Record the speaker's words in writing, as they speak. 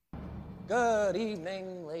Good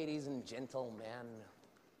evening, ladies and gentlemen.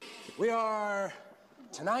 We are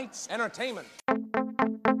tonight's entertainment.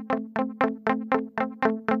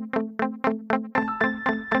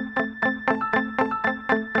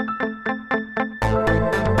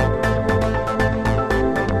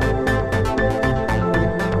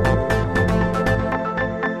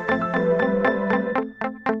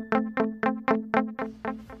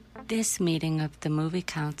 This meeting of the Movie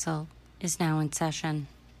Council is now in session.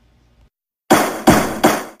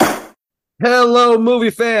 Hello, movie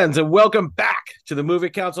fans, and welcome back to the Movie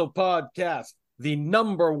Council podcast, the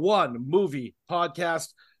number one movie podcast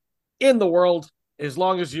in the world, as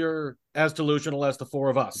long as you're as delusional as the four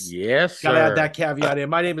of us. Yes, sir. Gotta add that caveat in.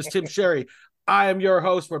 My name is Tim Sherry. I am your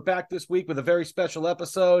host. We're back this week with a very special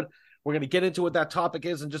episode. We're going to get into what that topic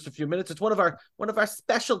is in just a few minutes. It's one of our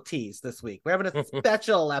specialties this week. We're having a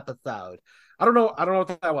special episode. I don't know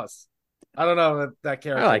what that was. I don't know what that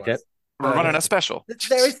character I liked was. it. We're running a special. It's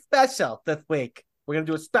very special this week. We're going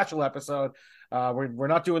to do a special episode. We're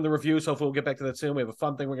not doing the reviews. Hopefully we'll get back to that soon. We have a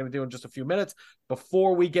fun thing we're going to do in just a few minutes.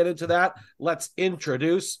 Before we get into that, let's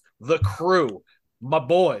introduce the crew. My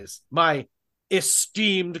boys, my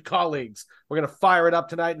esteemed colleagues. We're going to fire it up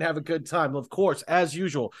tonight and have a good time. Of course, as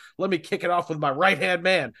usual, let me kick it off with my right-hand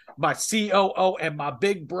man, my COO and my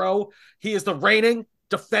big bro. He is the reigning,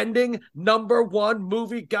 defending, number one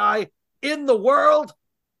movie guy in the world,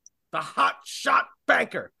 the hot shot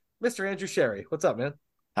banker, Mr. Andrew Sherry. What's up, man?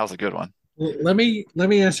 That was a good one. Let me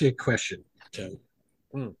ask you a question, Tim.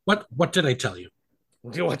 What did I tell you?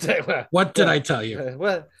 What did I tell you?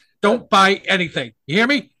 Don't buy anything. You hear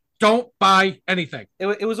me? Don't buy anything.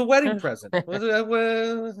 It was a wedding present. How's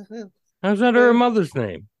that her mother's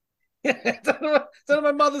name? It's under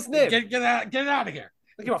my mother's name. Get out of here.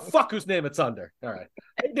 I give a fuck whose name it's under. All right.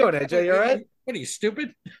 How you doing, AJ? You all right? What are you,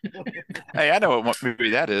 stupid? Hey, I know what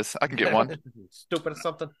movie that is. I can get one. Stupid or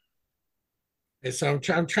something. So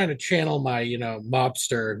I'm trying to channel my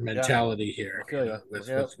mobster mentality here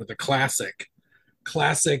with the classic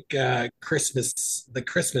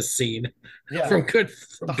Christmas scene from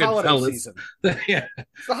Goodfellas. Season. Yeah,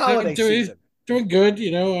 it's the holiday season. Doing good.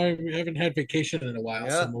 I haven't had vacation in a while.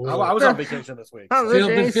 Yeah. So I was on vacation this week.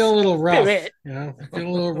 Been feeling a little rough. Feeling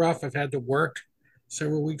a little rough. I've had to work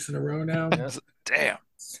several weeks in a row now. Damn.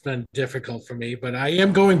 It's been difficult for me, but I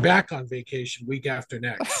am going back on vacation week after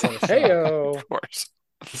next. So Heyo. Of course.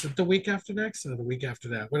 is it the week after next or the week after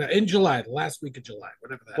that? In July, the last week of July,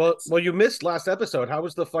 whatever that is. Well, you missed last episode. How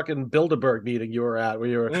was the fucking Bilderberg meeting you were at where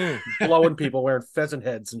you were blowing people wearing pheasant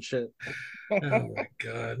heads and shit? Oh, my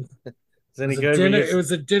God. Is any good? It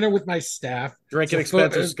was a dinner with my staff. Drinking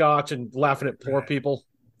expensive scotch and laughing at poor people.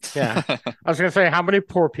 Yeah. I was going to say, how many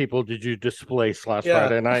poor people did you displace last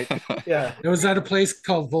Friday night? Yeah. It was at a place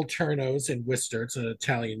called Volturno's in Worcester. It's an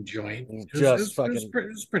Italian joint. It was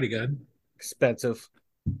pretty good. Expensive.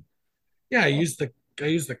 Yeah, I used the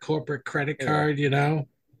corporate credit card, Then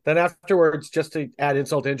afterwards, just to add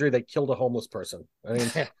insult to injury, they killed a homeless person. I mean,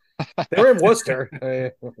 they were in Worcester.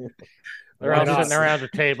 They're all sitting around the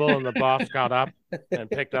table, and the boss got up and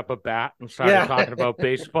picked up a bat and started talking about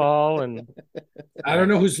baseball. And I don't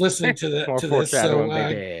know who's listening to this. So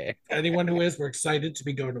baby. anyone who is, we're excited to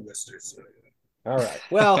be going to Worcester. So. All right.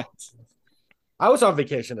 Well, I was on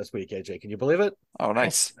vacation this week, AJ. Can you believe it? Oh,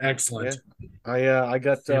 nice. Excellent. Yeah. I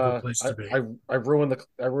ruined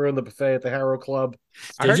the buffet at the Harrow Club.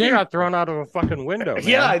 I heard you got thrown out of a fucking window, man.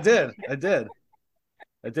 Yeah, I did.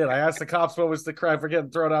 I asked the cops what was the crime for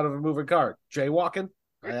getting thrown out of a moving car. Jaywalking?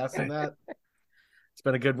 I asked them that. It's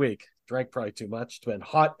been a good week. Drank probably too much. It's been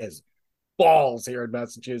hot as balls here in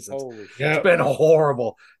Massachusetts. Holy It's been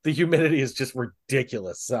horrible. The humidity is just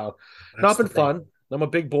ridiculous. So not been fun. I'm a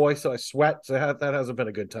big boy, so I sweat. So that hasn't been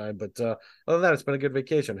a good time. But other than that, it's been a good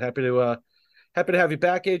vacation. Happy to have you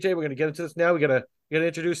back, AJ. We're gonna get into this now. We gotta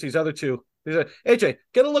introduce these other two. AJ,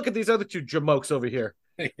 get a look at these other two jamokes over here.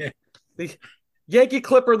 The Yankee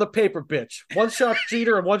Clipper and the paper bitch. One shot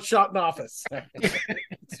cheater and one shot in office.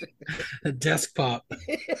 A desk pop.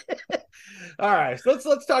 All right,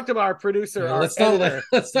 let's talk to our producer. Let's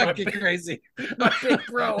not get crazy. My big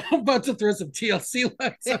bro. I'm about to throw some TLC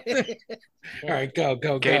lights up there. All right, go.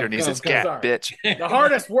 Gator needs his cat, bitch. The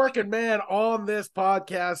hardest working man on this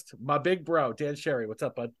podcast, my big bro, Dan Sherry. What's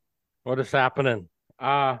up, bud? What is happening?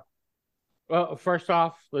 Well, first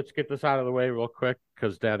off, let's get this out of the way real quick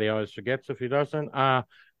because Daddy always forgets if he doesn't.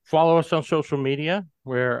 Follow us on social media.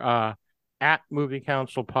 We're at Movie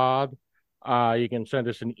Council Pod. You can send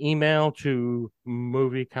us an email to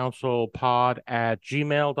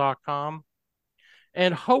moviecouncilpod@gmail.com.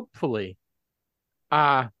 And hopefully,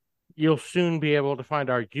 you'll soon be able to find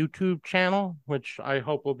our YouTube channel, which I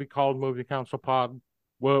hope will be called Movie Council Pod.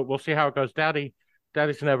 We'll see how it goes.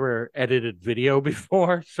 Daddy's never edited video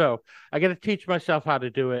before, so I got to teach myself how to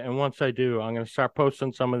do it. And once I do, I'm going to start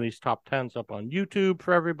posting some of these top 10s up on YouTube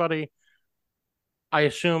for everybody. I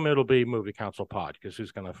assume it'll be Movie Council Pod, because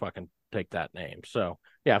who's going to fucking take that name? So,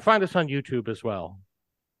 yeah, find us on YouTube as well.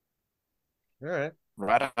 All right.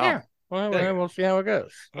 Right on. Yeah. Well, we'll see how it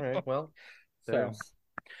goes. All right. Well, so,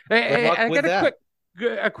 hey, I got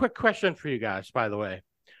a quick question for you guys, by the way.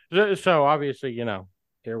 So obviously,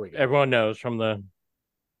 here we go. Everyone knows from the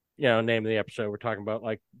name of the episode, we're talking about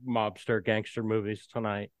like mobster gangster movies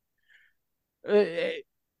tonight. Is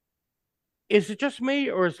it just me,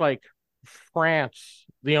 or is like France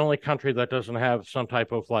the only country that doesn't have some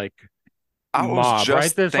type of like mob?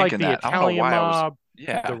 Right? There's like the Italian mob,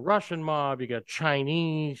 the Russian mob, you got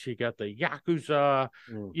Chinese, you got the Yakuza.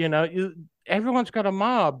 Everyone's got a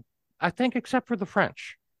mob, I think, except for the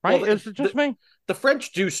French. Right? Well, is it just me? The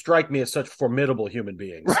French do strike me as such formidable human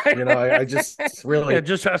beings. Right? I just really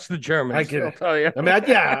just ask the Germans. I get it. Tell you.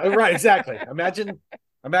 Right, exactly.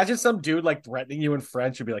 Imagine some dude like threatening you in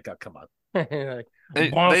French. You'd be like, oh, come on. They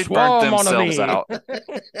burnt themselves out.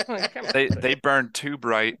 They burned too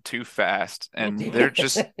bright, too fast, and they're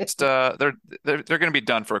just they're going to be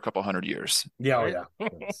done for a couple hundred years. Yeah,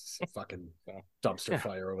 it's a fucking dumpster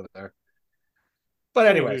fire over there. But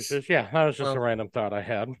anyways, that was just a random thought I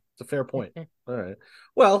had. It's a fair point. All right.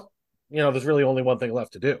 Well, there's really only one thing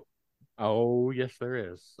left to do. Oh, yes,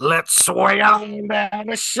 there is. Let's swing on down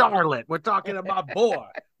to Charlotte. We're talking about my boy,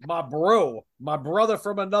 my bro, my brother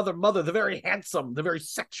from another mother, the very handsome, the very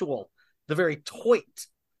sexual, the very toit,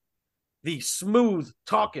 the smooth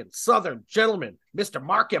talking Southern gentleman, Mr.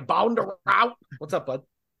 Mark Boundarout. What's up, bud?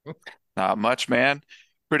 Not much, man.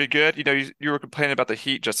 Pretty good. You were complaining about the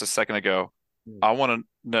heat just a second ago. I want to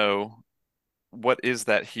know, what is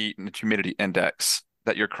that heat and humidity index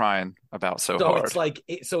that you're crying about so hard? It's like,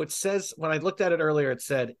 so it says, when I looked at it earlier, it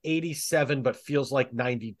said 87, but feels like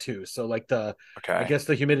 92. So like I guess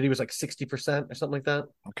the humidity was like 60% or something like that.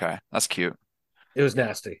 Okay. That's cute. It was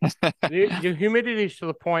nasty. The humidity is to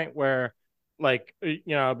the point where, like,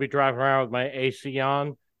 I'll be driving around with my AC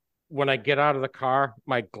on. When I get out of the car,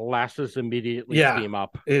 my glasses immediately steam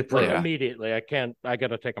up. Immediately. I got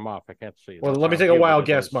to take them off. I can't see. Well, let me take a wild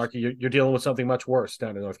guess, Marky. You're dealing with something much worse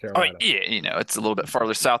down in North Carolina. Oh, yeah, it's a little bit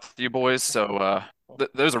farther south of you boys. So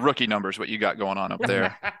those are rookie numbers, what you got going on up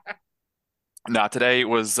there. Today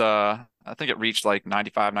was, I think it reached like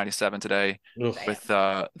 95, 97 today. Ugh. With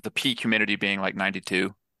the peak humidity being like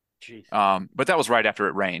 92. Jeez. But that was right after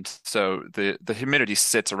it rained, so the humidity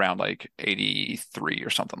sits around like 83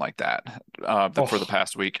 or something like that for the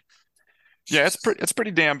past week. Yeah, it's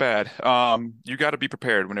pretty damn bad. You got to be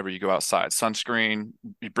prepared whenever you go outside. Sunscreen,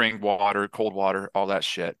 you bring water, cold water, all that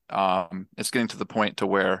shit. It's getting to the point to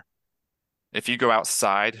where if you go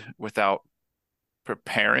outside without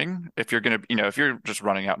preparing, if you're if you're just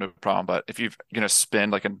running out, no problem. But if you're gonna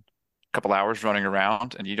spend like a couple hours running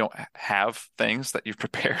around and you don't have things that you've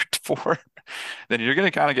prepared for, then you're going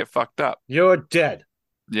to kind of get fucked up. You're dead.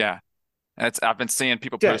 Yeah. And I've been seeing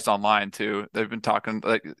people post online too. They've been talking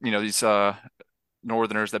like, these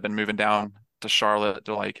northerners that have been moving down to Charlotte.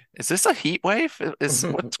 They're like, is this a heat wave?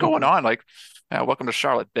 What's going on? Like, welcome to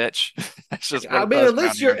Charlotte, bitch. It's just, at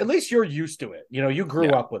least you're used to it. You grew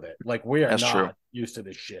up with it. Like, we are not used to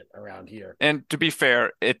this shit around here. And to be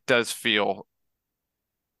fair, it does feel,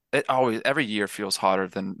 every year feels hotter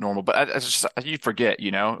than normal, but it's just, you forget,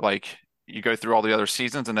 like you go through all the other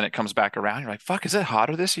seasons and then it comes back around. You're like, fuck, is it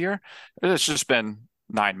hotter this year? It's just been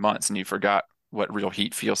 9 months and you forgot what real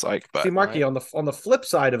heat feels like. But see, Marky, on the flip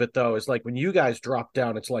side of it though, is like when you guys drop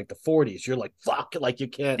down, it's like the 40s. You're like, fuck, like you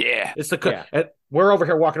can't. Yeah, it's and we're over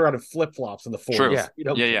here walking around in flip flops in the 40s.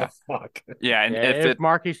 True. Yeah. Fuck. Yeah, and if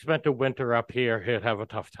Marky spent a winter up here, he'd have a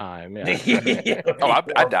tough time. Yeah.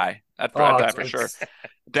 I'd die. I'd die for sure.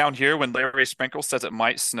 Down here, when Larry Sprinkle says it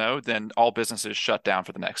might snow, then all businesses shut down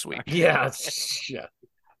for the next week. Yeah.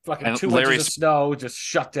 Fucking and 2 inches of snow just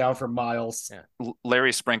shut down for miles. Yeah.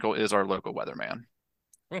 Larry Sprinkle is our local weatherman.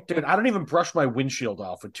 Dude, I don't even brush my windshield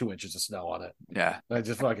off with 2 inches of snow on it. Yeah. I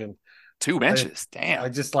just fucking 2 inches. Damn. I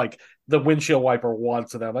just like the windshield wiper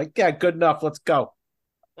once and I'm like, yeah, good enough. Let's go.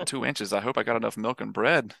 2 inches. I hope I got enough milk and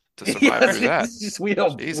bread to survive through that.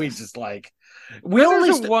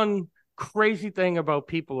 There's one crazy thing about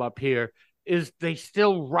people up here is they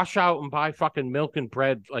still rush out and buy fucking milk and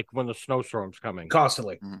bread like when the snowstorm's coming.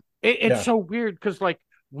 Constantly. Mm-hmm. It's so weird because like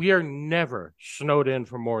we are never snowed in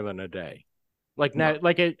for more than a day. Like now,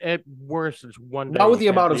 like at worst, it's one day. Not with the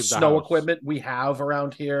amount of snow equipment we have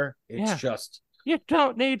around here. It's just You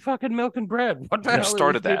don't need fucking milk and bread. What the Who hell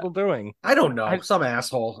started are these people doing? I don't know. Some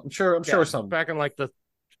asshole. I'm sure some. Back in like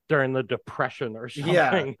during the Depression or something.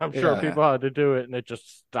 Yeah, I'm sure yeah. people had to do it and it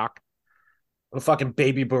just stuck. The fucking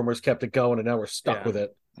baby boomers kept it going, and now we're stuck with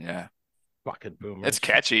it. Yeah. Fucking boomers. It's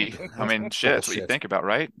catchy. I mean, shit, that's what you Bullshit. think about,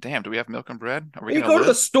 right? Damn, do we have milk and bread? Are we You gonna go to the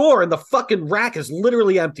live? store and the fucking rack is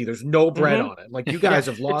literally empty. There's no bread Mhm. on it. Like, you guys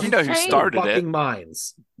have lost You know who your started it? fucking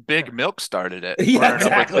minds. Big Milk started it. Yeah, Running up with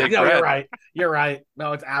exactly. Big No, Bread. you're right. You're right.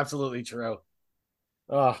 No, it's absolutely true.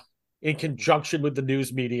 In conjunction with the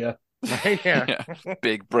news media. Yeah.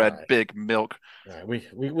 Big bread, Right. big milk. All right,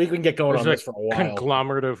 we can get going There's on a this for a while.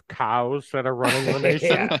 conglomerate of cows that are running the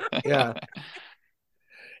nation. Yeah.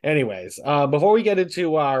 Anyways, before we get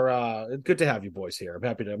into our good to have you boys here. I'm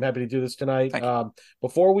happy to do this tonight. Thank you.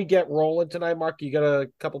 Before we get rolling tonight, Mark, you got a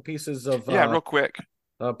couple pieces of Yeah, real quick.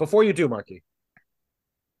 before you do, Marky.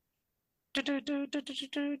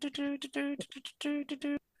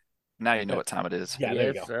 Now you know what time it is. Yeah, there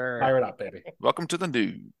you Yes, go. sir. Fire it up, baby. Welcome to the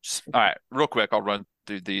news. All right, real quick, I'll run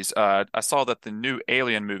through these. I saw that the new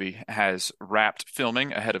Alien movie has wrapped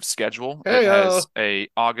filming ahead of schedule. It has a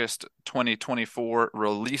August 2024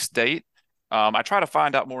 release date. I tried to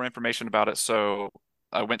find out more information about it, so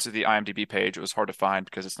I went to the IMDb page. It was hard to find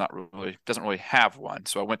because it's not really doesn't really have one.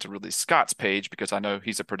 So I went to Ridley Scott's page because I know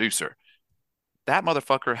he's a producer. That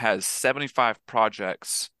motherfucker has 75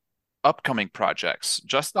 upcoming projects,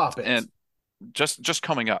 Stop it. and just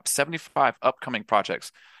coming up. 75 upcoming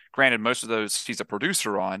projects. Granted, most of those he's a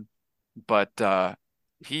producer on, but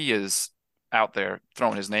he is out there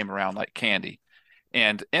throwing his name around like candy.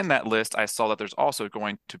 And in that list, I saw that there's also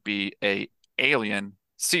going to be a Alien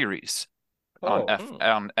series on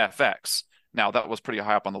FX. Now, that was pretty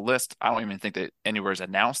high up on the list. I don't even think that anywhere's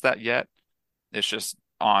announced that yet. It's just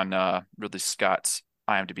on Ridley Scott's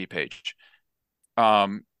IMDb page.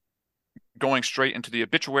 Going straight into the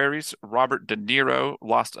obituaries, Robert De Niro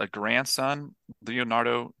lost a grandson,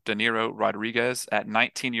 Leonardo De Niro Rodriguez, at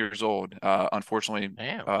 19 years old. Unfortunately,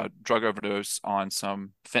 drug overdose on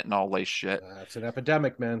some fentanyl-laced shit. It's an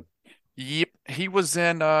epidemic, man. Yep, he was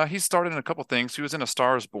in. He started in a couple things. He was in A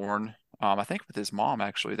Star Is Born. I think with his mom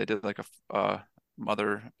actually. They did like a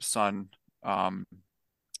mother-son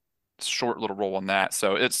short little role on that.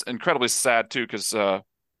 So it's incredibly sad too, because well,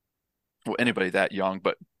 anybody that young,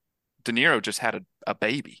 but De Niro just had a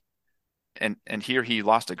baby, and here he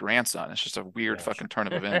lost a grandson. It's just a weird fucking turn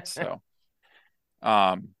of events. So,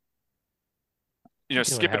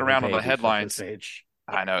 skipping around on the headlines.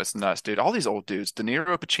 I know, it's nuts, dude. All these old dudes. De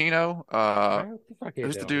Niro, Pacino,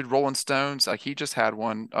 who's the dude? Rolling Stones. Like, he just had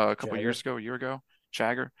one a couple years ago, a year ago.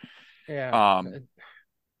 Jagger. Yeah.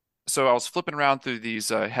 So I was flipping around through these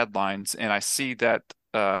headlines, and I see that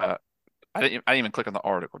I didn't even click on the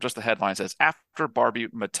article. Just the headline says, "After Barbie,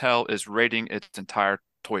 Mattel is raiding its entire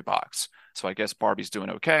toy box." So I guess Barbie's doing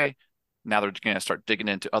okay. Now they're going to start digging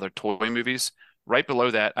into other toy movies. Right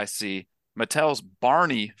below that, I see Mattel's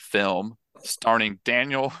Barney film starring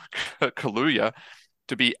Daniel Kaluuya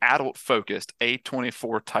to be adult-focused,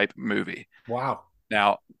 A24 type movie. Wow.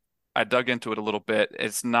 Now, I dug into it a little bit.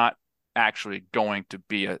 It's not actually going to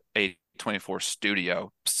be a A24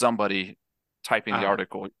 studio. Somebody typing the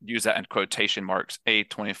article use that in quotation marks,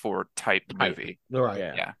 A24 type movie. Right.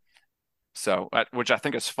 Yeah. So, which I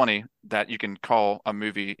think is funny that you can call a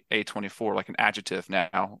movie A24 like an adjective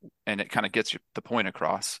now, and it kind of gets you the point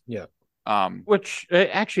across. Yeah. Which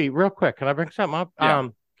actually, real quick, can I bring something up? Yeah.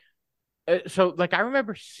 So like I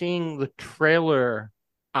remember seeing the trailer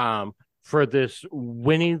for this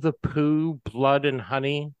Winnie the Pooh Blood and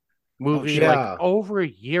Honey movie like over a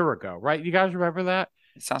year ago, right? You guys remember that?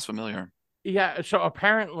 It sounds familiar. Yeah, so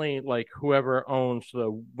apparently, like, whoever owns the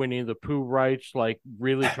Winnie the Pooh rights, like,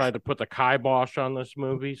 really tried to put the kibosh on this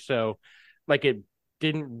movie. So, like, it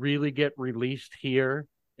didn't really get released here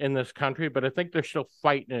in this country, but I think they're still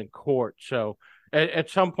fighting in court. So, at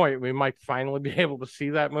some point, we might finally be able to see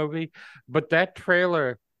that movie. But that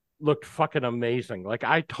trailer looked fucking amazing. Like,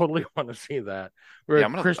 I totally want to see that. Where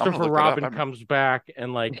Christopher Robin comes back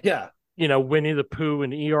and, like, Winnie the Pooh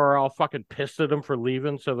and ER are all fucking pissed at him for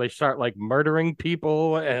leaving, so they start like murdering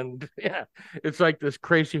people, and it's like this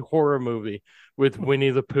crazy horror movie with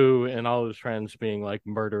Winnie the Pooh and all his friends being like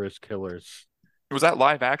murderous killers. Was that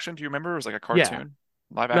live action? Do you remember? It was like a cartoon.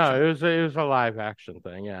 Live action. No, it was a live action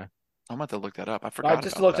thing. Yeah, I'm about to look that up. I forgot. I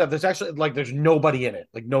just looked up. There's actually there's nobody in it.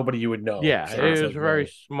 Like nobody you would know. Yeah, so it was a very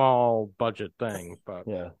small budget thing, but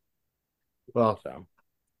Well,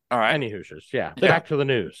 all right. Any Hoosiers. Yeah. Back to the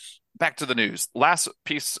news. Back to the news. Last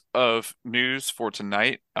piece of news for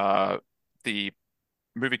tonight. The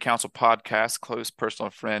Movie Council podcast, close personal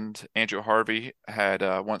friend Andrew Harvey had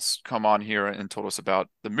once come on here and told us about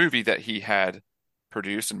the movie that he had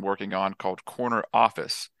produced and working on called Corner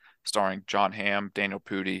Office, starring John Hamm, Daniel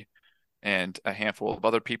Pudi, and a handful of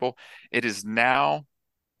other people. It is now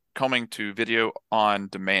coming to video on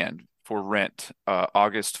demand for rent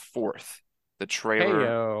August 4th. The trailer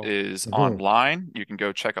Heyo. is online. You can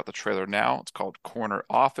go check out the trailer now. It's called Corner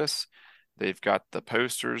Office. They've got the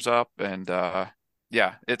posters up, and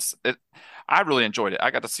yeah, I really enjoyed it.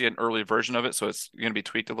 I got to see an early version of it, so it's going to be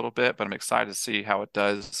tweaked a little bit, but I'm excited to see how it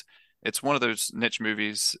does. It's one of those niche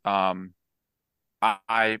movies. I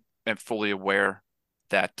am fully aware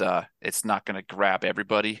that it's not going to grab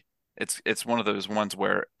everybody. It's one of those ones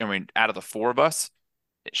where, I mean, out of the four of us,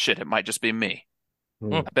 it might just be me.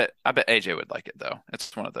 I bet AJ would like it though.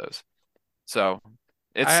 It's one of those. So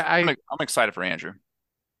I'm excited for Andrew.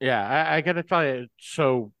 Yeah, I gotta tell you,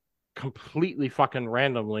 so completely fucking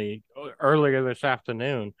randomly earlier this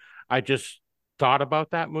afternoon, I just thought about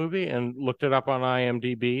that movie and looked it up on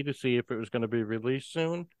IMDb to see if it was going to be released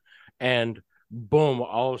soon. And boom,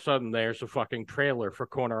 all of a sudden there's a fucking trailer for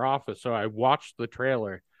Corner Office. So I watched the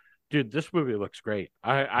trailer. Dude, this movie looks great.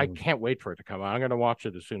 I can't wait for it to come out. I'm going to watch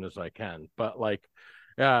it as soon as I can. But like,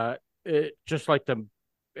 it just like the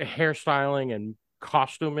hairstyling and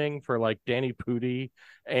costuming for like Danny Pudi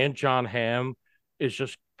and John Hamm is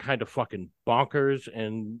just kind of fucking bonkers.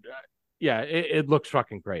 And yeah, it looks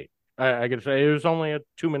fucking great. I gotta say, it was only a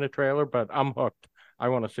 2-minute trailer, but I'm hooked. I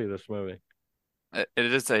want to see this movie. It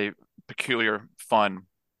is a peculiar, fun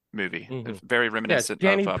movie. It's very reminiscent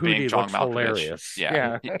Danny of Pudi being John looks Malkovich. hilarious.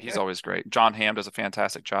 Yeah, he's always great. John Hamm does a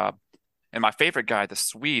fantastic job. And my favorite guy, the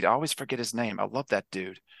Swede, I always forget his name. I love that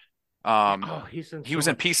dude. He was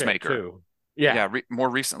in Peacemaker too. More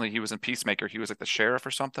recently, he was in Peacemaker. He was like the sheriff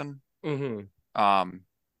or something. God,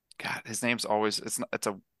 his name's always it's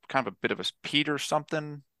a kind of a bit of a Peter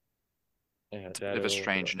something. Yeah, it's a bit of a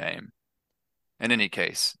strange name. In any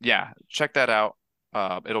case, yeah, check that out.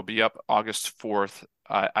 It'll be up August 4th.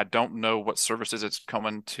 I don't know what services it's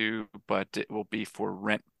coming to, but it will be for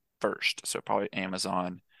rent first. So probably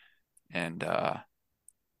Amazon and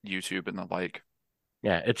YouTube and the like.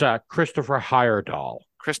 Yeah, it's Christopher Heyerdahl.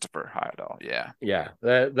 Yeah. Yeah,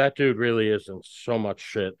 that dude really is in so much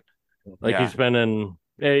shit. Like he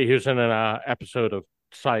was in an episode of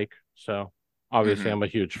Psych, so obviously I'm a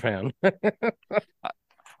huge fan.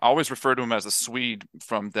 I always refer to him as a Swede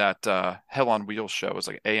from that Hell on Wheels show. It was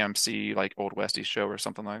like AMC, like Old Westy show or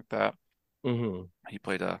something like that. He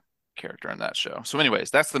played a character in that show. So anyways,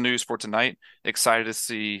 that's the news for tonight. Excited to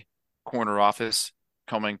see Corner Office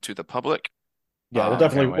coming to the public. Yeah, we'll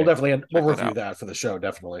review that for the show,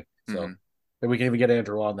 definitely. So maybe we can even get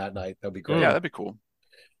Andrew on that night. That'd be great. Yeah, that'd be cool.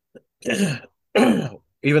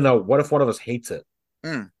 Even though, what if one of us hates it?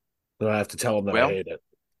 Then I have to tell him that I hate it.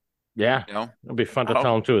 Yeah, it'll be fun to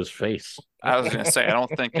tell him to his face. I was going to say, I don't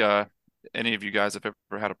think any of you guys have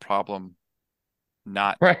ever had a problem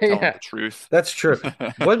not telling the truth. That's true.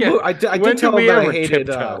 I did tell him that I hated.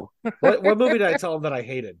 What movie did I tell him that I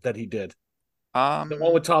hated that he did? The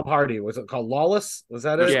one with Tom Hardy. Was it called Lawless? Was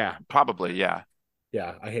that it? Yeah, probably. Yeah.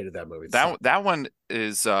 Yeah, I hated that movie. That one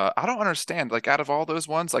is I don't understand. Like out of all those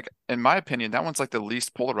ones, like in my opinion, that one's like the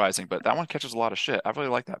least polarizing, but that one catches a lot of shit. I really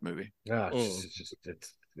like that movie. Yeah,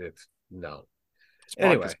 it's no. It's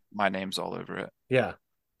anyway, my name's all over it. Yeah,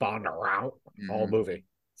 Bonnaroo, all movie.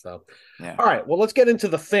 So, yeah. All right. Well, let's get into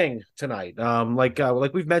The Thing tonight. Like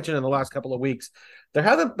we've mentioned in the last couple of weeks, there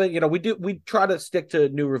hasn't been. We try to stick to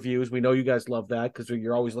new reviews. We know you guys love that because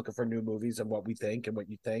you're always looking for new movies and what we think and what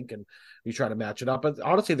you think, and we try to match it up. But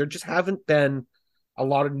honestly, there just haven't been a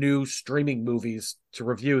lot of new streaming movies to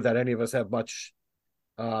review that any of us have much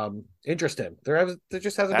interest in. There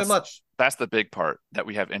just hasn't been much. That's the big part that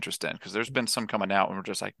we have interest in because there's been some coming out and we're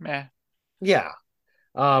just like, meh. Yeah.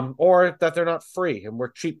 Or that they're not free and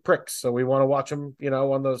we're cheap pricks, so we want to watch them,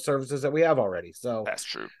 on those services that we have already. So that's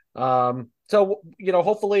true. So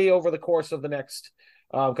hopefully over the course of the next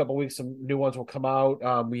couple of weeks, some new ones will come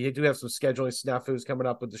out. We do have some scheduling snafus coming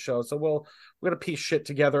up with the show, so we're gonna piece shit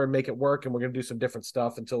together and make it work, and we're gonna do some different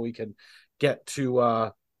stuff until we can get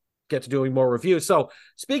to doing more reviews. So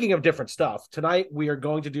speaking of different stuff, tonight we are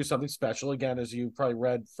going to do something special. Again, as you probably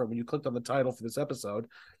read from when you clicked on the title for this episode,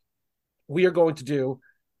 we are going to do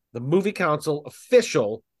the Movie Council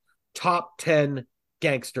official top 10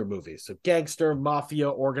 gangster movies. So gangster, mafia,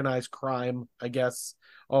 organized crime, I guess,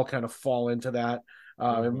 all kind of fall into that.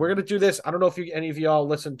 And we're going to do this. I don't know if any of y'all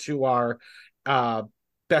listen to our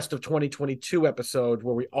best of 2022 episode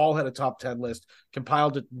where we all had a top 10 list,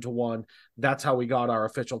 compiled it into one. That's how we got our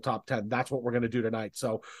official top 10. That's what we're going to do tonight.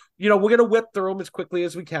 So, we're going to whip through them as quickly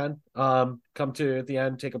as we can. Come to at the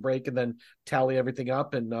end, take a break, and then tally everything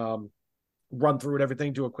up and run through it,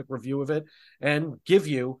 everything, do a quick review of it, and give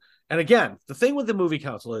you. And again, the thing with the movie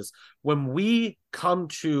council is when we come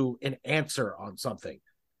to an answer on something,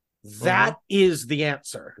 that is the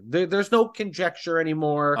answer. There's no conjecture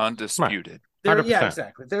anymore. Undisputed. Yeah,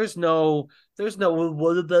 exactly. There's no,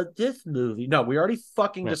 what about this movie? No, we already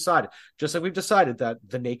fucking decided. Just like we've decided that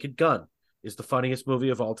The Naked Gun is the funniest movie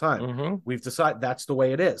of all time. We've decided that's the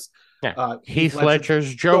way it is. Yeah. Heath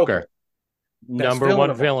Ledger's Joker. Number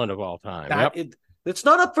one villain of all time. It's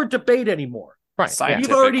not up for debate anymore. Right.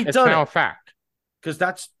 We've already done now it. A fact. Because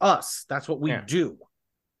that's us. That's what we do.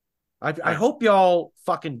 I hope y'all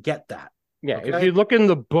fucking get that. Yeah. Okay? If you look in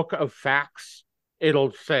the book of facts,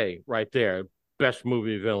 it'll say right there, best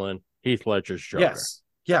movie villain, Heath Ledger's Joker. Yes.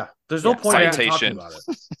 Yeah. There's no point in talking about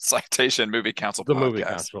it. Citation Movie Council. The Movie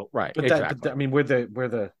Council. Right. But exactly. we're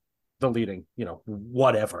the leading,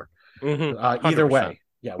 whatever. Mm-hmm. Either way.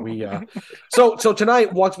 Yeah, we so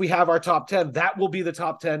tonight, once we have our top 10, that will be the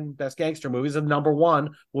top 10 best gangster movies, and number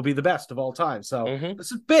one will be the best of all time. So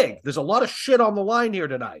this is big. There's a lot of shit on the line here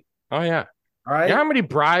tonight. Oh yeah. All right. You know how many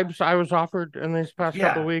bribes I was offered in these past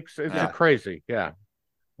couple of weeks? It's crazy. Yeah.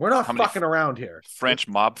 We're not fucking around here. French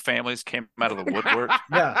mob families came out of the woodwork.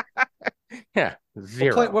 Yeah. Yeah.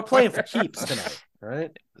 Zero. We're playing for keeps tonight. All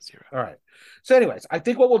right. Zero. All right. So anyways, I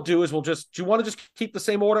think what we'll do is do you want to just keep the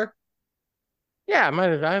same order? Yeah, all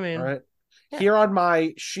right. Yeah. Here on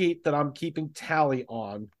my sheet that I'm keeping tally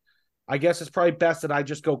on, I guess it's probably best that I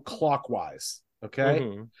just go clockwise.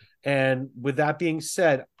 Okay. And with that being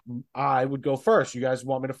said, I would go first. You guys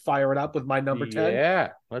want me to fire it up with my number 10? Yeah,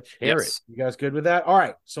 let's hear it. You guys good with that? All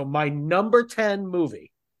right. So my number 10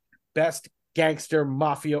 movie, best gangster,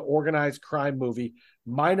 mafia, organized crime movie.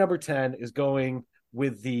 My number 10 is going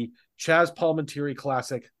with the Chaz Palminteri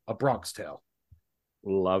classic, A Bronx Tale.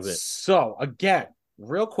 Love it. So again,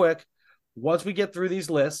 real quick, once we get through these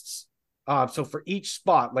lists, so for each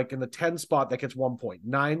spot, like in the 10 spot, that gets 1 point.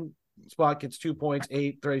 9 spot gets 2 points,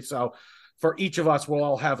 8, 3. So for each of us, we'll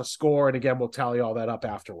all have a score, and again, we'll tally all that up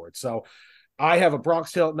afterwards. So I have A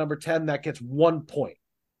Bronx Tale at number 10. That gets 1 point.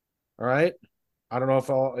 All right. I don't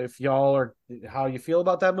know if y'all are how you feel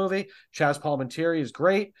about that movie. Chaz Palminteri is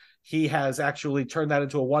great. He has actually turned that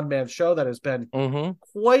into a one-man show that has been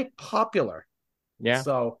quite popular. Yeah.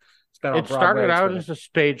 So it started out as a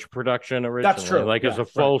stage production originally. That's true. Like as a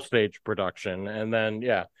full stage production. And then,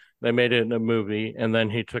 they made it in a movie. And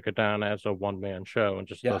then he took it down as a one-man show and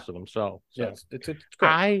just does it himself. So yes, it's great.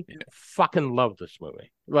 I fucking love this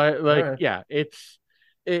movie.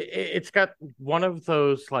 It's got one of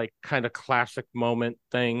those like kind of classic moment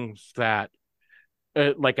things that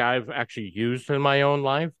like I've actually used in my own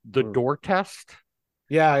life. The door test.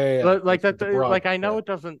 Yeah. Like that. Like I know it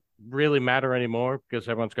doesn't really matter anymore because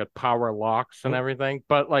everyone's got power locks and everything,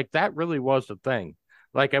 but like that really was a thing.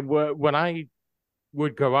 Like when I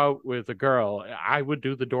would go out with a girl, I would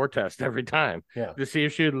do the door test every time to see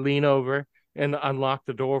if she would lean over and unlock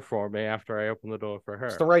the door for me after I opened the door for her.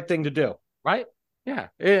 It's the right thing to do, right? Yeah,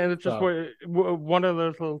 and it's just one of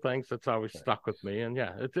those little things that's always stuck with me, and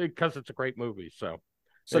it's because it's a great movie. So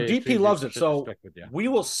DP loves it. So we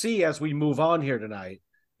will see as we move on here tonight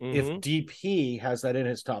if DP has that in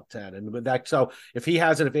his top 10, and with that, so if he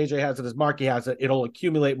has it, if AJ has it, as Marky has it, it'll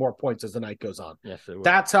accumulate more points as the night goes on. Yes, it will.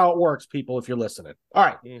 That's how it works, people. If you're listening, all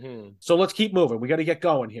right. So let's keep moving. We got to get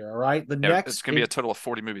going here. All right. It's going to be a total of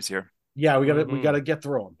 40 movies here. Yeah, we got to get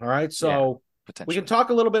through them. All right. So we can talk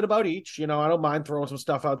a little bit about each. I don't mind throwing some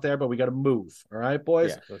stuff out there, but we got to move. All right,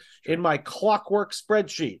 boys. Yeah, in my clockwork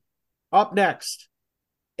spreadsheet, up next,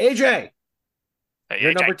 AJ.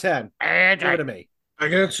 You're number 10. Give it to me. I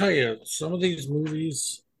gotta tell you, some of these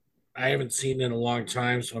movies I haven't seen in a long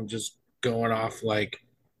time, so I'm just going off like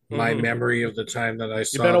my memory of the time that I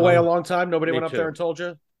saw. You've been away a long time. Nobody went up there and told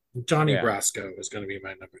you. Donnie Brasco is going to be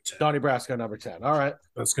my number 10. Donnie Brasco, number 10. All right,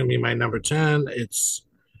 that's going to be my number 10. It's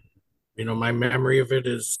my memory of it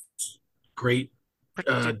is great.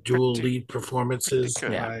 Dual lead performances.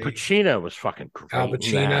 Pacino was fucking great. Al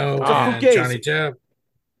Pacino and Johnny Depp.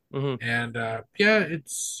 And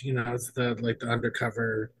it's it's the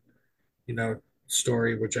undercover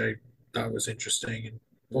story, which I thought was interesting, and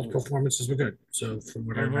both performances were good. So from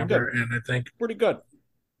what I remember, and I think pretty good.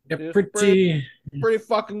 Yeah, pretty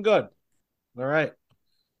fucking good. All right,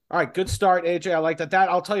 good start, AJ. I like that.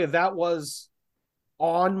 I'll tell you, that was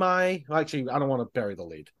on my. Actually, I don't want to bury the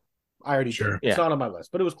lead. I already did. It's not on my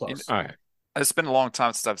list, but it was close. All right. It's been a long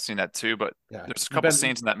time since I've seen that too, but Yeah, there's a couple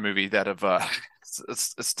scenes in that movie that have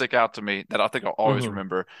stick out to me that I think I'll always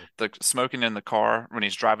remember. The smoking in the car when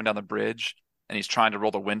he's driving down the bridge and he's trying to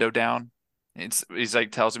roll the window down. He's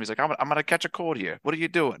like tells him, he's like, I'm gonna catch a cold here. What are you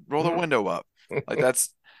doing? Roll the window up. Like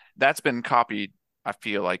that's been copied, I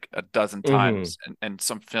feel like, a dozen times in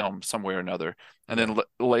some film somewhere or another. And then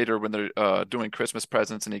later when they're doing Christmas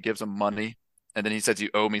presents and he gives them money and then he says, you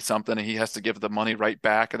owe me something, and he has to give the money right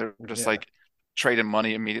back, and they're just like trading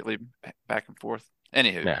money immediately back and forth.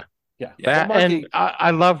 Anywho. Yeah. That, and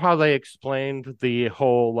I love how they explained the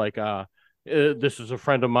whole like this is a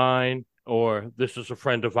friend of mine or this is a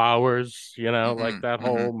friend of ours, like that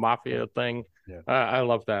whole mafia thing. I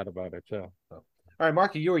love that about it too. All right,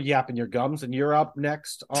 Marky, you were yapping your gums, and you're up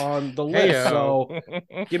next on the list. So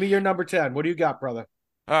give me your number 10. What do you got, brother?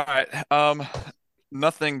 All right.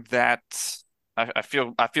 Nothing that I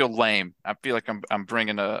feel lame. I feel like I'm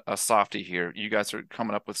bringing a softie here. You guys are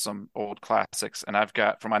coming up with some old classics, and I've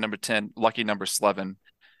got for my number 10, Lucky Number 11,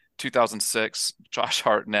 2006, Josh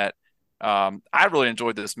Hartnett. I really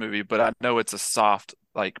enjoyed this movie, but I know it's a soft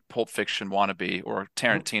like Pulp Fiction wannabe or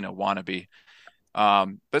Tarantino wannabe.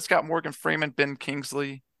 But it's got Morgan Freeman, Ben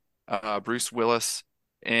Kingsley, Bruce Willis,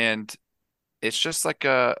 and it's just like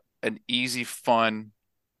an easy, fun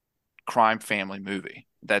crime family movie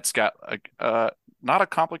that's got not a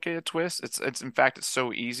complicated twist. It's in fact it's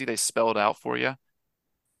so easy they spell it out for you.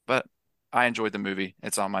 But I enjoyed the movie.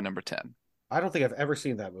 It's on my number 10. I don't think I've ever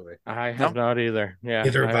seen that movie. I have not either. Yeah,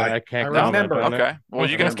 Neither have I. I can't remember. Okay, well,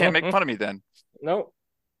 you guys can't make fun of me then. Nope.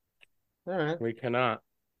 All right, we cannot.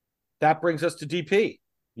 That brings us to DP.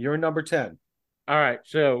 You're number 10. All right,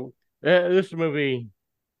 so this movie,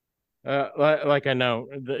 like I know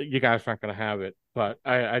you guys aren't going to have it, but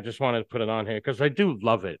I just wanted to put it on here because I do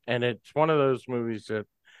love it, and it's one of those movies that,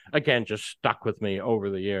 again, just stuck with me over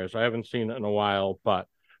the years. I haven't seen it in a while, but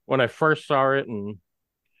when I first saw it in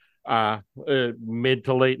mid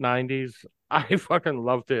to late 90s, I fucking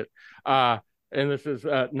loved it. And this is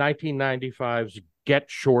 1995's Get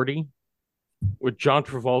Shorty, with John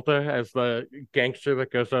Travolta as the gangster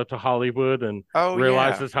that goes out to Hollywood and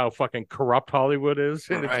realizes how fucking corrupt Hollywood is.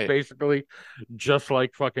 And it's basically just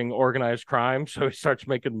like fucking organized crime. So he starts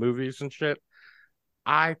making movies and shit.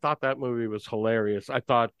 I thought that movie was hilarious. I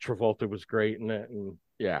thought Travolta was great in it. And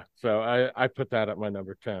so I put that at my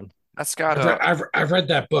number 10. That's got I've read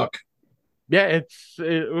that book. Yeah, it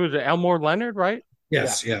was Elmore Leonard, right?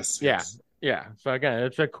 Yes. Yeah. So again,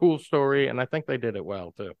 it's a cool story, and I think they did it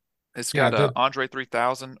well too. It's got Andre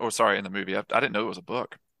 3000. Oh, sorry, in the movie. I didn't know it was a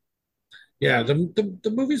book. Yeah, the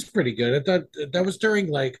movie's pretty good. I thought that was during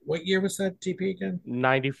like what year was that TP again?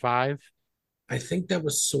 95. I think that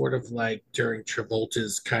was sort of like during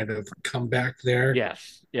Travolta's kind of comeback there.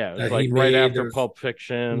 Yes. Yeah. It was like right after Pulp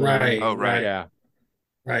Fiction. Right. Oh, right. Yeah.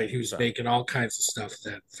 Right. He was making all kinds of stuff,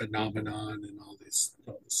 that Phenomenon and all this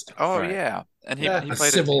stuff. Oh, yeah. And he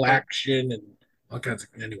played Civil Action and all kinds of,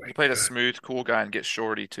 anyway. He played a smooth, cool guy and Get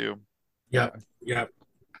Shorty too. Yep. All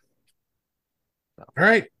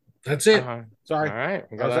right. That's it. Sorry. All right.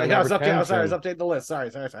 I was updating the list. Sorry.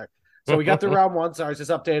 So we got through round one. Sorry, I was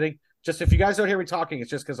just updating. Just if you guys don't hear me talking, it's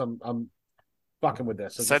just because I'm fucking with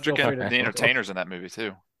this. So Cedric and the Entertainer's in that movie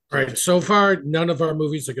too. Right. So far, none of our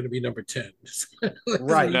movies are going to be number 10.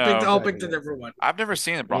 Right. I'll pick the number one. I've never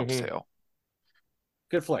seen a Bronx Tale.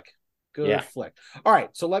 Good flick. Good flick. All right.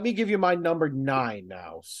 So let me give you my number 9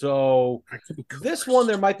 now. So this one,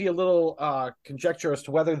 there might be a little conjecture as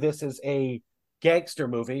to whether this is a gangster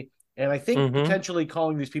movie. And I think potentially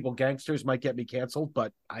calling these people gangsters might get me canceled,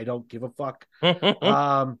 but I don't give a fuck.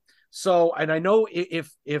 So, and I know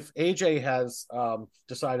if AJ has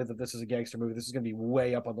decided that this is a gangster movie, this is going to be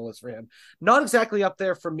way up on the list for him. Not exactly up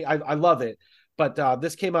there for me. I love it, but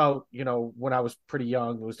this came out, when I was pretty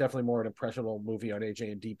young. It was definitely more an impressionable movie on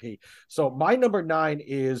AJ and DP. So my number 9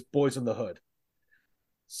 is Boys in the Hood.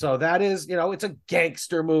 So that is, it's a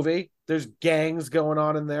gangster movie. There's gangs going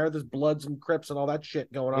on in there. There's Bloods and Crips and all that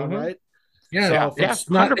shit going on, right? Yeah, so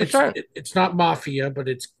it's not mafia, but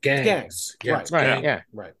it's gangs.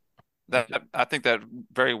 Right. I think that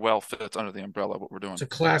very well fits under the umbrella of what we're doing. It's a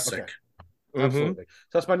classic. Okay. Absolutely.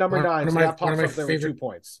 So that's my number 9. So that pops up there with 2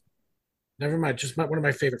 points. Never mind. Just one of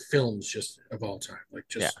my favorite films, just of all time. Like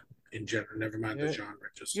in general. Never mind the genre.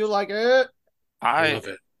 Just you like it? I love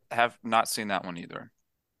it. Have not seen that one either.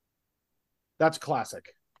 That's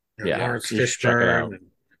classic. Lawrence Fishburne and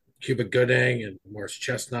Cuba Gooding and Morris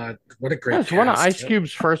Chestnut. What a great cast. It's one of Ice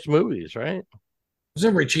Cube's first movies, right?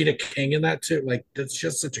 Wasn't Regina King in that too? Like, that's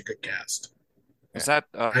just such a good cast. Is that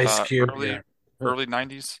Ice Cube? Early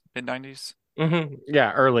 90s, mid 90s?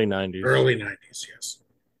 Yeah, early 90s. Early 90s, yes.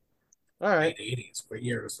 All right. Late 80s. What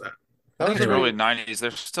year was that? That was I think a early 90s.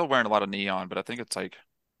 They're still wearing a lot of neon, but I think it's like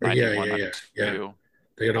 91, 92.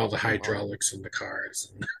 They had all the hydraulics in the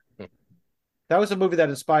cars. That was a movie that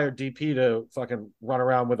inspired DP to fucking run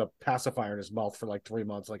around with a pacifier in his mouth for like 3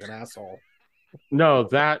 months, like an asshole. No,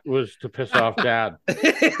 that was to piss off Dad. What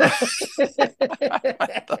the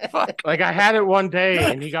fuck? Like I had it one day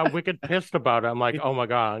and he got wicked pissed about it. I'm like, oh my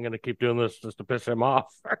God, I'm gonna keep doing this just to piss him off.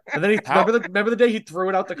 And then remember the day he threw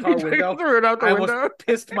it out the car window? Threw it out the window. Almost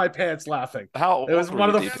pissed my pants laughing. It was one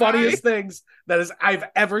of the deep? funniest things I've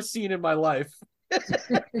ever seen in my life.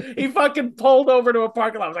 He fucking pulled over to a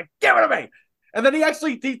parking lot. I was like, give it to me. And then he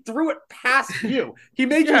threw it past you. He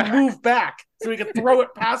made you move back so he could throw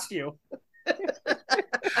it past you. I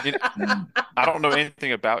don't know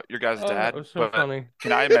anything about your guys' dad, it was so funny.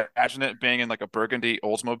 Can I imagine it being in like a burgundy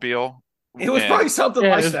Oldsmobile? It was probably something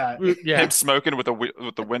like that. Yeah, him smoking with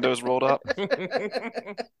the windows rolled up. And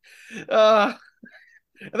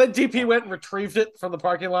then DP went and retrieved it from the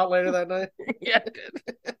parking lot later that night. Yeah, it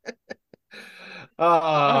did.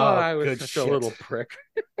 I was such a little prick.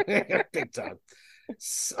 Big time.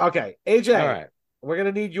 Okay, AJ. All right. We're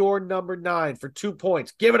gonna need your number 9 for 2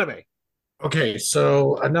 points. Give it to me. Okay,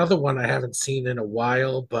 so another one I haven't seen in a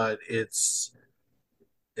while, but it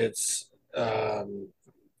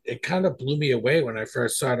kind of blew me away when I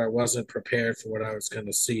first saw it. I wasn't prepared for what I was going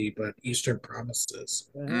to see, but Eastern Promises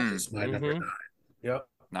is my number 9. Yep,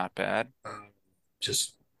 not bad.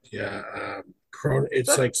 It's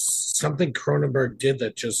like something Cronenberg did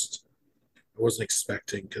that just I wasn't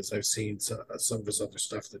expecting, because I've seen some of his other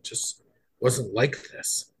stuff that just wasn't like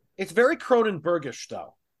this. It's very Cronenbergish,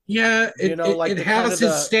 though. Yeah, it has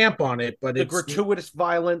his stamp on it, but the gratuitous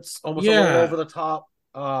violence, almost a little over the top.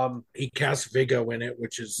 He cast Viggo in it,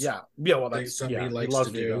 which is well, that's something he likes to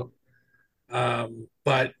Viggo. do.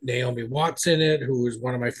 But Naomi Watts in it, who is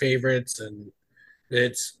one of my favorites, and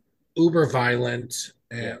it's uber violent,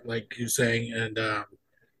 and like you're saying, and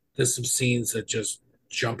there's some scenes that just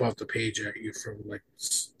jump off the page at you from like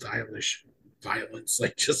stylish violence,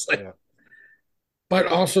 but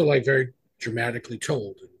also like very dramatically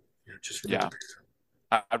told. Just really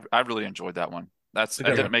I really enjoyed that one. I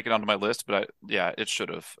didn't make it onto my list, but it should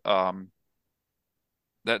have.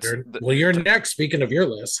 You're next. Speaking of your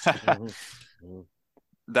list, that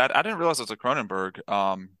I didn't realize it was a Cronenberg.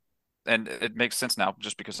 And it makes sense now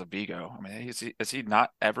just because of Viggo. I mean, is he not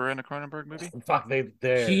ever in a Cronenberg movie? Fuck,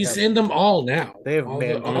 he's in them all now. They have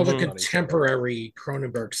all the contemporary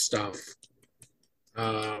Cronenberg stuff.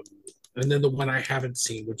 And then the one I haven't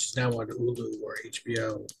seen, which is now on Hulu or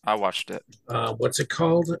HBO. I watched it. What's it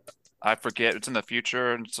called? I forget. It's in the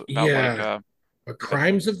future. And it's about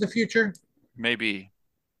Crimes of the Future? Maybe.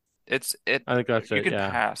 I think that's you can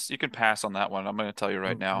pass. You can pass on that one. I'm going to tell you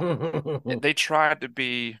right now. He tried to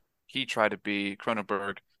be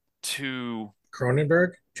Cronenberg to Cronenberg?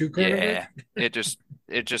 Yeah. It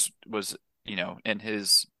just was, in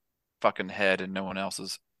his fucking head and no one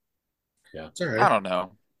else's. Yeah. It's all right. I don't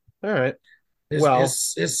know. All right.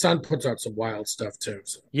 His son puts out some wild stuff too.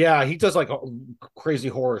 So. Yeah, he does like crazy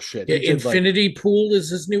horror shit. Yeah, Infinity Pool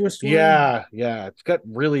is his newest one. Yeah, it's got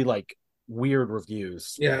really like weird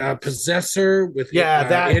reviews. Yeah, Possessor with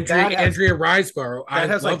Andrea Riseborough.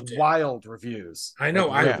 That has like wild reviews. I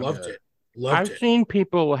know, I loved it. I've seen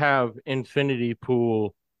people have Infinity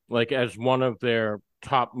Pool like as one of their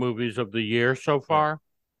top movies of the year so far.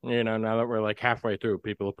 Now that we're like halfway through,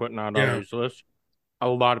 people are putting out all these lists. A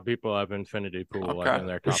lot of people have Infinity Pool in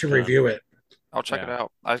their top. We should review it. I'll check it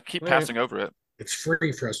out. I keep passing over it. It's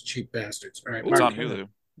free for us cheap bastards. All right, it's on Hulu.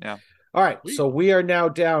 Yeah. All right, so we are now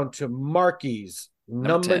down to Marky's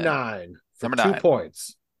number 9 for 2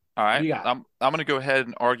 points. All right, I'm going to go ahead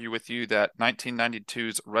and argue with you that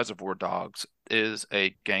 1992's Reservoir Dogs is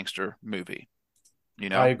a gangster movie.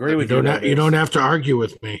 I agree with you. You don't have to argue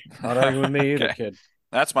with me. Not argue with me either, kid.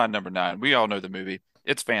 That's my number 9. We all know the movie.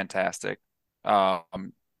 It's fantastic.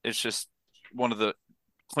 It's just one of the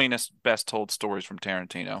cleanest, best told stories from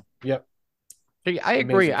Tarantino. Yep. See, I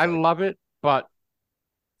agree. I love it, but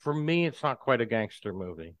for me, it's not quite a gangster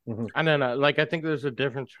movie. Mm-hmm. I don't know. Like, I think there's a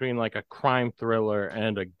difference between like a crime thriller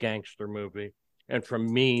and a gangster movie. And for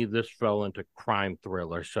me, this fell into crime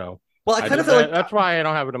thriller. So, I kind of feel like that's why I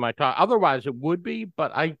don't have it in my top. Otherwise, it would be,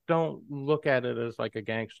 but I don't look at it as like a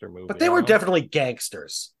gangster movie. But they were definitely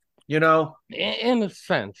gangsters, In a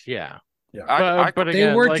sense, yeah. Yeah, but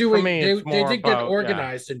again, they were like, doing. Me, they did get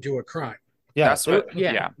organized and do a crime. Yeah, that's what.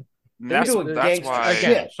 Yeah, that's why.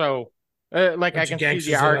 Again, so like I can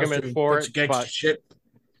see the argument for it, but shit.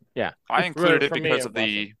 Yeah, I included it because of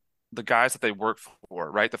the guys that they work for,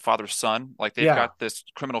 right? The father son, like they've got this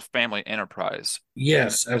criminal family enterprise.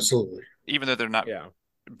 Yes, absolutely. even though they're not Yeah.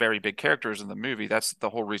 very big characters in the movie, that's the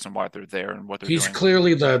whole reason why they're there and what they're He's doing.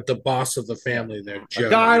 clearly the boss of the family there. A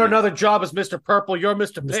guy on another job is Mr. Purple. You're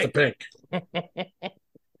Mr. Mr. Pink.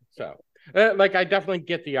 So, like, I definitely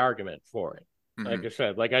get the argument for it. Like I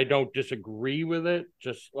said, like, I don't disagree with it.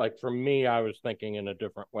 Just like for me, I was thinking in a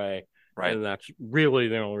different way. Right. And that's really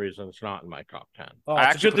the only reason it's not in my top 10. Oh,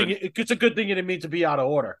 it's a good thing. It's a good thing you didn't mean to be out of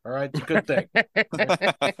order. All right. It's a good thing.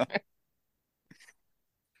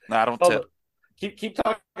 No, I don't tip. Keep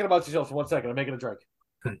talking about yourself for 1 second. I'm making a drink.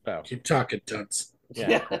 Oh. Keep talking, dunce.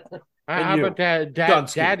 Yeah. How about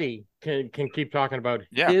Daddy can keep talking about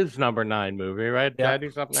his number 9 movie, right? Yeah.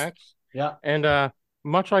 Daddy's up next. Yeah. And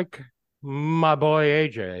much like my boy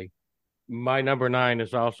AJ, my number 9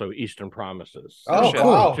 is also Eastern Promises. Oh,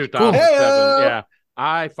 cool. 2007. Hey-o! Yeah.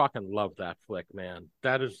 I fucking love that flick, man.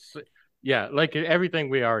 That is, like everything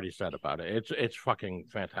we already said about it. It's fucking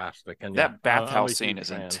fantastic. And that bathhouse scene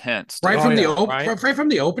is intense. Right from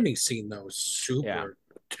the opening scene, though, super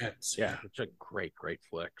intense. Yeah, it's a great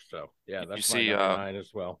flick. So yeah, that's you my see, number 9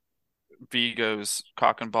 as well. Vigo's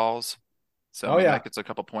cock and balls. So that gets a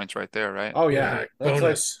couple points right there, right? Oh yeah,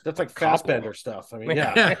 that's like Fassbender stuff. I mean,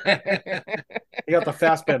 yeah, you got the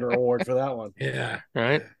Fassbender award for that one. Yeah,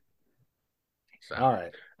 right. So, all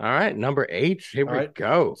right, number 8. Here we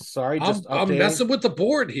go. Sorry, I'm messing with the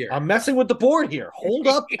board here. Hold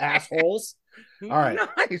up, assholes. All right,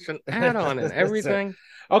 nice, an add-on and everything.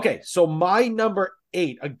 Okay, so my number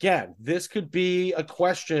 8 again. This could be a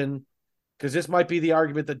question because this might be the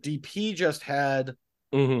argument that DP just had.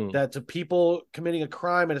 That to people committing a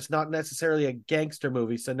crime and it's not necessarily a gangster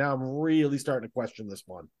movie. So now I'm really starting to question this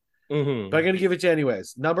one. But I'm going to give it to you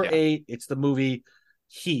anyways. Number 8, it's the movie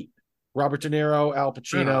Heat. Robert De Niro, Al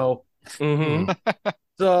Pacino.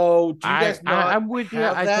 So do you guys I'm with you.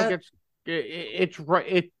 I think it's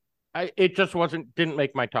right. It just didn't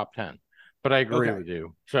make my top 10. But I agree with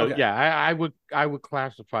you. So I would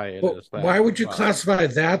classify it as that. Why would you classify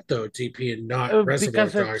that though, DP, and not Reservoir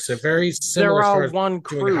Dogs? They're very similar. They're all one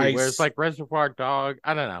crew. Where it's like Reservoir Dog.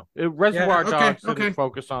 I don't know. Reservoir Dogs didn't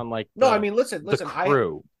focus on like. No, I mean, listen. The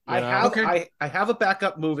crew. I have a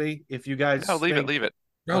backup movie. If you guys, leave it.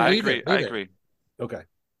 No, I agree. Okay.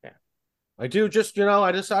 Yeah, I do. Just I don't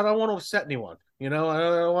want to upset anyone. I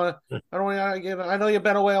don't want to. I know you've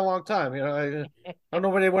been away a long time. I don't know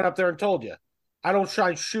when they went up there and told you. I don't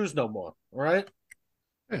shine shoes no more. All right.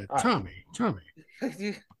 Hey, Tommy.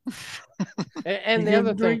 And the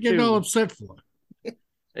other thing, getting all upset for.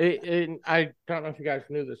 I don't know if you guys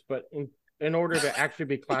knew this, but in order to actually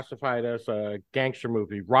be classified as a gangster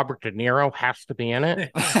movie, Robert De Niro has to be in it.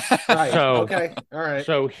 Right. So okay. All right.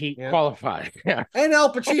 So he qualified. Yeah. And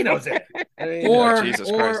Al Pacino's in it.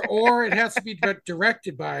 Or it has to be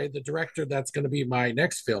directed by the director that's going to be my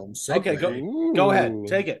next film. Okay, go ahead.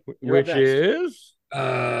 Take it. Which is?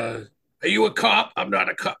 Are you a cop? I'm not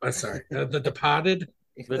a cop. I'm sorry. The Departed.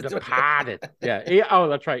 The Departed. Yeah. Oh,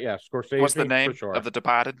 that's right. Yeah. Scorsese. What's the name of The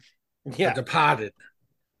Departed? Yeah. The Departed.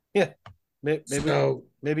 Yeah.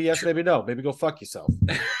 Maybe yes, maybe no. Maybe go fuck yourself.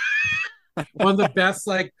 One of the best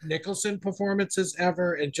like Nicholson performances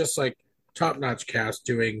ever, and just like top-notch cast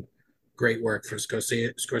doing great work for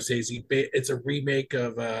Scorsese. It's a remake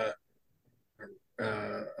of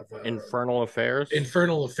Infernal Affairs.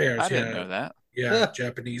 Infernal Affairs. I didn't know that. Yeah,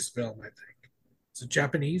 Japanese film. I think. Is it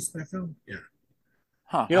Japanese, that film? Yeah.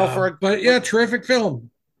 Huh. Terrific film.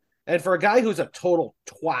 And for a guy who's a total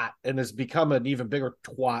twat and has become an even bigger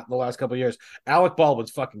twat in the last couple of years, Alec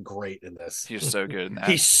Baldwin's fucking great in this. He's so good in that.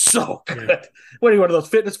 He's so good. Yeah. What are you, one of those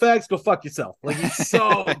fitness fags? Go fuck yourself. Like, he's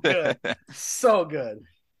so good. So good.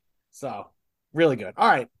 So, really good. All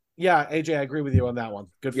right. Yeah, AJ, I agree with you on that one.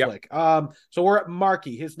 Good flick. So we're at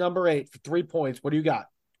Marky, his number 8 for 3 points. What do you got?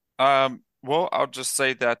 Well, I'll just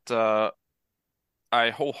say that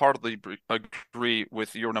I wholeheartedly agree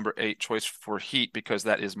with your number 8 choice for Heat because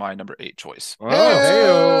that is my number 8 choice.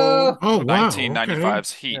 Oh, wow.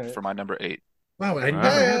 1995's Heat for my number 8. Wow, I never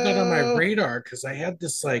had that on my radar because I had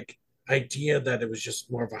this like idea that it was just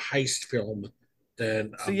more of a heist film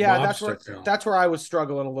than a mobster film. That's where I was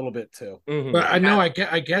struggling a little bit too. Mm-hmm. But I know I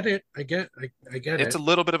get it. I get it. It's a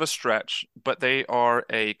little bit of a stretch, but they are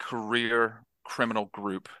a career criminal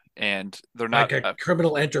group. And they're not like a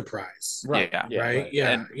criminal enterprise, right?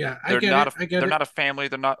 Yeah. They're not a family.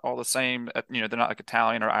 They're not all the same. They're not like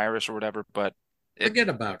Italian or Irish or whatever. But forget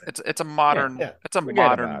about it. It's a modern. Yeah. It's a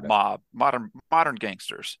modern mob. Modern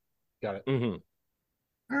gangsters. Got it. Mm-hmm.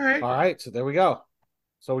 All right. So there we go.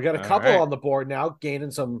 So we got a couple on the board now,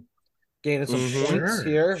 gaining some points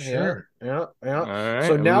here. Sure. Yeah. Right.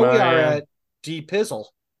 So now we are at D Pizzle.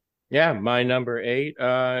 Yeah, my number 8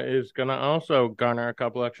 is gonna also garner a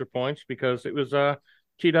couple extra points because it was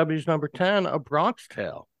TW's number 10, A Bronx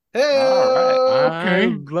Tale. Hey, All right. I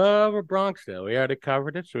okay. love A Bronx Tale. We already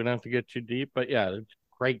covered it, so we don't have to get too deep. But yeah, it's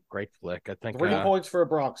great flick. I think 3 points for A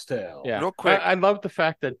Bronx Tale. Yeah, Real quick. I love the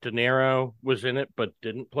fact that De Niro was in it, but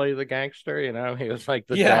didn't play the gangster. He was like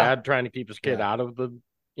the dad trying to keep his kid out of the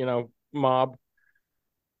mob.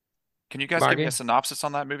 Can you guys give me a synopsis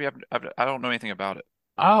on that movie? I don't know anything about it.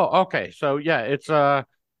 Oh, okay. So yeah, it's a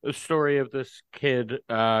story of this kid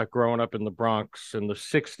growing up in the Bronx in the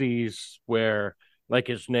 60s where like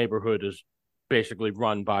his neighborhood is basically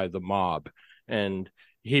run by the mob, and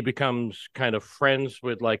he becomes kind of friends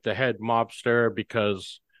with like the head mobster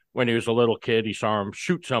because when he was a little kid he saw him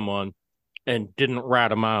shoot someone and didn't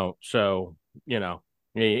rat him out. So,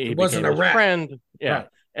 he wasn't became a rat. friend. Yeah. Right.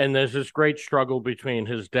 And there's this great struggle between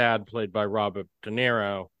his dad, played by Robert De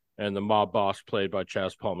Niro, and the mob boss, played by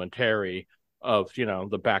Chaz Palminteri, of,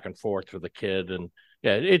 the back and forth for the kid. And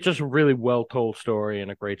yeah, it's just a really well told story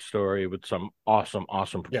and a great story with some awesome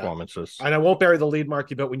performances. And I won't bury the lead,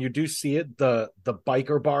 Marky, but when you do see it, the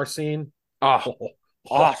biker bar scene.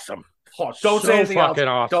 Awesome. Don't say anything else.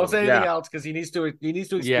 Awesome. Don't say anything else because he needs to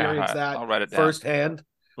experience that I'll write it down. firsthand.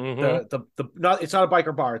 Mm-hmm. It's not a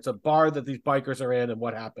biker bar. It's a bar that these bikers are in, and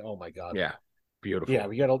what happened. Oh my god. Yeah. Beautiful. Yeah,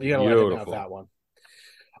 you gotta let him have that one.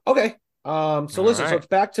 Okay. So listen, so it's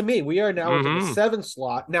back to me. We are now into the 7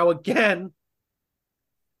 slot. Now again,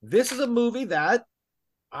 this is a movie that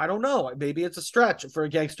I don't know. Maybe it's a stretch for a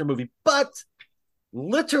gangster movie, but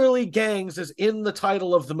literally gangs is in the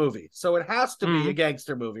title of the movie. So it has to be a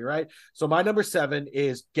gangster movie, right? So my number 7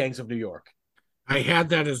 is Gangs of New York. I had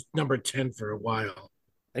that as number 10 for a while.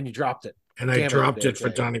 And you dropped it. And I dropped it for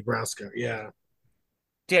Donnie Brasco. Yeah.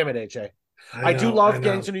 Damn it, AJ. I do love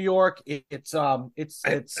Gangs of New York. It's and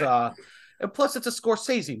plus it's a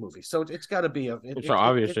Scorsese movie, so it's got to be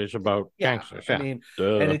obviously it's about gangsters. Yeah. I mean,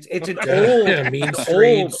 and it's an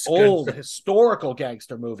old historical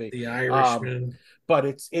gangster movie, The Irishman. But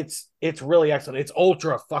it's really excellent. It's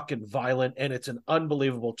ultra fucking violent, and it's an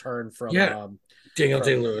unbelievable turn from Daniel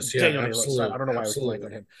Day-Lewis. Yeah, Daniel Day-Lewis. I don't know why I was blanking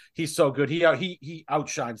on him. He's so good. He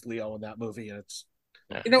outshines Leo in that movie, and it's.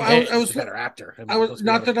 I was a better actor. I was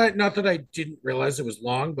not that I didn't realize it was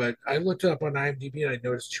long, but I looked it up on IMDb and I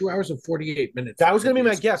noticed 2 hours and 48 minutes. That was going to be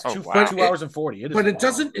my guess. 2 hours and 40. But it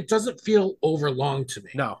doesn't feel over long to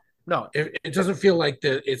me. No, it doesn't feel like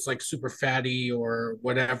it's like super fatty or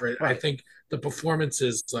whatever. Right. I think the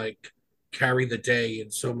performances like carry the day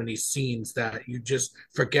in so many scenes that you just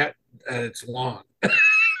forget that it's long.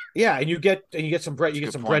 Yeah, and you get some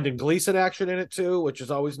Brendan Gleeson action in it too, which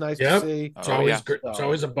is always nice to see. It's always good. It's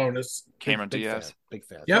always a bonus. Cameron Diaz, big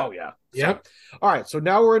fan. Yep. Oh yeah. Yep. All right, so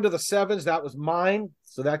now we're into the 7s. That was mine,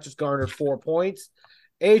 so that just garnered 4 points.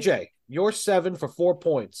 AJ, your 7 for 4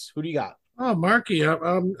 points. Who do you got? Oh, Marky,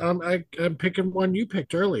 I'm picking one you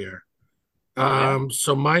picked earlier.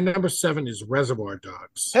 So my number 7 is Reservoir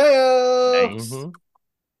Dogs. Hey.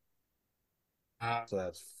 So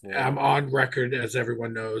that's 4. I'm on record, as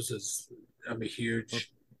everyone knows, as I'm a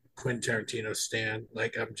huge Quentin Tarantino stan.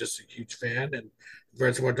 Like, I'm just a huge fan, and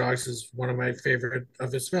Reservoir Dogs is one of my favorite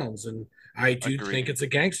of his films, and I do think it's a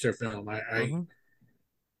gangster film. I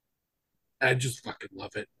just fucking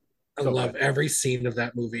love it. I love every scene of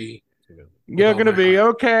that movie. You're gonna be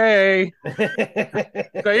okay. Say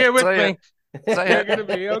it with me. You're gonna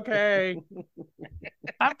be okay.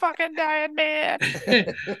 I'm fucking dying, man.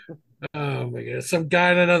 Oh my god! Some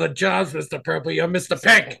guy in another job's Mr. Purple. You're Mr.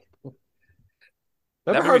 Pink.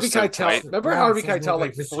 Remember Harvey Keitel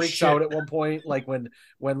like freaks out at one point, like when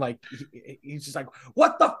like he's just like,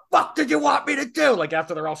 "What the fuck did you want me to do?" Like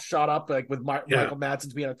after they're all shot up, like with Michael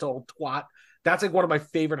Madsen's being a total twat. That's like one of my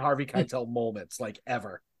favorite Harvey Keitel moments, like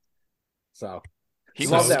ever. So he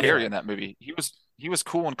was scary in that movie. He was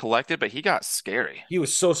cool and collected, but he got scary. He was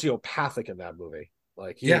sociopathic in that movie.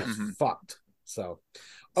 Like he was fucked. So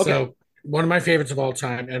okay. So, one of my favorites of all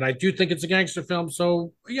time, and I do think it's a gangster film.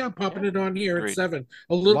 So yeah, I'm popping it on here at 7.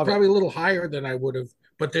 Probably a little higher than I would have,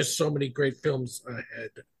 but there's so many great films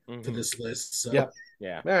ahead to this list. So.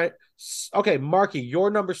 Yeah. All right. Okay, Marky,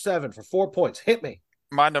 your number 7 for 4 points. Hit me.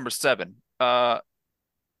 My number 7. TW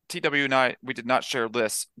and I, we did not share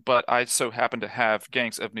lists, but I so happen to have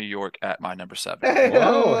Gangs of New York at my number 7.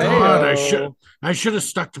 God, I should have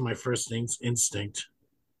stuck to my first instinct.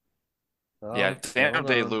 Yeah, Daniel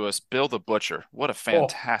Day-Lewis, Bill the Butcher. What a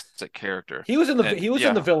fantastic character. He was in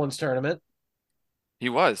the villains tournament. He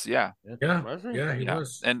was, yeah. Yeah, Was he? yeah, he Yeah.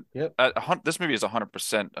 was. And Yep. this movie is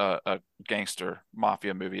 100% a gangster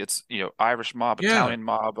mafia movie. It's, Irish mob, Yeah. Italian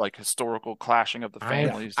mob, like historical clashing of the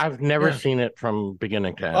families. I've never Yeah. seen it from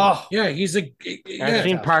beginning to end. Oh, Yeah, he's a I've yeah.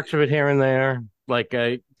 seen parts of it here and there, like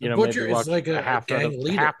The maybe Butcher is watch like a half gang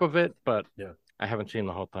leader. half of it, but Yeah. I haven't seen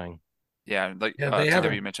the whole thing. Yeah, like Yeah, they have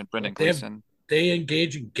TW mentioned Brendan they have- Gleeson. They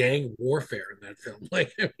engage in gang warfare in that film.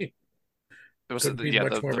 Like, I mean, It was couldn't be yeah,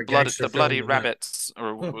 much more of a the blood, gangster the bloody film than that. rabbits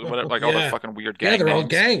or whatever, like all the Yeah. fucking weird gang yeah, they're all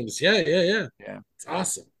names. gangs. Yeah. Yeah. It's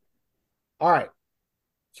awesome. all right.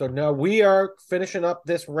 So now we are finishing up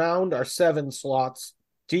this round, our 7 slots.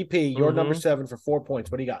 DP, you're number 7 for 4 points.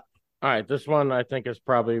 What do you got? All right, this one I think is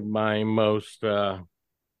probably my most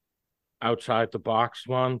outside the box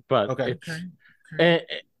one, but Okay.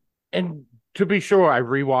 and to be sure, I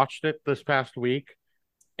rewatched it this past week,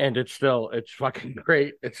 and it's fucking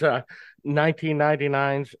great. It's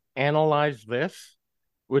 1999's Analyze This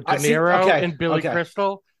with De Niro and Billy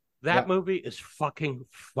Crystal. That movie is fucking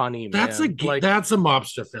funny, man. That's a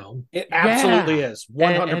mobster film. It absolutely is.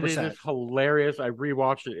 100%. And it is hilarious. I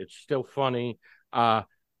rewatched it. It's still funny.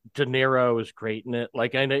 De Niro is great in it.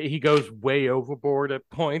 Like, I know he goes way overboard at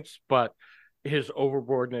points, but his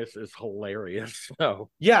overboardness is hilarious.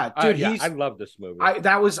 So yeah, dude, I love this movie.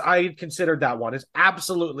 I considered that one is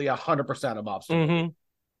absolutely 100% a mobster.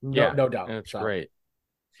 Mm-hmm. No doubt. And it's great.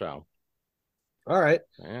 So all right.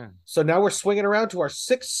 Yeah. So now we're swinging around to our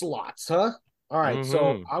 6 slots, huh? All right.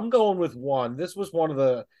 So I'm going with one. This was one of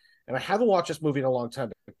the, and I haven't watched this movie in a long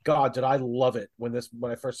time, but God, did I love it when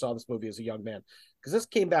I first saw this movie as a young man. Because this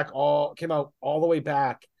came out all the way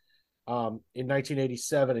back in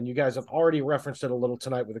 1987, and you guys have already referenced it a little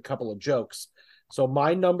tonight with a couple of jokes. So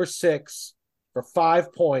my number 6 for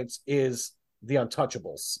 5 points is The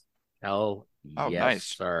Untouchables. Oh, yes, nice.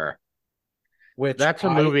 sir. Which that's a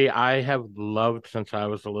movie I have loved since I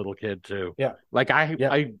was a little kid too. Yeah, like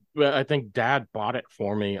I think Dad bought it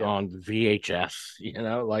for me on VHS.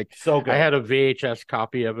 Like so good. I had a VHS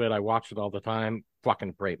copy of it. I watched it all the time.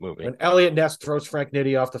 Fucking great movie. When Elliot Ness throws Frank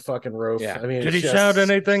Nitti off the fucking roof. Yeah. I mean, did he sound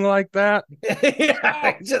anything like that?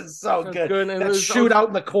 Yeah, just so good. And that shootout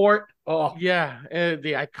in the court. Oh yeah,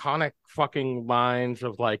 the iconic fucking lines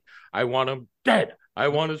of like, "I want him dead. I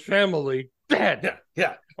want his family dead.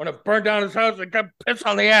 Yeah. I want to burn down his house and come piss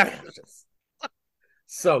on the ashes."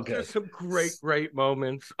 So good. Just some great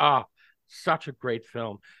moments. Such a great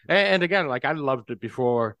film. And again, like I loved it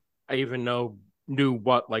before I even knew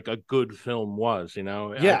what like a good film was.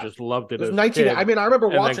 Yeah. I just loved it. It was as 19. a kid, I mean, I remember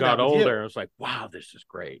and watching then got that with older. you. I was like, wow, this is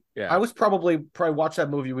great. Yeah, I was probably watched that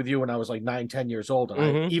movie with you when I was like 9-10 years old,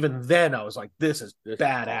 and even then I was like, this is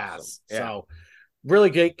badass. Awesome. Yeah. So really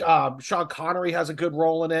good. Sean Connery has a good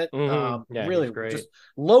role in it. Yeah, really great. just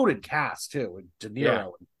loaded cast too, and De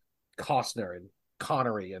Niro and Costner and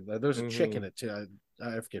Connery, and there's a chick in it too.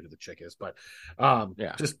 I forget who the chick is, but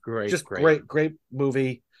just great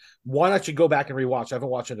movie. One I should go back and rewatch. I haven't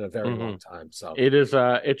watched it in a very long time. So it is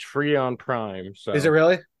it's free on Prime. So is it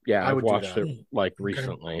really? Yeah, I I've would watched it like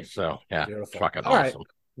recently. So yeah, beautiful. Fucking All awesome. Right.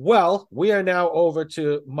 Well, we are now over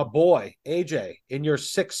to my boy AJ in your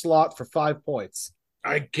 6th slot for 5 points.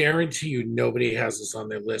 I guarantee you nobody has this on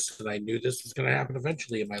their list, and I knew this was going to happen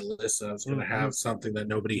eventually in my list. I was going to have something that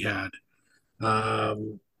nobody had.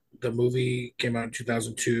 The movie came out in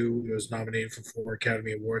 2002. It was nominated for 4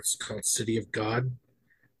 Academy Awards. It's called City of God.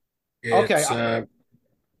 It's a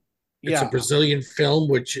Brazilian film,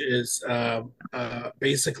 which is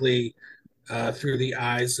basically through the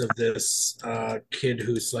eyes of this kid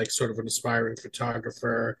who's like sort of an aspiring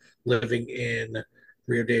photographer living in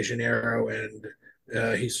Rio de Janeiro,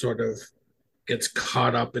 and he sort of gets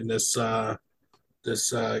caught up in this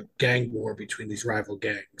gang war between these rival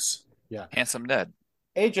gangs. Yeah, Handsome Ned.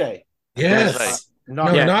 AJ. Yes.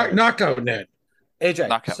 Knockout Ned. AJ.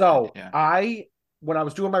 Knockout so Ned, yeah. When I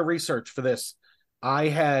was doing my research for this,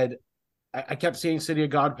 I kept seeing City of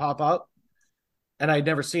God pop up, and I'd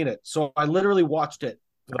never seen it. So I literally watched it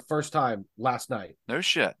for the first time last night. No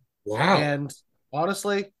shit. Wow. And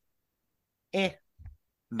honestly, No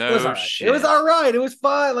it was all right. shit. It was all right. It was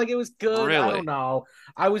fun. Like, it was good. Really? I don't know.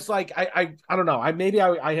 I was like, I don't know.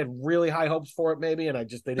 I had really high hopes for it, maybe, and they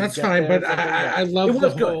didn't. That's get fine, there but or something. I love it the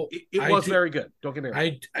was whole. good. It was very good. Don't get me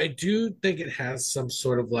wrong. I do think it has some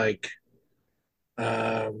sort of like,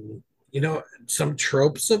 some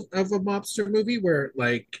tropes of a mobster movie where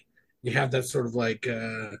like you have that sort of like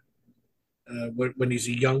when he's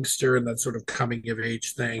a youngster and that sort of coming of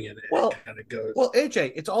age thing, and it kind of goes. Well,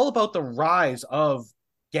 AJ, it's all about the rise of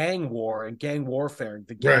gang war and gang warfare and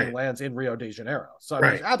the gang lands in Rio de Janeiro. So I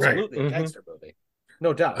mean, it's absolutely a gangster movie.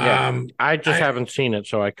 No doubt. Yeah. I just haven't seen it,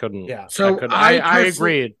 so I couldn't. Yeah. So I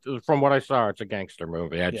agree. From what I saw, it's a gangster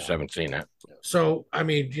movie. I just haven't seen it. So I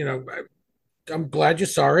mean, I'm glad you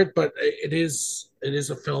saw it, but it is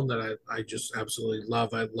a film that I just absolutely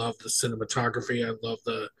love. I love the cinematography. I love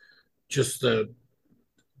the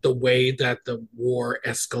way that the war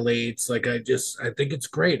escalates. Like I think it's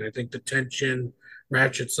great. I think the tension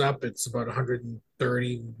ratchets up. It's about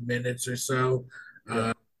 130 minutes or so.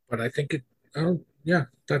 But I think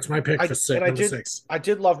that's my pick for number 6. I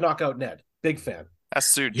did love Knockout Ned. Big fan. That's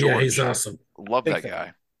Sue George. Yeah, he's awesome. Love that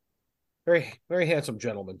guy. Very, very handsome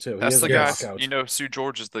gentleman too. That's the guy. Sue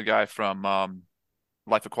George is the guy from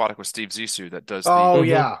Life Aquatic with Steve Zissou that does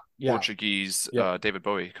the Portuguese David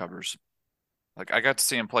Bowie covers. Like I got to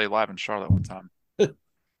see him play live in Charlotte one time.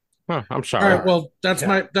 I'm sorry. All right, well,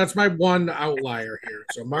 that's my one outlier here.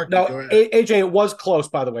 So Mark, no, go ahead. AJ, it was close,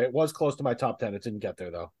 by the way. It was close to my top 10. It didn't get there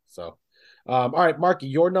though. So all right, Marky,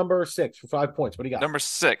 your number 6 for 5 points. What do you got? Number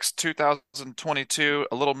 6, 2022,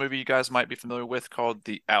 a little movie you guys might be familiar with called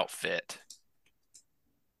The Outfit.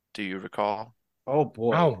 Do you recall? Oh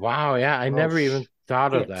boy. Oh wow, yeah. I never even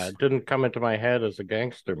thought of that. It didn't come into my head as a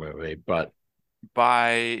gangster movie, but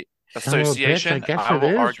by association, I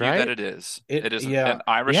will argue that it is. It is an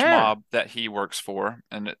Irish mob that he works for,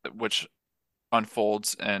 and which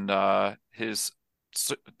unfolds in his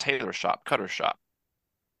tailor shop, cutter shop.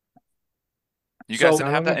 You guys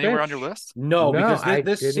didn't have that anywhere on your list? No, because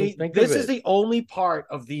this is the only part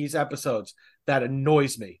of these episodes that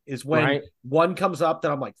annoys me is when one comes up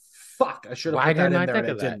that I'm like, fuck, I should have put that in there and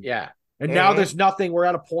I didn't. Yeah. And now there's nothing. We're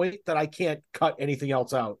at a point that I can't cut anything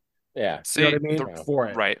else out. Yeah. See, you know what I mean? For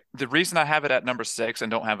it. Right. The reason I have it at number 6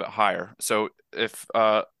 and don't have it higher. So if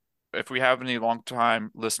we have any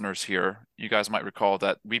longtime listeners here, you guys might recall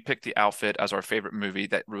that we picked The Outfit as our favorite movie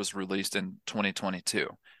that was released in 2022.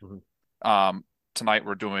 Mm-hmm. Tonight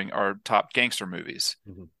we're doing our top gangster movies.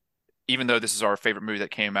 Mm-hmm. Even though this is our favorite movie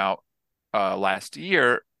that came out last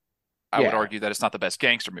year, I would argue that it's not the best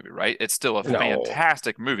gangster movie, right? It's still a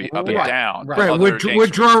fantastic movie, up and down. Right.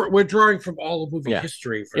 We're drawing from all of movie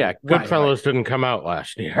history. Goodfellas didn't come out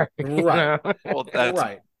last year. Right. Well, that's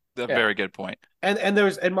a very good point.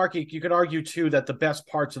 And Marky, you could argue too that the best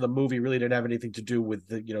parts of the movie really didn't have anything to do with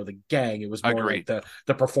the gang. It was more like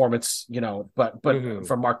the performance, but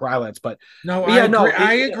from Mark Rylance. But no,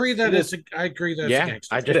 I agree that it's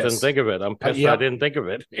gangster. I just didn't think of it. I'm pissed I didn't think of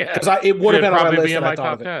it. Yeah, because it would have been on my list. In my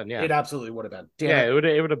top 10. Yeah, it absolutely would have been. It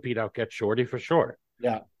would have beat out Get Shorty for sure.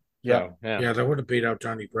 Yeah. That would have beat out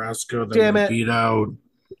Donnie Brasco. Damn it. Beat out.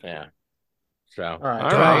 Yeah. So all right.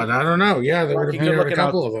 God, I don't know. Yeah, they would have beat out a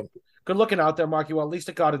couple of them. Good looking out there, Marky. Well, at least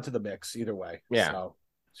it got into the mix either way. Yeah.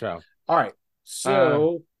 So all right.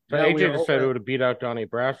 So AJ just said it would have beat out Donnie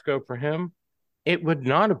Brasco for him. It would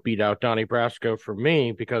not have beat out Donnie Brasco for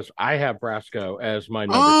me because I have Brasco as my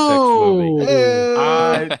number 6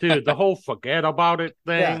 movie. Dude, the whole forget about it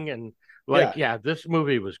thing and this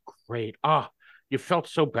movie was great. You felt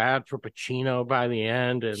so bad for Pacino by the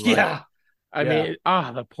end, and I mean,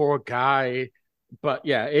 the poor guy. But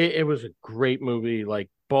it was a great movie. Like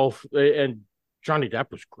both, and Johnny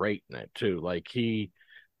Depp was great in it too. Like he,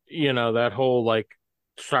 that whole like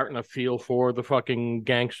starting to feel for the fucking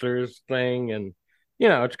gangsters thing, and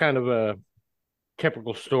it's kind of a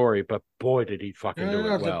typical story, but boy, did he fucking do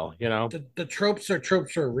it well. The tropes are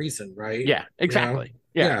tropes for a reason, right? Yeah, exactly.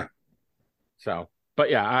 Yeah. So,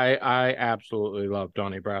 but I absolutely love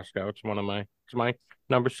Donnie Brasco. It's my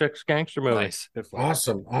number 6 gangster movie. Nice.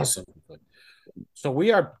 Awesome. So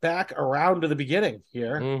we are back around to the beginning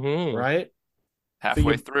here, right?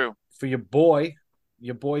 Halfway through. For your boy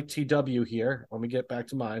TW here. Let me get back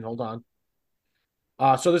to mine. Hold on.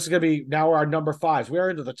 So this is going to be now our number 5s. We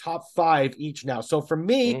are into the top 5 each now. So for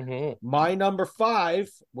me, my number 5,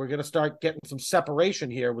 we're going to start getting some separation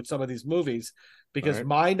here with some of these movies because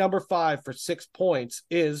my number 5 for 6 points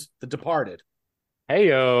is The Departed.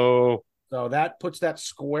 Heyo. So that puts that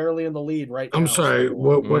squarely in the lead right now. I'm sorry,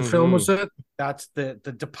 what film was that? That's the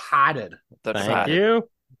Departed. Thank you.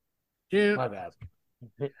 Yeah. My bad.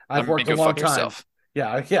 I've worked a long time.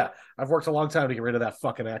 Yeah. I've worked a long time to get rid of that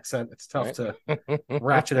fucking accent. It's tough to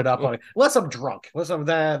ratchet it up on it. Unless I'm drunk.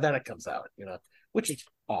 Then it comes out, which is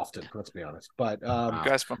often, let's be honest. But you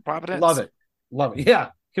guys from Providence? Love it.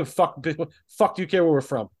 Yeah. Fuck do you care where we're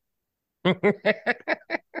from?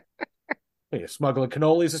 You're smuggling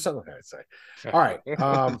cannolis or something? I'd say. All right.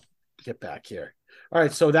 Get back here. All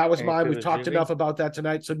right. So that was mine. We've talked enough about that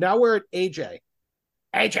tonight. So now we're at AJ.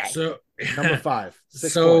 So number 5.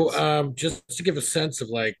 6 points. Just to give a sense of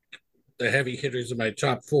like the heavy hitters in my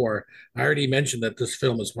top 4, I already mentioned that this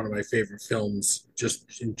film is one of my favorite films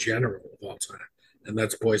just in general of all time. and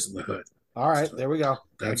that's Boys in the Hood. All right, there we go.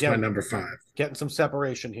 That's my number 5. Getting some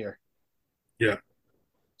separation here. Yeah.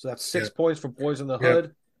 So that's 6 points for Boys in the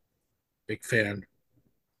Hood. Big fan.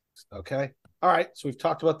 Okay. All right. So we've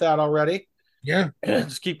talked about that already. Yeah.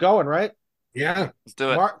 Just keep going, right? Yeah. Let's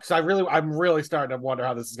do it. Mark, because I'm really starting to wonder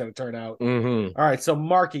how this is going to turn out. Mm-hmm. All right. So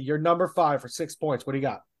Marky, you're number 5 for 6 points. What do you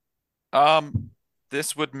got?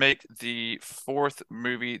 This would make the 4th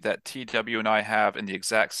movie that TW and I have in the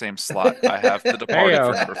exact same slot. I have The Departed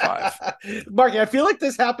for number 5. Marky, I feel like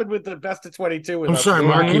this happened with the Best of 22. I'm sorry,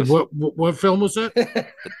 Marky. What film was it?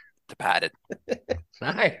 Departed.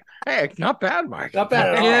 Hey, not bad, Mark. Not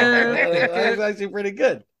bad at all. Yeah, that's actually pretty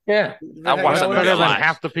good. Yeah. I watched that movie better a than lot.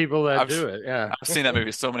 half the people that do it. Yeah. I've seen that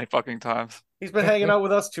movie so many fucking times. He's been hanging out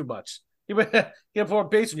with us too much. You have more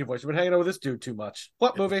bass in your voice. You've been hanging out with this dude too much.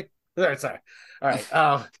 What movie? Sorry. All right.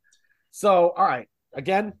 All right.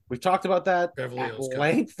 Again, we've talked about that Beverly at Hills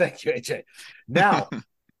length. Thank you, AJ. Now,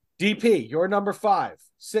 DP, you're number 5,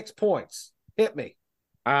 6 points. Hit me.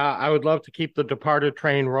 I would love to keep the Departed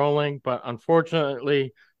train rolling, but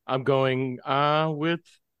unfortunately, I'm going with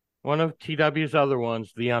one of TW's other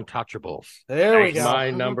ones, The Untouchables. There we go.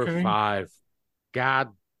 My number 5. God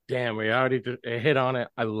damn, we already hit on it.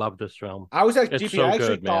 I love this film. I was actually It's DP. so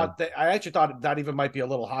I actually thought that even might be a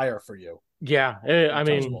little higher for you. Yeah, I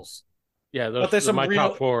mean, yeah, but there's some my real,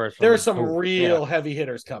 top 4. There's some real heavy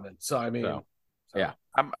hitters coming. So I mean, yeah.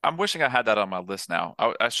 I'm wishing I had that on my list now.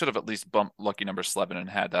 I should have at least bumped Lucky Number 11 and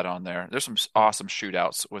had that on there. There's some awesome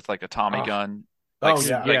shootouts with like a Tommy gun.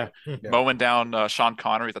 Like, mowing down Sean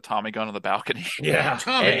Connery with a Tommy gun on the balcony. Yeah.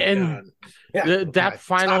 That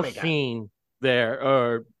final scene there,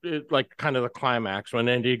 or like kind of the climax when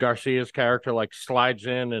Andy Garcia's character like slides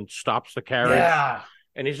in and stops the carriage. Yeah.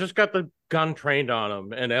 And he's just got the gun trained on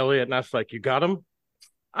him. And Elliot Ness like, you got him?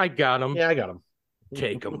 I got him. Yeah, I got him.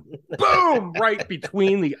 Take him. Boom! Right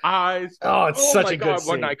between the eyes. Oh, it's such a good scene.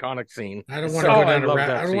 What an iconic scene. I don't want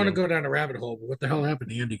to go down a rabbit hole, but what the hell happened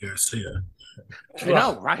to Andy Garcia? I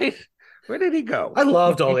know, right? Where did he go? I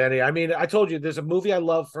loved old Andy. I mean, I told you there's a movie I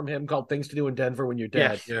love from him called Things to Do in Denver When You're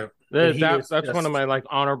Dead. Yeah. That's one of my like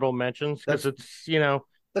honorable mentions because it's,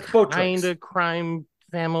 that's both kind of crime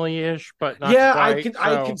family-ish, but not quite,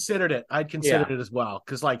 I considered it. I'd considered it as well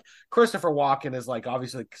because like Christopher Walken is like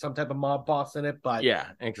obviously some type of mob boss in it, but yeah,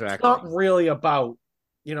 exactly. It's not really about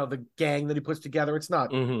the gang that he puts together. It's not.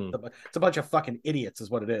 It's a bunch of fucking idiots, is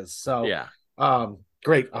what it is. So yeah,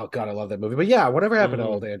 great. Oh god, I love that movie. But yeah, whatever happened to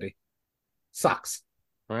old Andy? Sucks.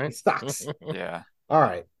 Right? He sucks. Yeah. All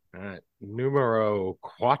right. Numero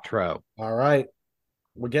cuatro. All right.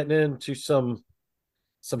 We're getting into some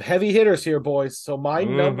heavy hitters here, boys. So my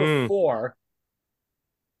number 4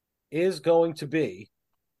 is going to be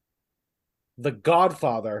The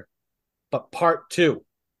Godfather, but part 2.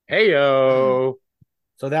 Heyo.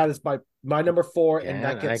 So that is my number 4, and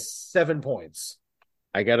that gets 7 points.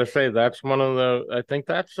 I gotta say that's one of the. I think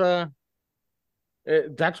that's one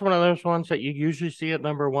of those ones that you usually see at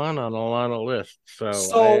number 1 on a lot of lists.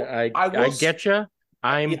 So I get you.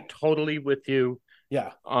 I'm totally with you.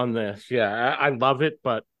 Yeah, on this. Yeah, I love it,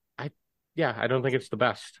 but I don't think it's the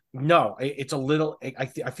best. No, it's a little. I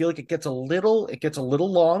feel like it gets a little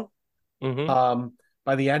long.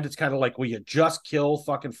 By the end, it's kind of like, will you just kill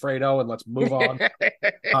fucking Fredo and let's move on?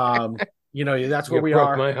 That's where we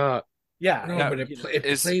are. My heart. Yeah, no, but it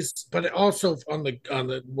plays. But it also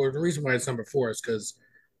the reason why it's number 4 is because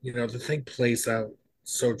the thing plays out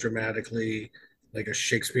so dramatically, like a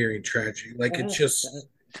Shakespearean tragedy. Like it just.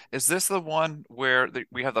 Is this the one where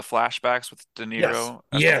we have the flashbacks with De Niro?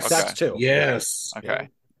 Yes, that's 2. Yes. Okay.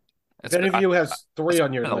 If any of you has 3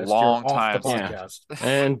 on your list, a long you're time. off the podcast. Yeah.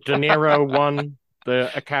 And De Niro won the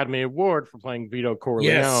Academy Award for playing Vito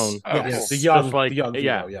Corleone. Yes. Cool. The young Vito,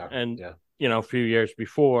 And a few years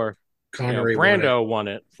before, Connery Brando won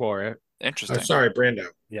it for it. Interesting. Oh, sorry, Brando.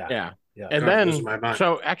 Yeah. And then,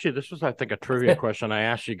 so actually, this was, I think, a trivia question I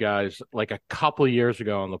asked you guys like a couple of years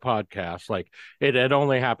ago on the podcast. Like, it had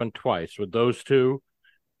only happened twice with those two,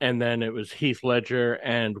 and then it was Heath Ledger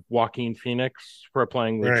and Joaquin Phoenix for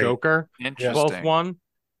playing the Joker. Interesting. Both won,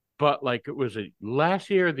 but like it was last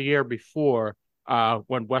year or the year before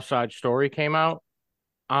when West Side Story came out.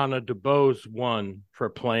 Anna DeBose won for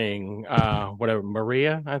playing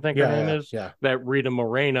Maria, I think her name is. Yeah. That Rita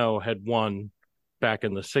Moreno had won back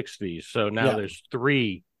in the 60s. So now there's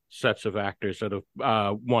 3 sets of actors that have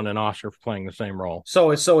won an Oscar for playing the same role.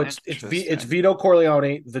 So it's Vito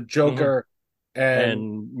Corleone, the Joker,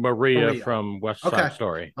 and Maria from West Side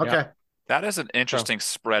Story. Okay. Yeah. That is an interesting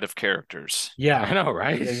spread of characters. Yeah. I know,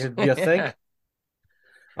 right? You think?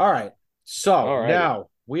 All right. So now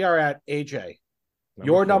we are at AJ.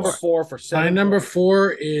 Your number four for My 7 number points.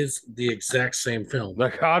 4 is the exact same film. The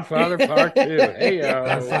Godfather Part 2. Hey,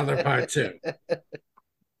 Godfather Part 2.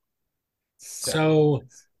 So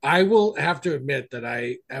I will have to admit that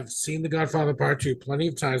I have seen The Godfather Part 2 plenty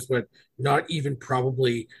of times, but not even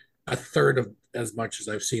probably a third of as much as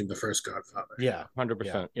I've seen the first Godfather. Yeah,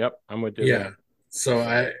 100%. Yep, I'm with you. Yeah. So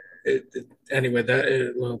anyway, that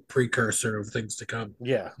is a little precursor of things to come.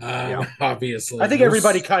 Yeah. Obviously. I think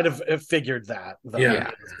everybody kind of figured that, though.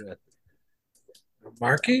 Yeah.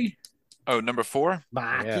 Marky? Oh, number 4?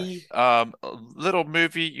 Marky. A little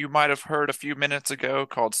movie you might have heard a few minutes ago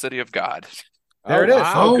called City of God. There it is.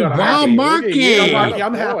 Wow. good. Wow, Marky. Yeah, Marky, Yeah,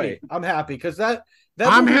 I'm boy. happy. I'm happy because that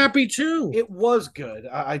I'm movie, happy too. It was good.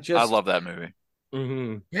 I love that movie.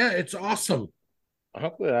 Mm-hmm. Yeah, it's awesome.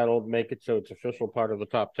 Hopefully that'll make it so it's official part of the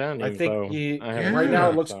top 10. I think Yeah. right now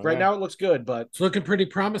it looks good, but It's looking pretty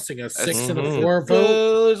promising. A 6 Mhm. and a 4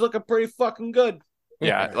 vote. It's looking pretty fucking good.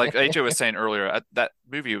 Yeah, like AJ was saying earlier, that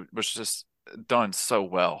movie was just done so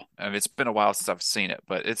well. I mean, it's been a while since I've seen it,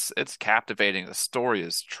 but it's captivating. The story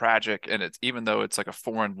is tragic, and it's even though it's like a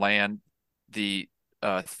foreign land, the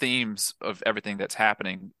themes of everything that's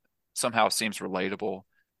happening somehow seems relatable.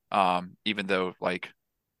 Even though like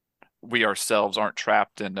we ourselves aren't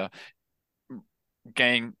trapped in a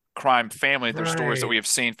gang crime family. There's stories that we have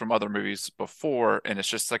seen from other movies before, and it's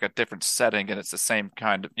just like a different setting, and it's the same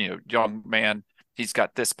kind of, young man. He's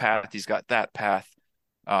got this path, he's got that path.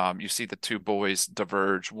 You see the two boys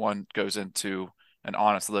diverge. One goes into an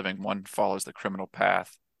honest living, one follows the criminal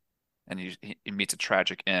path, and he meets a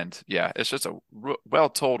tragic end. Yeah, it's just a well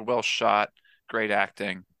told, well shot, great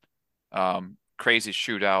acting, crazy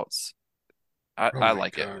shootouts. I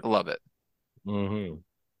like it. I love it. Mm-hmm.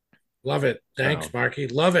 Love it. Thanks, Marky.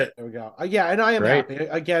 Love it. There we go. Yeah, and I am Great. happy.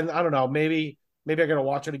 Again, I don't know. Maybe I gotta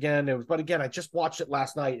watch it again. But again, I just watched it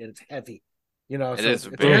last night, and it's heavy. It so is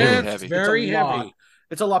it's very Yeah, heavy. it's very It's a lot. heavy.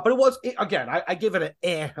 It's a lot, but it was again. I give it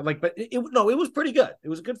an but it was pretty good. It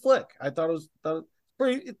was a good flick. I thought it was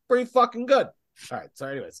pretty fucking good. All right. So,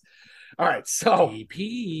 anyways, all right. So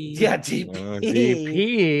DP. yeah, DP.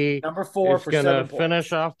 DP Number 4 is for gonna 7 points.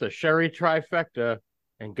 finish off the Sherry trifecta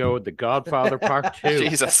and go with the Godfather Part 2.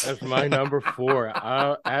 Jesus. That's my number 4.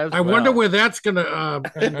 I wonder where that's gonna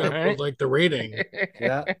end up with, like, the rating.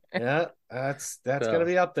 Yeah, that's gonna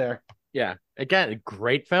be up there. Yeah, again, a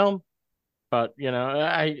great film, but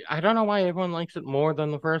I don't know why everyone likes it more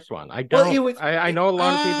than the first one. I don't. I know a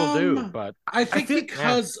lot of people do, but I think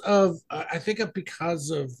because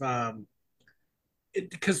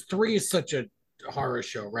 3 is such a horror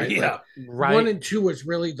show, right? Yeah, like, right. 1 and 2 is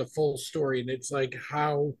really the full story, and it's like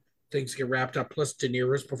how things get wrapped up. Plus De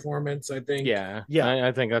Niro's performance, I think. Yeah.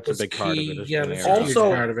 I think that's a big part of it. Yeah, that's De Niro. a huge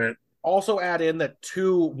part of it. Also add in that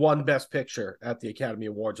 2 won Best Picture at the Academy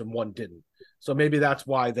Awards and 1 didn't. So maybe that's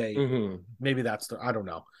why they. Mhm. Maybe that's I don't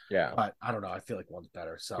know. Yeah, but I don't know. I feel like 1's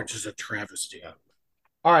better. So Which is a travesty.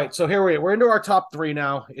 all right, so here we're into our top 3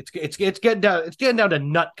 now. It's getting down to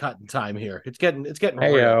nut cutting time here. It's getting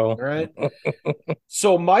real, right?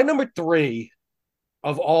 So my number 3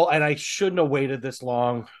 of all, and I shouldn't have waited this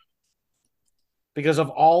long because of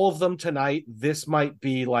all of them tonight. This might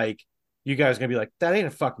be like you guys are gonna be like, that ain't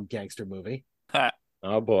a fucking gangster movie.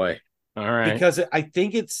 Oh boy! All right, because I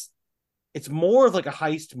think it's more of like a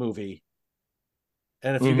heist movie.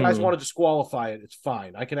 And if you guys want to disqualify it, it's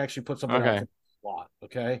fine. I can actually put something else in the slot.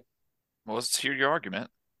 Okay. Well, let's hear your argument.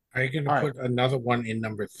 Are you going to put another one in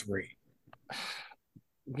number 3?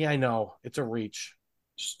 Yeah, I know. It's a reach.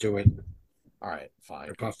 Just do it. All right, fine.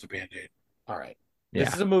 Rip off the Band-Aid. All right.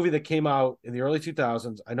 This is a movie that came out in the early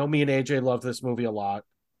 2000s. I know me and AJ loved this movie a lot.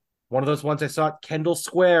 One of those ones I saw at Kendall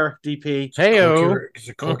Square, DP. Hey-o. Is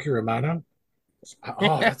it Corky Romano?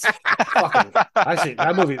 Oh, that's fucking. I see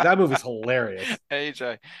that movie. That movie's hilarious.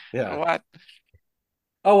 AJ. Yeah. What?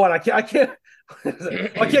 Oh, what? I can't.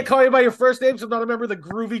 I can't call you by your first name, so I'm not a member of the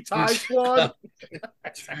Groovy Tie Squad.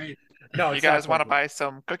 That's right. No, you guys want to buy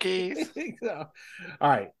some cookies? No. All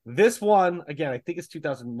right. This one, again, I think it's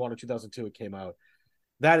 2001 or 2002 it came out.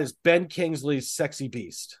 That is Ben Kingsley's Sexy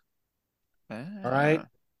Beast. All right.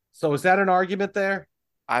 So is that an argument there?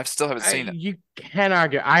 I still haven't seen it. You can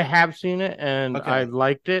argue. I have seen it and I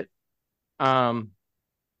liked it.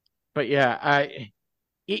 But yeah,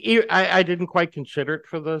 I didn't quite consider it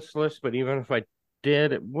for this list, but even if I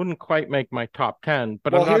did, it wouldn't quite make my top 10.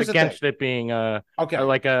 But I'm not against it being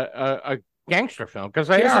like a gangster film, because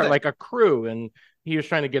they are like a crew, and he was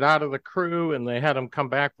trying to get out of the crew, and they had him come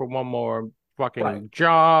back for one more fucking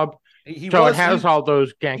job. It has all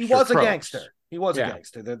those gangster. He was tropes. a gangster. He was a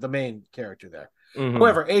gangster. The main character there. Mm-hmm.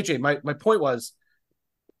 However, AJ, my point was,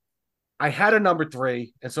 I had a number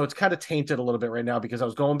 3, and so it's kind of tainted a little bit right now because I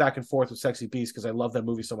was going back and forth with Sexy Beast because I love that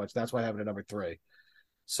movie so much. That's why I have it at number 3.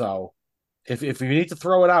 So if you need to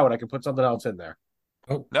throw it out, I can put something else in there.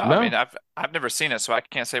 Oh, no, I mean I've never seen it, so I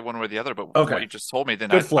can't say one way or the other. But from what you just told me,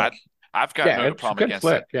 then I've got no problem against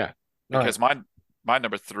it. Yeah, because my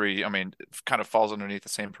number 3, I mean, it kind of falls underneath the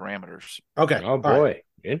same parameters. Okay. Oh boy,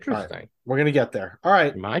 interesting. Right. We're gonna get there. All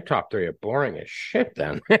right. My top 3 are boring as shit.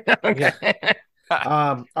 Then. Okay.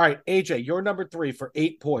 All right, AJ, your number 3 for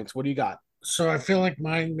 8 points. What do you got? So I feel like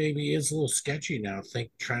mine maybe is a little sketchy now.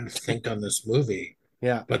 Trying to think on this movie.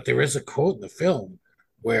 Yeah. But there is a quote in the film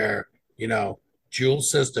where,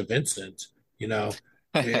 Jules says to Vincent,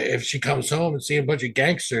 if she comes home and seeing a bunch of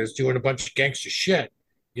gangsters doing a bunch of gangster shit,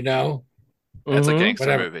 That's a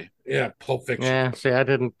gangster movie. Yeah, Pulp Fiction. Yeah, see, I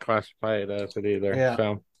didn't classify it as it either. Yeah.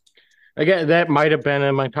 So, again, that might have been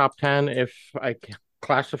in my top 10 if I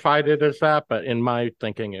classified it as that, but in my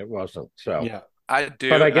thinking, it wasn't. So, yeah. I do.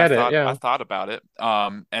 But I get it. Yeah. I thought about it.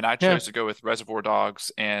 And I chose to go with Reservoir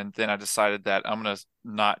Dogs, and then I decided that I'm gonna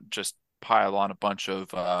not just pile on a bunch of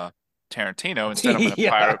Tarantino. Instead, I'm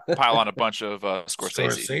gonna pile on a bunch of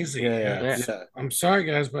Scorsese. Yeah. I'm sorry,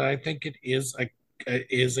 guys, but I think it is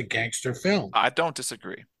a gangster film. I don't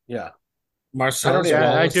disagree. Yeah, Marcel.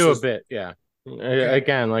 I do a bit. Yeah. Okay.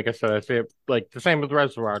 Again, like I said, I see it like the same with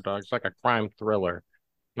Reservoir Dogs, like a crime thriller,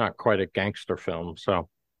 not quite a gangster film. So,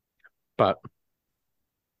 but.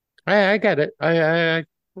 I get it. I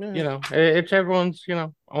it's everyone's,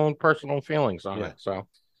 own personal feelings on it. So,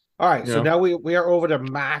 all right. So now we are over to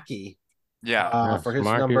Mackie. Yeah. For his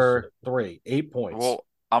number 3, 8 points. Well,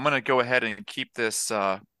 I'm gonna go ahead and keep this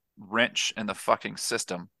wrench in the fucking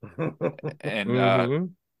system,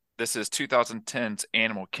 and this is 2010's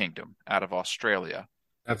Animal Kingdom out of Australia.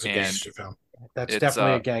 That's a gangster film. That's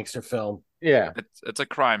definitely a gangster film. Yeah, it's a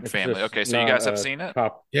crime family. Okay, so you guys have seen it?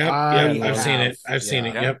 Yeah, I've seen it. I've seen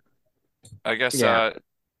it. Yep. I guess.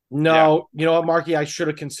 No, you know what, Marky? I should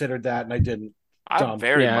have considered that, and I didn't. I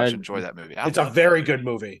very much enjoy that movie. It's a very good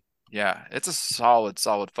movie. Yeah, it's a solid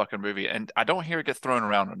fucking movie, and I don't hear it get thrown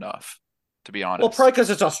around enough, to be honest. Well, probably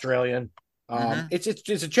because it's Australian. It's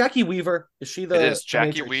a Jackie Weaver. Is she the? It is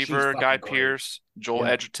Jackie Weaver, Guy Pearce, Joel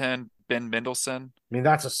Edgerton, Ben Mendelsohn. I mean,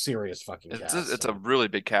 that's a serious fucking cast. It's a really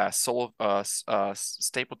big cast.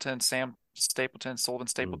 Stapleton, Sam Stapleton, Sullivan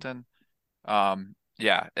Stapleton.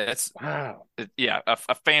 Yeah, it's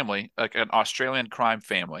a family, like an Australian crime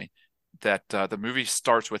family. That the movie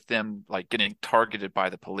starts with them like getting targeted by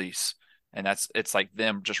the police, and it's like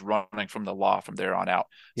them just running from the law from there on out.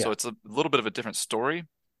 Yeah. So it's a little bit of a different story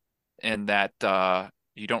in that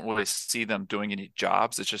you don't really see them doing any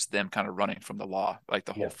jobs. It's just them kind of running from the law, like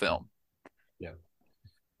the whole film. Yeah.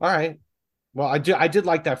 All right. Well, I did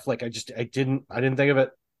like that flick. I didn't think of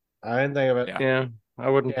it. Yeah. I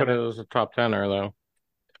wouldn't put it as a top 10er though.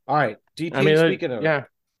 All right. DP, speaking of it.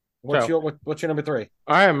 What's your number 3?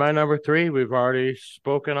 All right, my number 3, we've already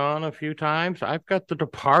spoken on a few times. I've got The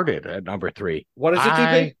Departed at number 3. What is it,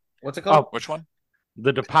 DP? What's it called? Which one?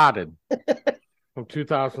 The Departed from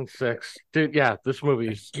 2006. Dude, this movie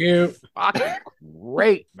is fucking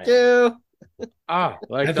great, man. Dude.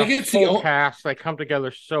 Like I think it's the cast, they come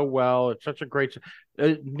together so well. It's such a great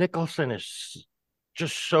Nicholson is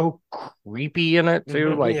just so creepy in it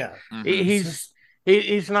too. Like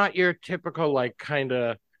he's not your typical like kind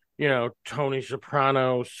of Tony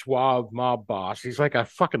Soprano suave mob boss. He's like a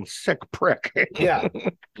fucking sick prick. Yeah.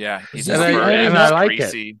 He's I like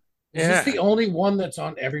greasy. Is this the only one that's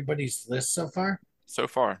on everybody's list so far? So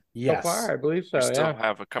far, yes. So far, I believe so. We still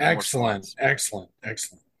have a couple more slots. Excellent.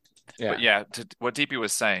 Yeah. But to what DP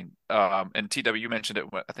was saying, and TW, you mentioned it.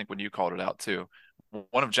 I think when you called it out too.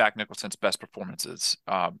 One of Jack Nicholson's best performances.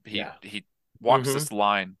 He walks this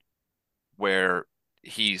line where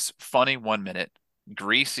he's funny 1 minute,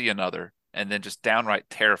 greasy another, and then just downright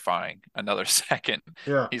terrifying another second.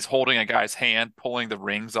 Yeah. He's holding a guy's hand, pulling the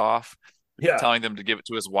rings off, telling them to give it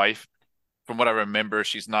to his wife. From what I remember,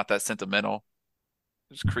 she's not that sentimental.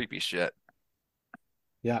 It's creepy shit.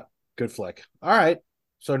 Yeah, good flick. All right.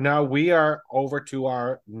 So now we are over to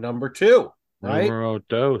our number 2, right? Numero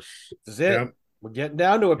dos. This is it. Yep. We're getting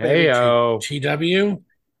down to it, baby. Hey-o. TW.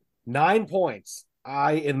 9 points.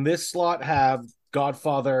 I, in this slot, have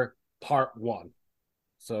Godfather Part 1.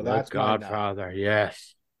 So that's Godfather,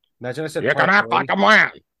 yes. Imagine I said you can act like a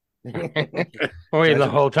man. Wait the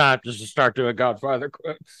whole time just to start doing Godfather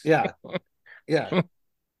quotes. Yeah.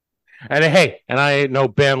 And I ain't no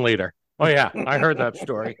band leader. Oh yeah, I heard that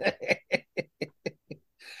story.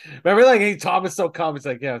 Remember, like Tom is so calm. It's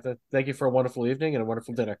like, yeah, thank you for a wonderful evening and a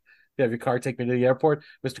wonderful dinner. You have your car, take me to the airport.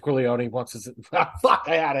 Mr. Corleone wants his. Fuck,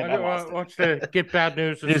 I had it. I lost it. Wants to get bad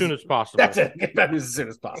news as soon as possible. That's it. Get bad news as soon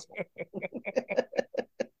as possible.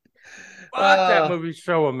 That movie's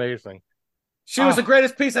so amazing. She was the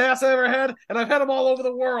greatest piece of ass I ever had, and I've had them all over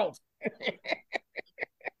the world.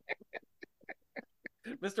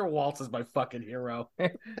 Mr. Waltz is my fucking hero.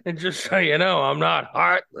 And just so you know, I'm not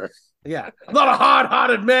heartless. Yeah, I'm not a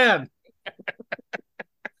hard-hearted man.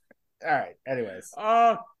 All right. Anyways,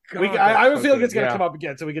 God, I have a feeling it's going to come up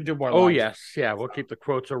again, so we can do more. Oh yes, yeah. We'll keep the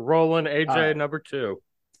quotes rolling. AJ, number 2.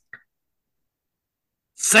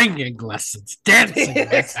 Singing lessons, dancing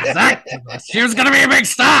lessons, acting lessons. She was going to be a big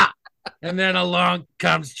star. And then along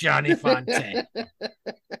comes Johnny Fontaine.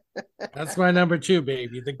 That's my number 2,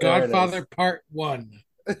 baby. The Godfather Part 1.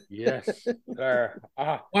 Yes.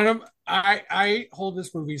 I hold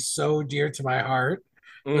this movie so dear to my heart.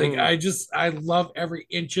 Like I love every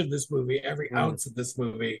inch of this movie, every ounce of this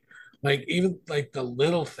movie. Like even like the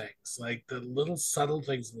little things, like the little subtle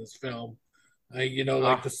things in this film. Like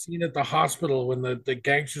the scene at the hospital when the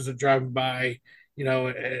gangsters are driving by,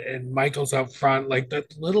 and Michael's out front, like the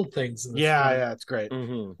little things in this film it's great.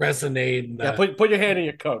 Resonate. And, put your hand in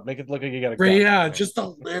your coat, make it look like you got a gun. Yeah, just the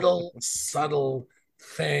little subtle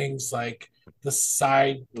things like the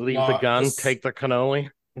side leave the gun, take the cannoli.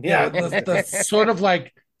 Yeah, the sort of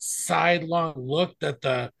like sidelong look that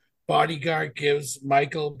the bodyguard gives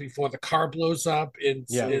Michael before the car blows up in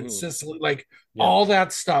Sicily, like all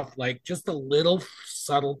that stuff, like just the little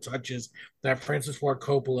subtle touches that Francis Ford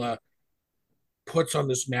Coppola puts on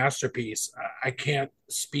this masterpiece. I can't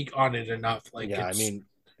speak on it enough. Like,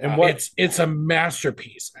 it's a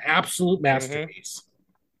masterpiece, absolute masterpiece.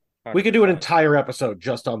 We could do an entire episode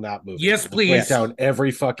just on that movie. Yes, please. Break down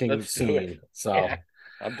every fucking scene. So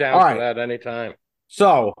I'm down for that anytime.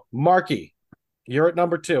 So, Marky, you're at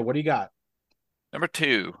number 2. What do you got? Number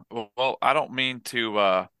 2. Well, I don't mean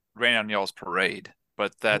to rain on y'all's parade,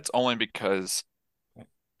 but that's only because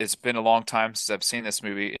it's been a long time since I've seen this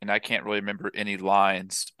movie, and I can't really remember any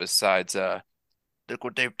lines besides "Look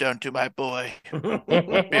what they've done to my boy,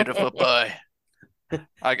 beautiful boy."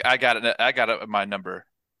 I got it. I got it. My number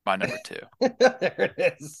 2. There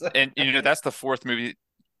it is. And that's the 4th movie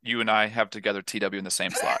you and I have together, TW, in the same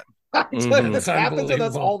slot. This happens to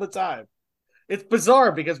us all the time. It's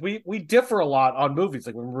bizarre because we differ a lot on movies,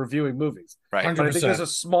 like when we're reviewing movies. Right. 100%. But I think there's a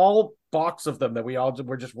small box of them that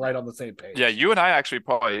we're just right on the same page. Yeah, you and I actually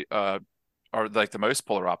probably are like the most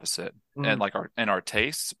polar opposite and like our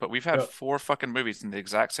tastes, but we've had 4 fucking movies in the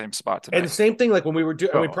exact same spot today. And the same thing, like when we were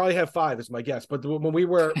we probably have 5 is my guess, but when we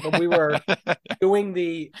were doing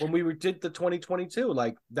when we did the 2022,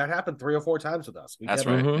 like that happened 3 or 4 times with us. That's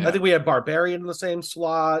right. I think we had Barbarian in the same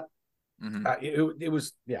slot. It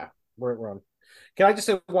was we're on. Can I just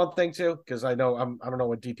say one thing too? Because I know I don't know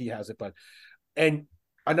when DP has it, but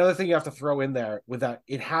another thing you have to throw in there with that,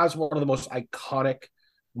 it has one of the most iconic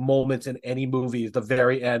moments in any movie is the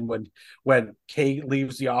very end when Kay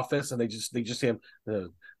leaves the office and they just see him,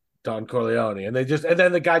 Don Corleone, and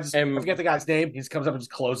then the guy I forget the guy's name. He just comes up and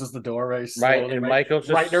just closes the door very slowly. Right, and Michael's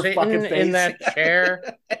just right in her sitting fucking face in that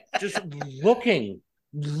chair, just looking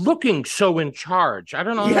so in charge. I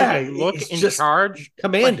don't know how to look in charge,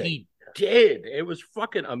 commanding. But he did. It was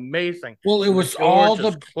fucking amazing. Well, it was all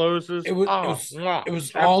the closes. It was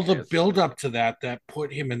all the build up to that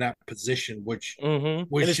put him in that position, which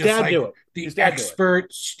was his just dad like knew it. The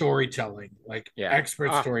expert storytelling,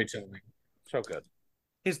 storytelling. So good.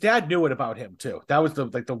 His dad knew it about him too. That was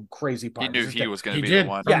the crazy part. He knew he was going to be the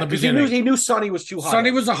one. From the beginning. He knew Sonny was too hot.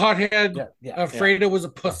 Sonny was a hothead. Fredo was a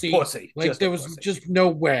pussy. Like there was just no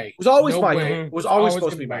way. It was always Michael. It was always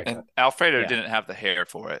supposed to be Michael. And Alfredo didn't have the hair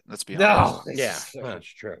for it. Let's be honest. No. Yeah, that's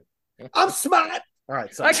true. I'm smart. All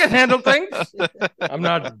right, I can handle things. I'm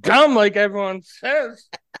not dumb like everyone says.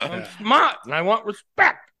 I'm smart and I want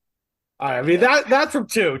respect. I mean that's from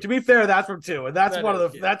 2. To be fair, that's from 2, and that's one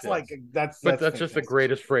of the. That's just the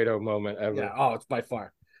greatest Fredo moment ever. Yeah. Oh, it's by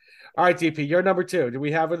far. All right, DP, you're number 2. Do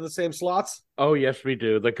we have it in the same slots? Oh yes, we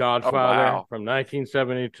do. The Godfather from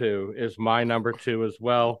 1972 is my number 2 as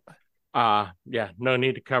well. No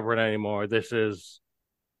need to cover it anymore. This is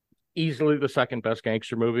easily the second best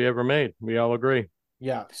gangster movie ever made. We all agree.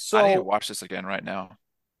 Yeah. So I need to watch this again right now.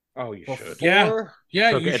 Oh, you should. Yeah,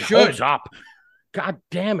 so you it should. Holds up. God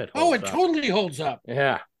damn it! It totally holds up.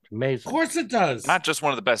 Yeah, amazing. Of course it does. Not just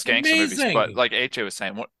one of the best gangster movies, but like AJ was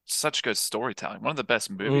saying, such good storytelling. One of the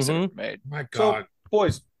best movies ever made. My God, so,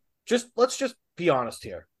 boys, let's just be honest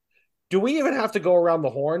here. Do we even have to go around the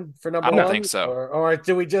horn for number 1? I don't think so. Or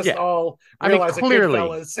do we just all realize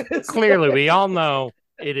clearly we all know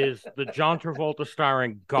It is the John Travolta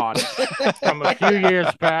starring Goddess from a few years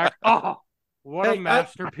back. Oh, what a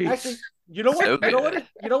masterpiece! Actually, you know what? So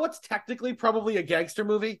You know what's technically probably a gangster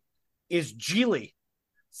movie is Geely.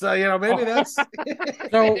 So maybe that's.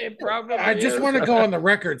 So I just want to go on the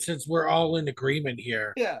record since we're all in agreement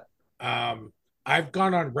here. Yeah. I've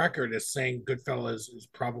gone on record as saying Goodfellas is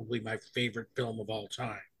probably my favorite film of all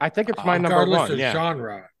time. I think it's my number one.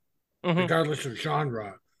 Genre. Regardless of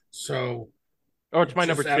genre. So. Oh, it's my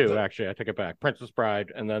number two, actually. I take it back. Princess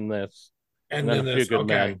Bride, and then this. And then A Few Good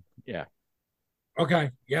Men. Yeah. Okay.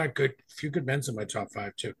 Yeah, good. A Few Good Men's in my top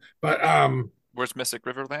 5, too. But where's Mystic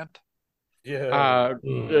Riverland? Yeah.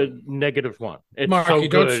 -1. It's Marky, so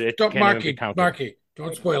good. Marky,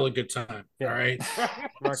 don't spoil a good time. Yeah. All right.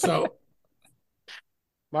 So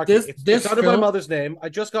Marky, it's under my mother's name. I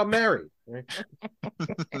just got married.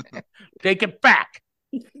 Take it back.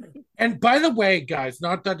 And by the way, guys,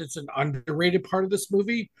 not that it's an underrated part of this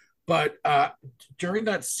movie, but during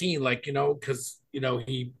that scene, because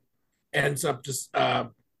he ends up just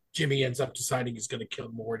Jimmy ends up deciding he's going to kill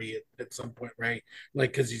Morty at some point, right?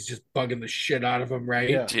 Like, because he's just bugging the shit out of him, right?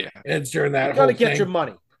 Yeah. And it's during that you gotta get your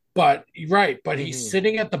money. But he's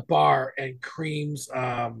sitting at the bar and Cream's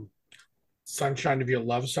 "Sunshine of Your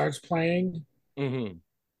Love" starts playing, and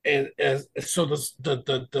so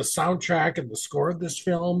the soundtrack and the score of this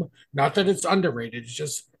film, not that it's underrated, it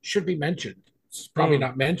just should be mentioned. It's probably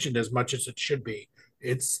not mentioned as much as it should be.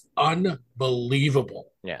 It's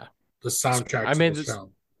unbelievable. Yeah, the soundtrack. This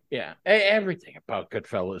film. Yeah, everything about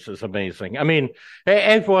Goodfellas is amazing. I mean,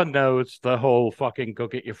 everyone knows the whole fucking go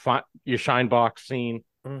get your shine box scene.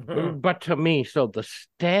 But to me, so the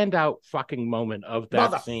standout fucking moment of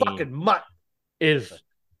that scene is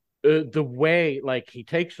the way, like, he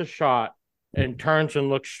takes a shot and turns and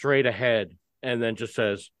looks straight ahead and then just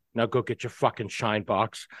says, "Now go get your fucking shine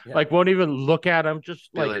box." Yeah. Like, won't even look at him.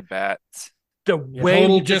 Just Billy like Bats. The way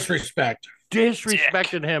total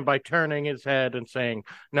disrespected him by turning his head and saying,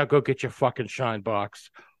 "Now go get your fucking shine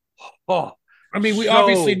box." Oh, I mean, we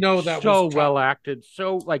obviously know that so was well acted,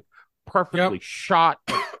 so like perfectly shot.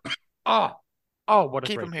 What a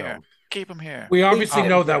Keep great him film. Here. Keep him here. We obviously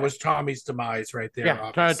know that was Tommy's demise right there.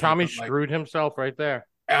 Yeah, Tommy screwed himself right there.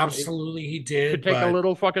 Absolutely, he did. To take a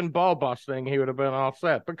little fucking ball busting, he would have been all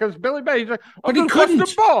set. Because Billy Bates, like, but he couldn't.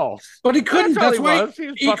 The balls. But he couldn't. That's why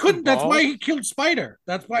he couldn't. Balls. That's why he killed Spider.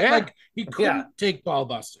 That's why, he couldn't take ball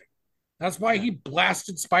busting. That's why he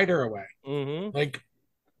blasted Spider away. Like,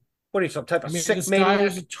 what are you, some type of sick this maniac? guy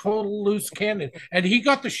was a total loose cannon, and he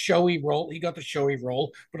got the showy role.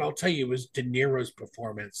 But I'll tell you, it was De Niro's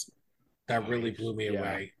performance that really blew me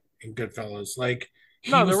away in Goodfellas. Like,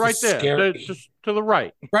 they're right there. Just to the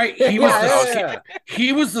right. Right. He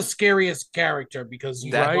was the scariest character because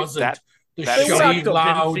he wasn't the showy,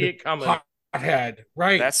 loud, hothead.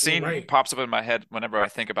 Right. That scene pops up in my head whenever I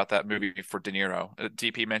think about that movie for De Niro.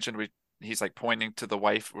 DP mentioned he's like pointing to the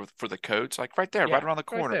wife for the coach, like right there, right around the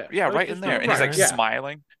corner. Right in there. And he's like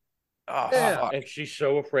smiling. Oh, fuck. And she's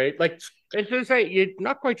so afraid. Like, it's just like, you're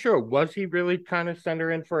not quite sure. Was he really kind of send her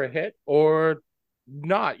in for a hit or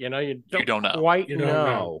not? You don't know. Quite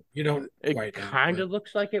know. You don't. It kind of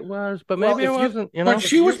looks like it was, but maybe it wasn't. But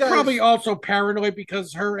she was probably also paranoid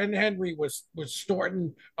because her and Henry was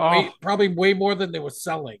snorting probably way more than they were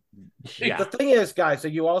selling. Yeah. The thing is, guys,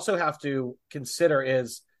 that you also have to consider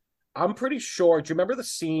is, I'm pretty sure. Do you remember the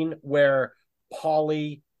scene where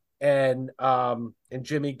Paulie and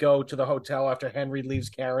Jimmy go to the hotel after Henry leaves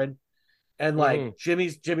Karen? And like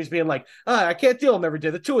Jimmy's being like, I can't deal with them every day.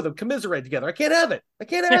 The two of them commiserate together. I can't have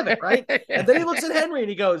it, right? And then he looks at Henry and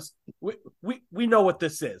he goes, we know what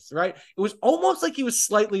this is, right? It was almost like he was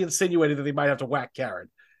slightly insinuating that he might have to whack Karen.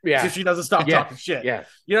 Yeah. If she doesn't stop talking shit. Yeah.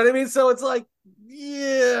 You know what I mean? So it's like,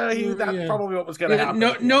 that's probably what was going to happen.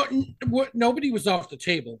 Nobody was off the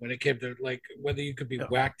table when it came to like whether you could be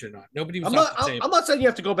whacked or not. Nobody was off the table. I'm not saying you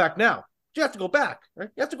have to go back now. You have to go back, right?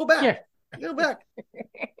 You have to go back. Yeah. You go back.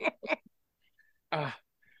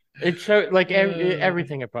 It's so like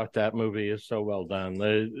everything about that movie is so well done.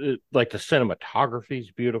 The cinematography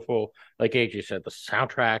is beautiful. Like AJ said, the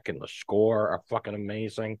soundtrack and the score are fucking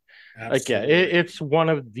amazing. Absolutely. Like, it's one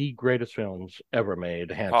of the greatest films ever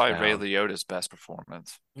made. Hands Probably down. Ray Liotta's best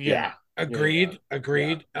performance. Yeah. Agreed.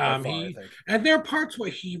 And there are parts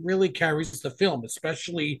where he really carries the film,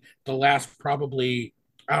 especially the last probably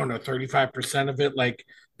 35% of it. Like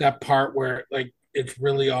that part where like it's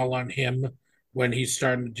really all on him when he's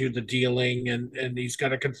starting to do the dealing and he's got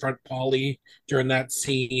to confront Paulie during that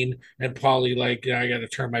scene. And Paulie, like, I got to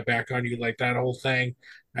turn my back on you, like that whole thing.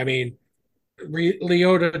 I mean,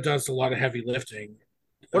 Liotta does a lot of heavy lifting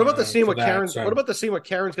What about the scene with that, Karen? so- What about the scene where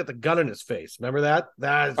Karen's got the gun in his face? Remember that?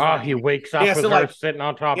 That's he wakes up He has with to, her like- sitting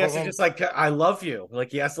on top he has of to him. just like, I love you.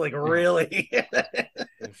 Like he has to like really.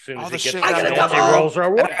 As soon All as the he shit gets I down, gotta he come rolls her.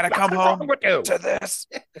 And What I gotta the come fuck is wrong home with you? to this.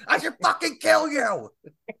 I should fucking kill you.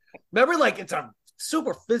 Remember, like it's a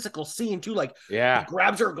super physical scene too. Like he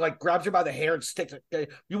grabs her by the hair and sticks it.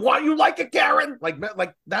 You like it, Karen? Like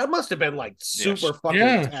that must have been like super fucking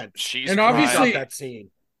intense. She's and crying. obviously that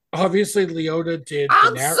scene. Obviously, Leota did.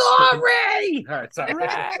 I'm sorry. All right, sorry.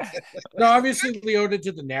 No, obviously Leota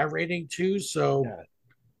did the narrating too, so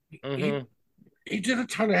he did a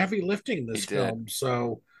ton of heavy lifting in this film.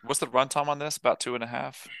 So what's the runtime on this? About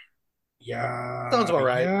 2.5. Yeah, sounds about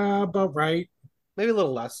right. Yeah, about right. Maybe a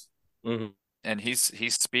little less. Mm-hmm. And he's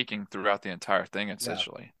speaking throughout the entire thing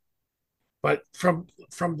essentially. But from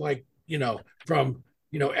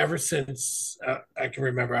ever since I can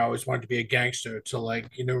remember, I always wanted to be a gangster. To like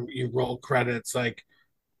you roll credits, like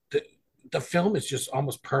the film is just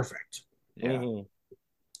almost perfect. Yeah.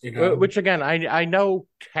 Mm-hmm. Which again, I know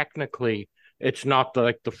technically it's not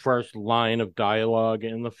the first line of dialogue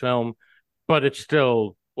in the film, but it's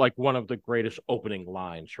still like one of the greatest opening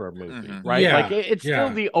lines for a movie, right? Yeah, like it's still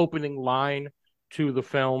the opening line to the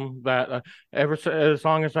film that as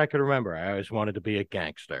long as I could remember, I always wanted to be a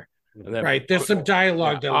gangster. And then, right, there's some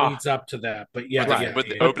dialogue that leads up to that, but would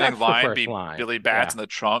the opening line be Billy Bats in the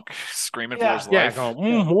trunk screaming for his life?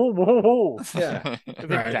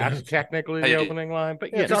 That's technically the opening line,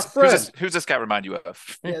 but it's our friend. Who's this guy remind you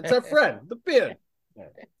of? It's our friend, the beard.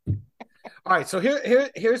 All right, so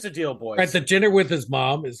here's the deal, boys. Right, the dinner with his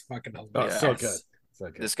mom is fucking hilarious. So good.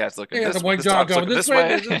 This guy's looking. The one dog going this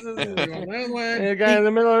way. The guy in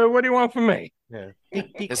the middle. What do you want from me? Yeah.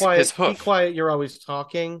 Be quiet. His hoof. Be quiet. You're always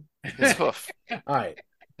talking. His hoof. All right.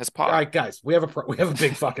 His paw. All right, guys. We have a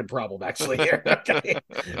big fucking problem actually here. Okay.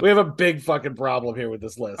 We have a big fucking problem here with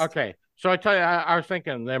this list. Okay. So I tell you, I was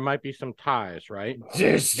thinking there might be some ties, right?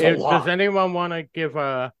 Does anyone want to give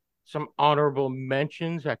some honorable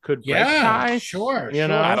mentions that could break ties? Sure.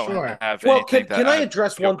 I don't have. Well, can I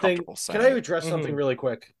address one thing? Can I address something really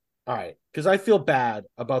quick? All right, because I feel bad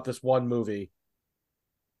about this one movie.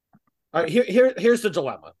 All right, here's the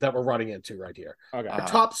dilemma that we're running into right here. Okay. Our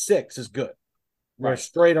top 6 is good. We're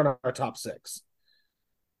straight on our top 6.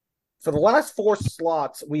 For the last 4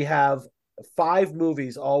 slots, we have 5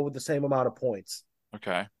 movies, all with the same amount of points.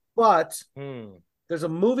 Okay. But there's a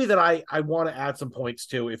movie that I want to add some points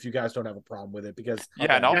to if you guys don't have a problem with it, because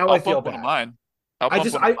now I feel bad. Mine.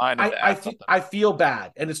 I feel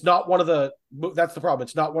bad, and it's not one of the. That's the problem.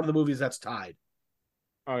 It's not one of the movies that's tied.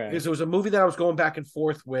 Okay. Because it was a movie that I was going back and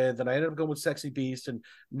forth with, and I ended up going with Sexy Beast. And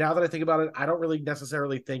now that I think about it, I don't really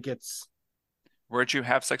necessarily think it's. Where'd you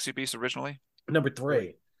have Sexy Beast originally? Number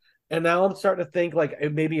 3. And now I'm starting to think like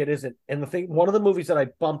maybe it isn't. And one of the movies that I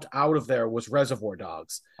bumped out of there was Reservoir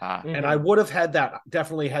Dogs. And I would have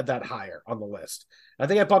definitely had that higher on the list. I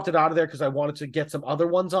think I bumped it out of there because I wanted to get some other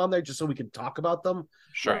ones on there just so we can talk about them.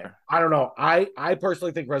 Sure. I don't know. I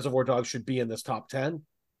personally think Reservoir Dogs should be in this top 10.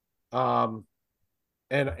 And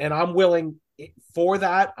I'm willing for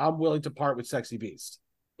that. I'm willing to part with Sexy Beast.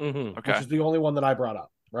 Okay. Which is the only one that I brought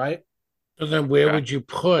up. Right. So then where would you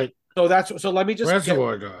put? So let me just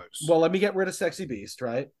Reservoir Dogs. Well, let me get rid of Sexy Beast,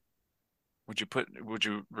 right? Would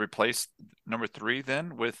you replace number 3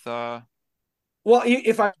 then with Well,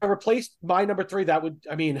 if I replaced my number 3, that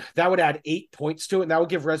would add 8 points to it, and that would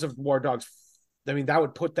give Reservoir Dogs. That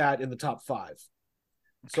would put that in the top 5.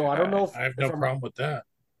 So I don't know if I have no problem with that.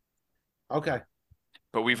 Okay.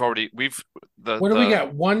 But what do we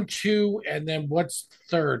got? 1, 2, and then what's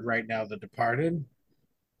third right now? The Departed?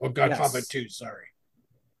 Or Godfather 2, sorry.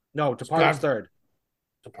 No, Departed's third.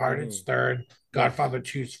 Departed's third. Godfather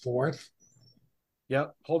 2's fourth.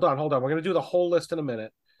 Yep. Hold on. We're going to do the whole list in a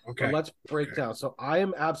minute. Okay. But let's break down. So I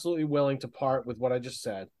am absolutely willing to part with what I just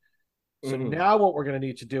said. So now what we're going to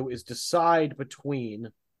need to do is decide between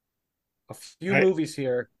a few movies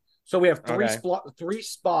here. So we have 3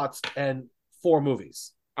 spots and 4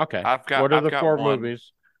 movies. Okay. What are the 4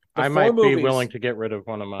 movies? I might be willing to get rid of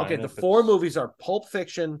one of mine. Okay, the 4 movies are Pulp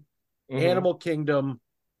Fiction, Animal Kingdom,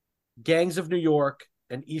 Gangs of New York,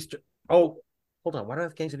 and Easter. Oh, hold on. Why do I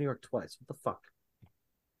have Gangs of New York twice? What the fuck?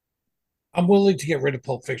 I'm willing to get rid of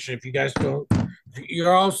Pulp Fiction if you guys don't.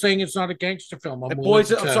 You're all saying it's not a gangster film. I'm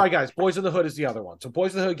sorry, guys. Boys in the Hood is the other one. So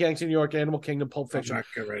Boys in the Hood, Gangs of New York, Animal Kingdom, Pulp Fiction. I'm not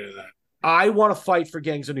get rid of that. I want to fight for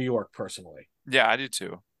Gangs of New York personally. Yeah, I do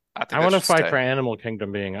too. I want to fight for Animal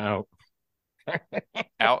Kingdom being out.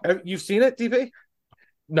 You've seen it, DP?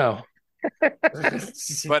 No.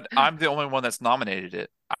 But I'm the only one that's nominated it.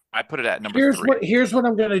 I put it at number 3. Here's what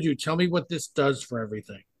I'm going to do. Tell me what this does for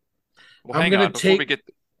everything. Well, hang on.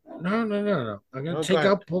 No. I'm gonna Oh, take go ahead.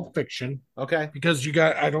 out Pulp Fiction. Okay. Because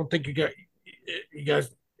I don't think you guys.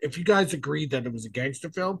 If you guys agreed that it was a gangster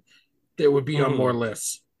film, it would be on more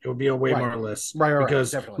lists. It would be on way Right. more lists. Right,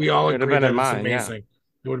 Because definitely. we all It would have agree been that in it's mine, yeah. amazing.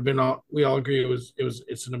 It would have been all. We all agree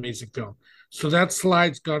it's an amazing film. So that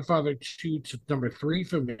slides Godfather 2 to number 3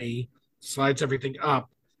 for me. Slides everything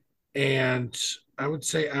up, and I would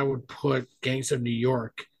say I would put Gangs of New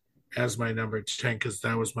York as my number 10 because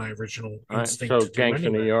that was my original All right. instinct So to do Gangsta New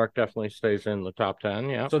anyway. York definitely stays in the top 10.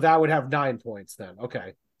 Yeah. So that would have 9 points then.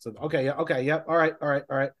 Okay. So okay, yeah. All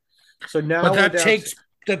right. So now But we're that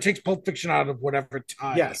down takes Pulp Fiction out of whatever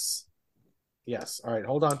tie. Yes. All right,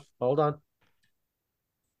 hold on.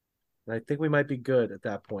 And I think we might be good at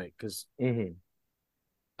that point because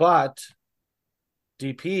but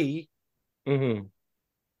DP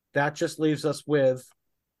that just leaves us with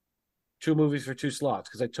 2 movies for 2 slots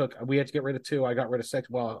because we had to get rid of 2. I got rid of 6.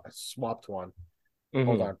 Well, I swapped one.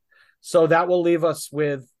 Hold on. So that will leave us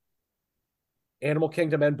with Animal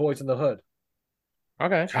Kingdom and Boys in the Hood.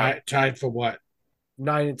 Okay. Tied for what?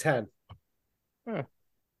 9 and 10. Huh.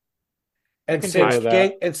 And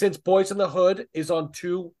since Boys in the Hood is on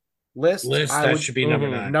 2 lists, that should be number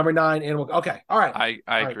 9. Number 9, Animal. Okay, all right.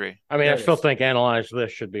 I agree. I mean, I still think Analyze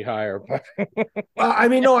This should be higher, but I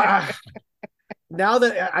mean, no. Now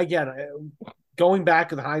that again, going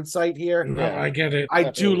back in hindsight here, No, I get it. I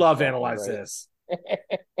do love Analyze This.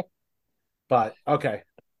 But okay,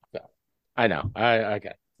 I know. I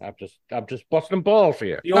get. I'm just busting balls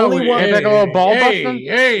here. the only one, like a little ball busting.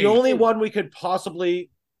 the only one we could possibly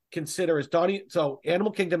consider is Donnie. So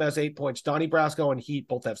Animal Kingdom has 8 points. Donnie Brasco and Heat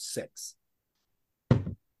both have 6.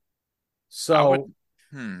 So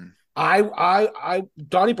I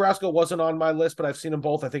Donnie Brasco wasn't on my list, but I've seen them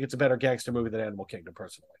both. I think it's a better gangster movie than Animal Kingdom,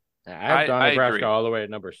 personally. I have Donnie Brasco agree. all the way at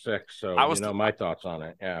number 6, so my thoughts on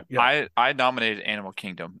it. Yeah. I nominated Animal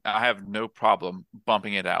Kingdom. I have no problem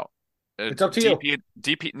bumping it out. It's up to you.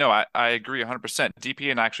 DP, no, I agree 100%.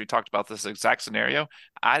 DP and I actually talked about this exact scenario.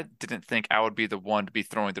 I didn't think I would be the one to be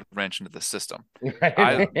throwing the wrench into the system.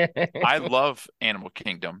 I love Animal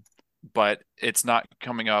Kingdom, but it's not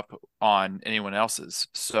coming up on anyone else's.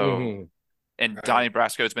 So, and Donnie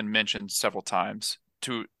Brasco has been mentioned several times,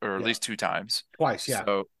 at least 2 times. Twice, yeah.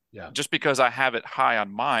 So, just because I have it high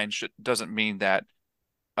on mine doesn't mean that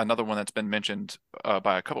another one that's been mentioned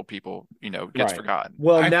by a couple people, gets forgotten.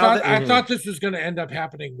 Well, I thought this was going to end up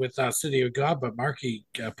happening with City of God, but Marky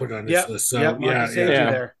put on his list. So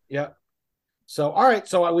there. Yeah. So all right,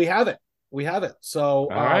 so we have it. So all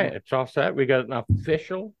right, it's all set. We got an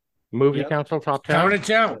official movie council top 10.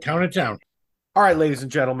 Count it down. All right, ladies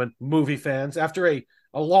and gentlemen, movie fans. After a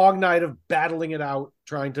long night of battling it out,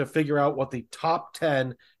 trying to figure out what the top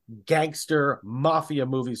 10 gangster mafia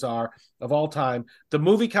movies are of all time, the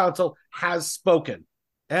movie council has spoken.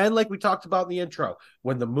 And like we talked about in the intro,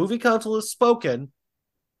 when the movie council has spoken,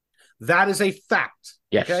 that is a fact.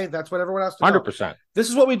 Yes. Okay, that's what everyone has to know. 100%. This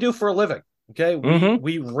is what we do for a living. Okay,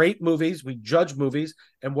 we rate movies, we judge movies,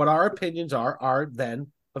 and what our opinions are then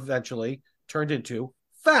eventually turned into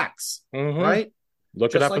facts. Right?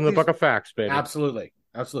 Look it up in the book of facts, baby. Absolutely.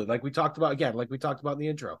 Like we talked about in the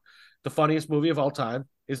intro. The funniest movie of all time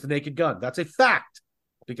is The Naked Gun. That's a fact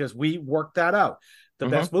because we worked that out. The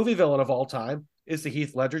best movie villain of all time is the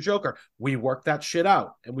Heath Ledger Joker. We worked that shit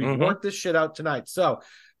out, and we worked this shit out tonight. So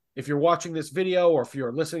if you're watching this video or if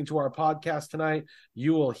you're listening to our podcast tonight,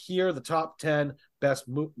 you will hear the top 10 best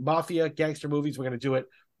mafia gangster movies. We're going to do it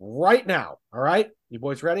right now. All right? You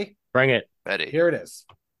boys ready? Bring it. Ready. Here it is.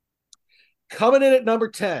 Coming in at number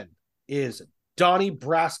 10 is Donnie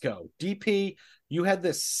Brasco. DP, you had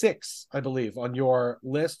this 6, I believe, on your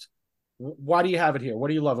list. Why do you have it here? What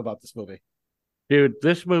do you love about this movie? Dude,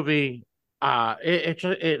 this movie,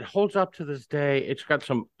 it holds up to this day. It's got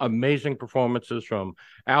some amazing performances from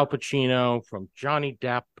Al Pacino, from Johnny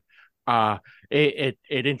Depp. It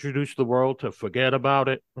introduced the world to Forget About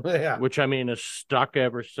It, which I mean is stuck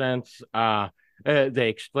ever since. They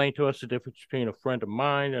explained to us the difference between a friend of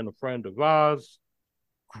mine and a friend of ours.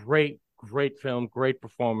 Great film, great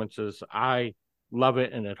performances. I love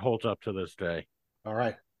it, and it holds up to this day. All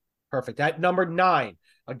right. Perfect. At number 9,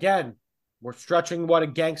 again, we're stretching what a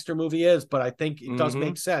gangster movie is, but I think it does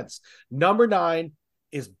make sense. Number 9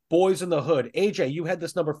 is Boys in the Hood. AJ, you had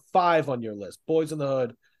this number 5 on your list. Boys in the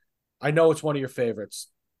Hood. I know it's one of your favorites.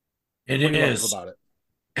 It is. About it?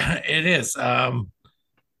 It is.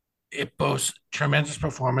 It boasts tremendous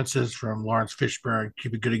performances from Lawrence Fishburne,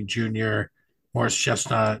 Cuba Gooding Jr., Morris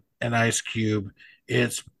Chestnut, and Ice Cube.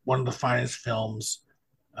 It's one of the finest films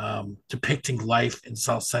depicting life in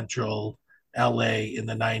South Central LA in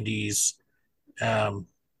the 90s.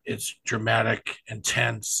 it's dramatic,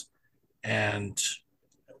 intense, and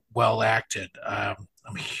well acted. I'm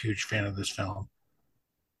a huge fan of this film.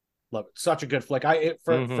 Love it. Such a good flick.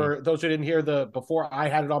 For those who didn't hear before, I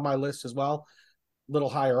had it on my list as well. Little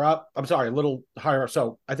higher up. I'm sorry, a little higher.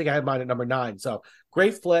 So I think I had mine at number 9. So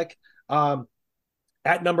great flick.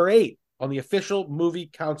 At number 8 on the official movie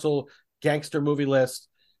council gangster movie list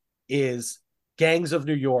is Gangs of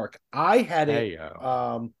New York. I had it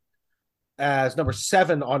as number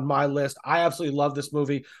 7 on my list. I absolutely love this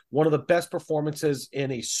movie. One of the best performances in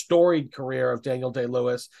a storied career of Daniel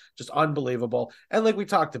Day-Lewis. Just unbelievable. And like we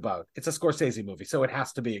talked about, it's a Scorsese movie, so it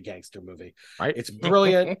has to be a gangster movie. Right. It's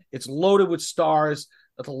brilliant. It's loaded with stars.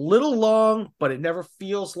 It's a little long, but it never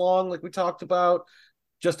feels long, like we talked about.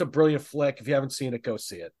 Just a brilliant flick. If you haven't seen it, go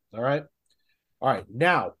see it. All right.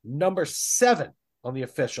 Now, number 7 on the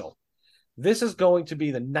official. This is going to be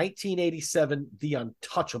the 1987 The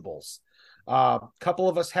Untouchables. A couple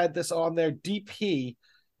of us had this on there. DP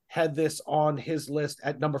had this on his list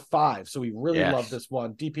at number 5, so we really love this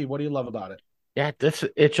one. DP, what do you love about it? Yeah,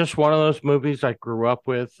 it's just one of those movies I grew up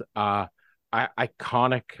with.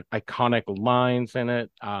 Iconic lines in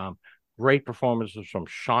it. Great performances from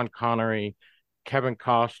Sean Connery, Kevin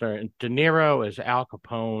Costner, and De Niro as Al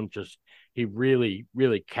Capone. Just he really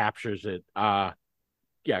captures it.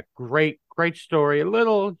 Great story. A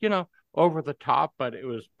little, over the top, but it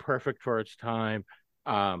was perfect for its time.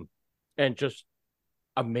 And just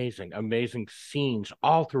amazing scenes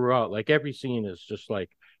all throughout. Like every scene is just like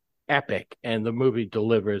epic, and the movie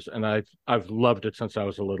delivers. And I've loved it since I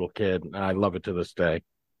was a little kid, and I love it to this day.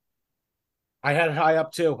 I had it high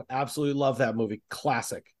up too. Absolutely love that movie.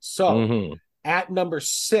 Classic. So at number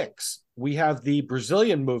 6, we have the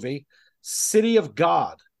Brazilian movie City of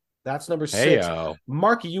God. That's number 6. Hey-o.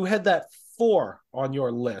 Marky, you had that 4 on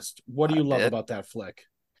your list. What do you love about that flick?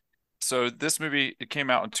 So this movie, it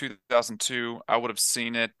came out in 2002. I would have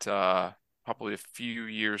seen it probably a few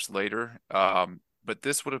years later. But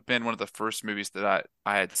this would have been one of the first movies that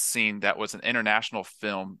I had seen that was an international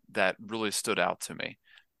film that really stood out to me.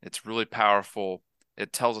 It's really powerful.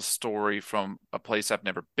 It tells a story from a place I've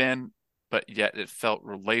never been, but yet it felt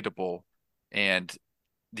relatable. And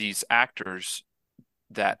these actors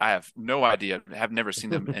that I have no idea, have never seen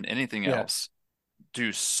them in anything else,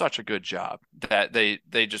 do such a good job that they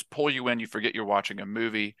just pull you in. You forget you're watching a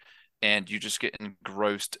movie, and you just get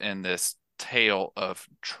engrossed in this tale of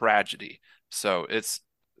tragedy. So it's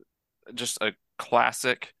just a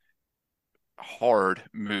classic, hard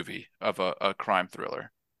movie of a crime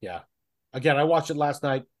thriller. Yeah. Again, I watched it last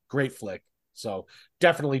night. Great flick. So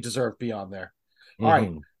definitely deserved to be on there. All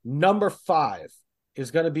right. Number 5 is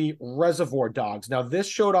going to be Reservoir Dogs. Now, this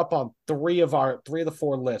showed up on 3 of the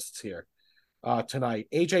 4 lists here tonight.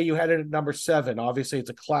 AJ, you had it at number 7. Obviously, it's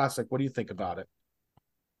a classic. What do you think about it?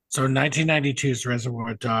 So 1992's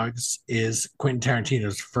Reservoir Dogs is Quentin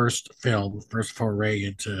Tarantino's first foray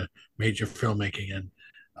into major filmmaking. And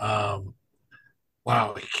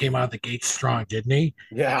wow, he came out of the gate strong, didn't he?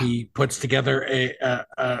 Yeah. He puts together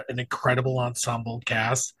an incredible ensemble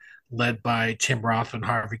cast led by Tim Roth and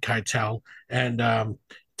Harvey Keitel, and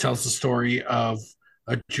tells the story of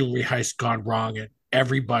a jewelry heist gone wrong, and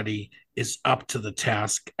everybody is up to the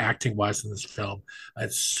task acting-wise in this film.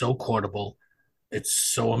 It's so quotable. It's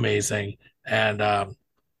so amazing, and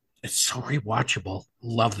it's so rewatchable.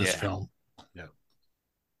 Love this film. Yeah.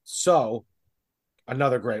 So,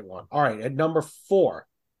 another great one. All right, at number 4,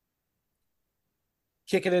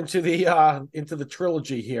 kicking into the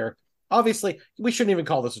trilogy here. Obviously, we shouldn't even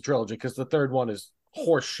call this a trilogy because the third one is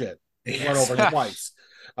horse shit. It's run over twice.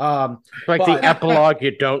 The epilogue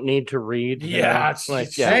you don't need to read. Yeah,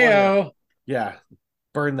 yeah,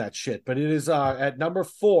 burn that shit. But it is at number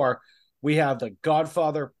 4. We have The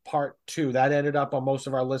Godfather Part 2. That ended up on most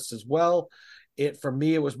of our lists as well. For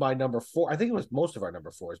me, it was my number 4. I think it was most of our number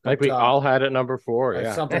 4s. But, we all had it number 4.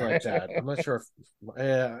 Yeah, something like that. I'm not sure if.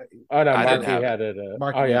 Marky had it.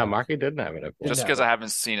 Marky didn't have it. Just because I haven't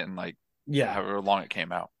seen it in however long it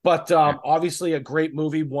came out. But obviously, a great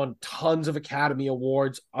movie. Won tons of Academy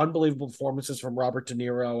Awards. Unbelievable performances from Robert De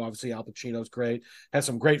Niro. Obviously, Al Pacino's great. Has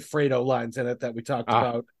some great Fredo lines in it that we talked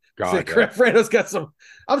about. God, Fredo's got some.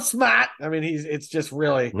 I'm smart. I mean, it's just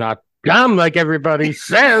really not dumb like everybody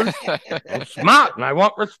says. I'm smart and I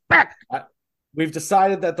want respect. We've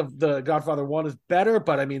decided that the Godfather 1 is better,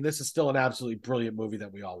 but I mean, this is still an absolutely brilliant movie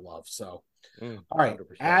that we all love. So, all right, 100%.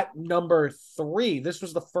 At number 3, this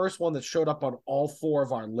was the first one that showed up on all 4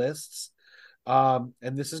 of our lists, and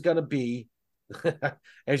this is going to be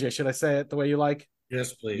AJ, should I say it the way you like?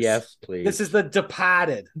 Yes, please. Yes, please. This is The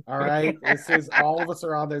Departed. All right. This is all of us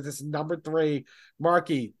are on there. This is number 3.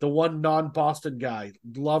 Marky, the one non-Boston guy.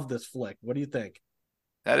 Love this flick. What do you think?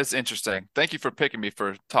 That is interesting. Thank you for picking me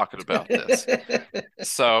for talking about this.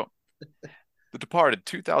 So, The Departed,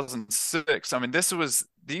 2006. I mean, these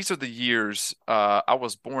are the years. I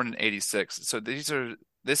was born in '86, so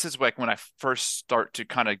this is like when I first start to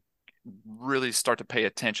kind of really start to pay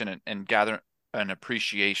attention and gather an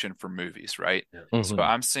appreciation for movies, right? Yeah. Mm-hmm. So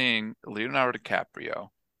I'm seeing Leonardo DiCaprio,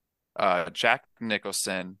 Jack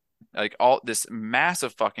Nicholson, like all this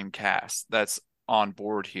massive fucking cast that's on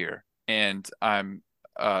board here, and I'm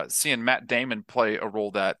seeing Matt Damon play a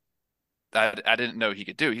role that I didn't know he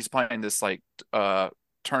could do. He's playing this like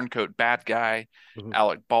turncoat bad guy. Mhm.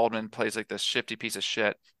 Alec Baldwin plays like this shifty piece of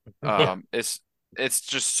shit. It's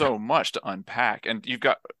just so much to unpack, and you've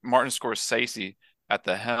got Martin Scorsese at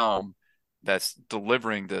the helm that's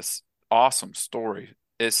delivering this awesome story.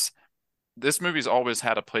 This movie's always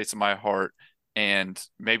had a place in my heart, and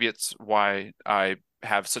maybe it's why I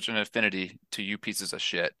have such an affinity to you pieces of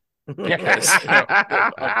shit because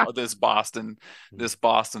of this Boston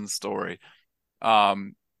story. I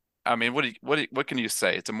mean, what can you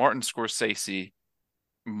say? It's a Martin Scorsese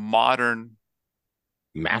modern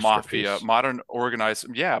mafia, modern organized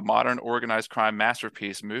crime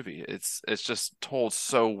masterpiece movie. It's just told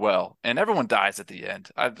so well, and everyone dies at the end.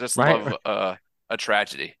 I just love a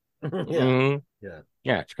tragedy. Yeah.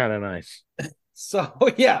 It's kind of nice. So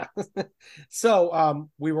yeah, so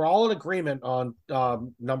we were all in agreement on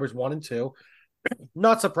numbers 1 and 2.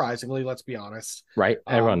 Not surprisingly, let's be honest. Right,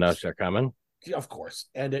 everyone knows they're coming, of course.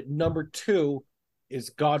 And at number 2 is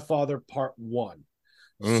Godfather Part 1.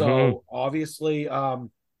 Mm-hmm. So obviously,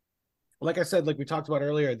 like I said, like we talked about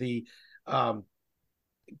earlier, the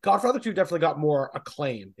Godfather 2 definitely got more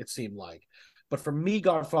acclaim, it seemed like. But for me,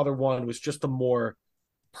 Godfather 1 was just a more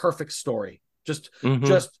perfect story. Just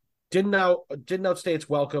didn't outstay its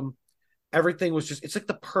welcome. Everything was just, it's like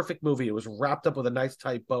the perfect movie. It was wrapped up with a nice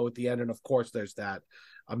tight bow at the end. And of course, there's that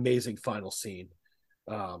amazing final scene.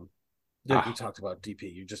 We talked about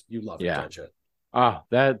DP. You love it, don't you?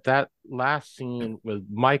 That last scene with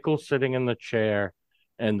Michael sitting in the chair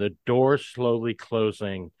and the door slowly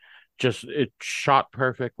closing, just it shot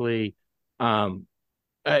perfectly.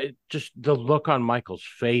 Just the look on Michael's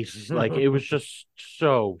face, like it was just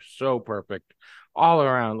so perfect all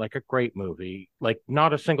around, like a great movie, like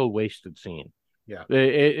not a single wasted scene. Yeah,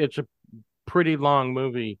 it's a pretty long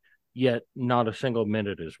movie, yet not a single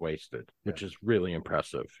minute is wasted, which is really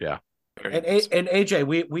impressive. Yeah. And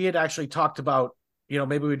AJ, we had actually talked about,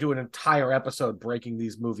 maybe we do an entire episode breaking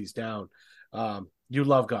these movies down. You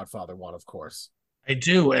love Godfather 1, of course. I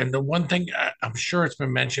do. And the one thing, I'm sure it's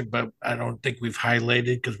been mentioned, but I don't think we've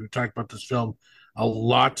highlighted because we've talked about this film a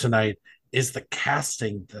lot tonight, is the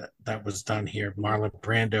casting that was done here. Marlon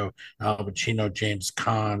Brando, Al Pacino, James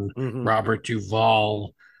Caan, Robert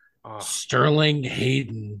Duvall, Sterling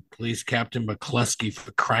Hayden, Police Captain McCluskey,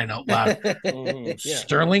 for crying out loud.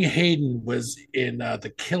 Sterling Hayden was in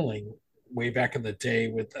The Killing way back in the day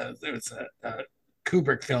with there was a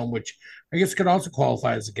Kubrick film, which I guess could also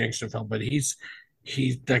qualify as a gangster film, but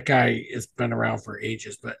that guy has been around for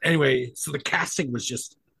ages. But anyway, so the casting was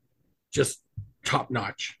just top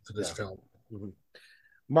notch for this film.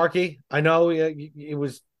 Marky, I know it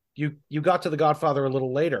was you got to The Godfather a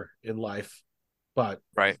little later in life, but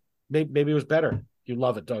right, maybe it was better. You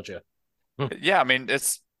love it, don't you? Yeah, I mean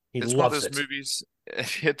it's one of those movies.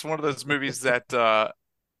 It's one of those movies that I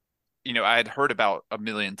had heard about a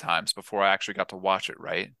million times before I actually got to watch it.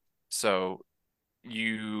 Right, so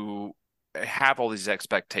you have all these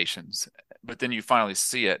expectations, but then you finally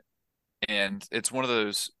see it, and it's one of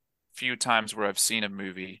those few times where I've seen a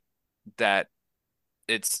movie that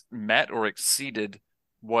it's met or exceeded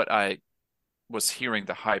what I was hearing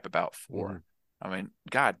the hype about for. I mean,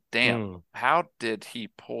 god damn, how did he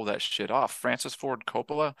pull that shit off? Francis Ford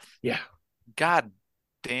Coppola? Yeah. God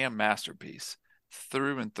damn masterpiece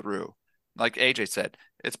through and through. Like AJ said,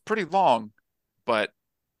 it's pretty long, but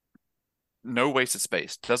no wasted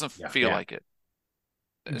space. Doesn't feel like it.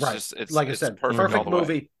 It's just, it's like I said, perfect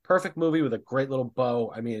movie with a great little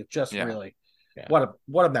bow. I mean, it just really, what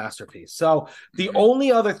a masterpiece. So the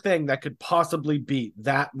only other thing that could possibly beat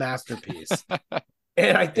that masterpiece,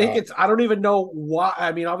 and I think I don't even know why.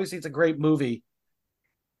 I mean, obviously it's a great movie.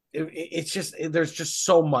 It's just, there's just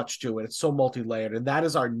so much to it. It's so multi-layered, and that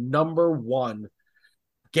is our number 1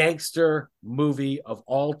 gangster movie of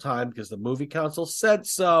all time because the movie council said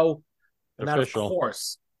so. And that, of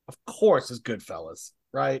course, is Goodfellas.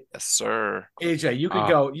 right? Yes, sir. AJ, you could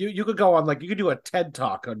go. You could go on you could do a TED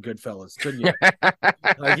talk on Goodfellas, couldn't you?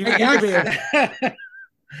 You could be.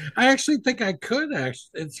 I actually think I could.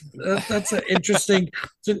 Actually, that's an interesting.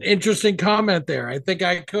 It's an interesting comment there. I think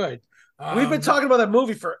I could. We've been talking about that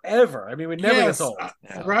movie forever. I mean, we never get old.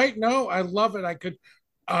 Right? No, I love it. I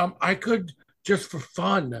could just for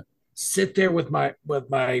fun sit there with my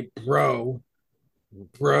bros,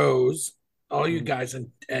 all you guys,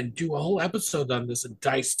 and do a whole episode on this and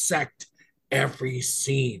dissect every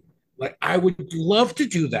scene. Like I would love to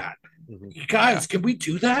do that. You guys, can we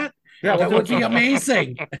do that? Yeah, that would be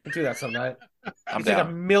amazing. We'll do that some night. I'm down.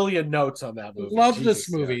 A million notes on that movie. Love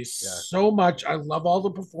this movie so much. I love all the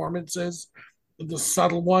performances, the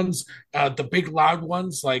subtle ones, the big loud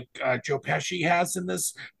ones like Joe Pesci has in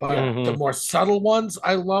this, but the more subtle ones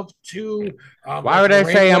I love too. Why would I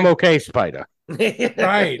say I'm okay, Spider?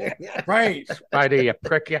 Right. Spider, you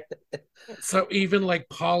prick you. So even like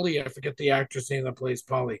Polly, I forget the actress name that plays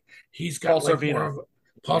Polly. He's got more of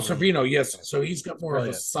Paul Sorvino, yes. So he's got more of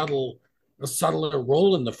a subtler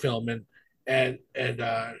role in the film, and he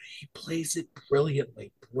plays it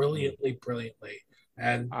brilliantly.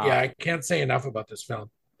 And I can't say enough about this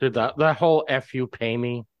film. Dude, that whole "F you pay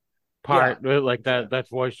me" part, like that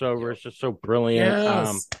voiceover is just so brilliant.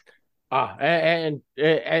 Yes. And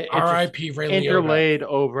R.I.P. Ray Liotta. Interlaid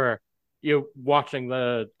over you watching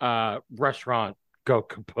the restaurant go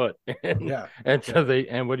kaput. And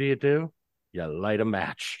what do? You light a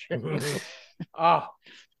match. Yeah.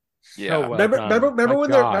 So remember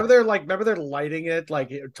when they're lighting it,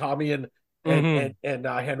 like Tommy and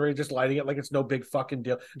Henry just lighting it like it's no big fucking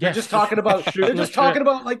deal. They're just talking about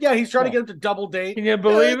like, he's trying to get him to double date. Can you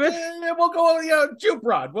believe it? We'll go on juke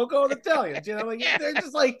rod. We'll go with Italians. Like they're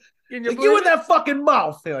just like you in that fucking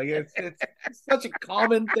mouth. Like it's such a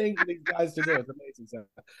common thing for these guys to do. It's amazing.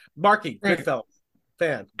 Marky, Goodfellas.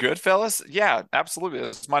 Fan. Goodfellas? Yeah, absolutely.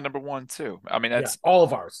 That's my number one too. I mean, that's all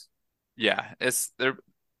of ours. Yeah, it's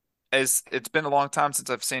been a long time since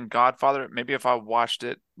I've seen Godfather. Maybe if I watched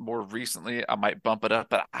it more recently, I might bump it up.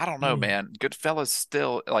 But I don't know, man. Goodfellas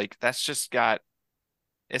still that's just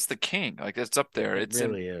it's the king. Like it's up there. It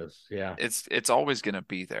really is. Yeah. It's always gonna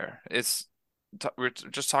be there. We're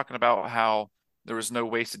just talking about how there was no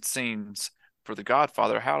wasted scenes for the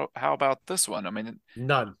Godfather. How about this one? I mean,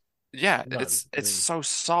 none. Yeah, it's so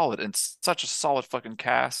solid and such a solid fucking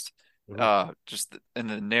cast. Just in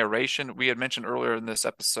the narration we had mentioned earlier in this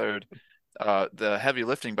episode, the heavy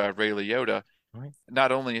lifting by Ray Liotta. Right.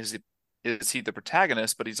 Not only is he the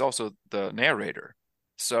protagonist, but he's also the narrator.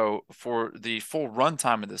 So for the full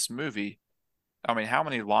runtime of this movie, I mean, how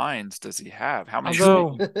many lines does he have? How many?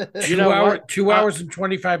 2 hours and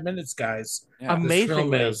 25 minutes, guys. Yeah.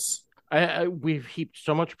 Amazing. We've heaped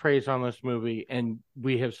so much praise on this movie, and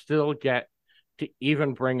we have still yet to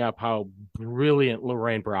even bring up how brilliant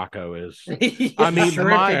Lorraine Bracco is. I mean,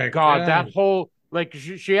 my God, that whole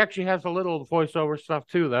she actually has a little voiceover stuff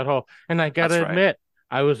too. That whole, and I gotta admit,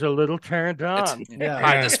 I was a little turned on.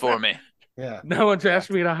 Hide this for me. Yeah, no one's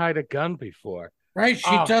asked me to hide a gun before. Right,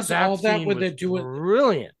 she does all that when they're doing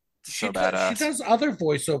brilliant. She does other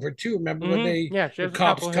voiceover too. Remember when the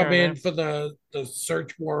cops come in for the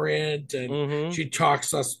search warrant, and she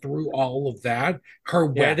talks us through all of that. Her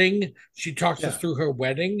wedding, she talks us through her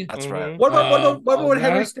wedding. That's right. What about when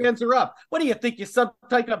Henry stands her up? What do you think? You're some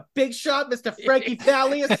type of big shot, Mr. Frankie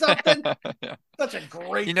Valli or something? Such a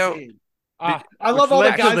great scene. I love all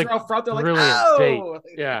the guys are out front. They're like, oh,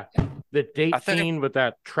 yeah. The date scene with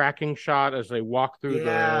that tracking shot as they walk through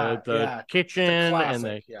the kitchen, and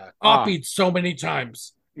they copied so many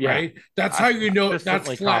times. Right, that's how you know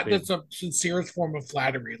that's flat. That's a sincerest form of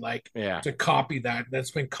flattery. To copy that.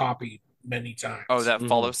 That's been copied many times. Oh, that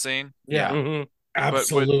follow scene. Yeah,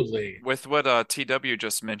 absolutely. With what TW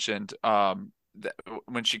just mentioned,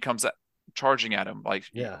 when she comes charging at him, like,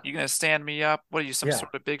 you gonna stand me up? What are you, some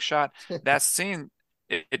sort of big shot? That scene.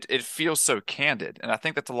 It feels so candid, and I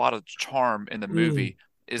think that's a lot of charm in the movie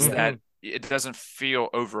is that it doesn't feel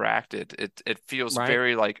overacted. It feels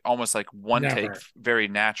very almost like one take, very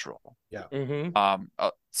natural. Yeah.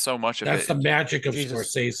 So much of that's the magic of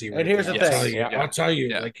Scorsese. And here's the thing. I'll tell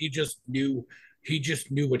you, he just knew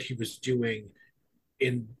what he was doing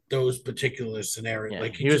in those particular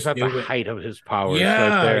scenarios. He was at the height of his powers. Really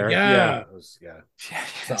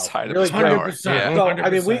 100%. So, I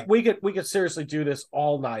mean, we could seriously do this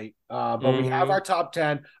all night, but we have our top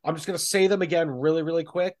 10. I'm just going to say them again really, really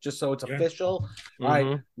quick, just so it's official. All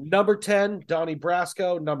right. Number 10, Donnie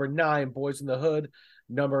Brasco. Number 9, Boys in the Hood.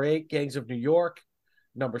 Number 8, Gangs of New York.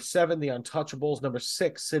 Number 7, The Untouchables. Number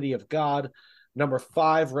 6, City of God. Number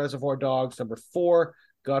 5, Reservoir Dogs. Number 4,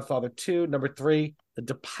 Godfather 2. Number 3, The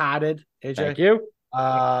Departed. AJ. Thank you.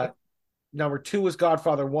 Number 2 is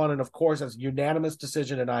Godfather 1, and of course, as a unanimous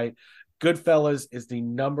decision tonight, Goodfellas is the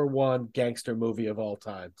number 1 gangster movie of all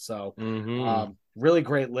time. So, really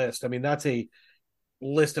great list. I mean, that's a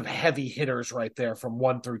list of heavy hitters right there from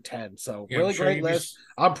 1 through 10. So, really great list.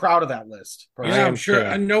 I'm proud of that list. Yeah, I'm sure.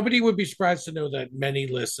 And nobody would be surprised to know that many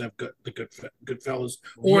lists have the Goodfellas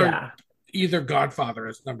or either Godfather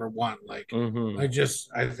as number 1. Like,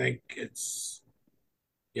 I think it's,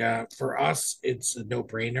 for us, it's a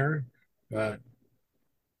no-brainer. But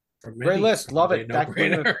for many, great list, love it.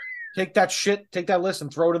 No-brainer. Take that list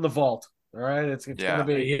and throw it in the vault. All right, it's gonna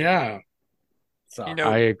be So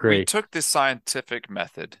I agree. We took this scientific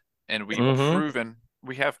method and we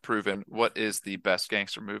have proven what is the best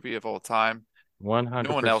gangster movie of all time. 100%.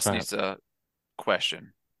 No one else needs to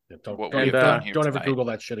question what we've done here. Don't ever Google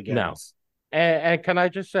that shit again. No. And can I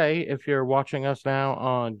just say, if you're watching us now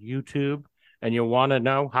on YouTube and you want to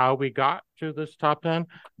know how we got to this top 10,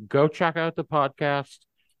 go check out the podcast.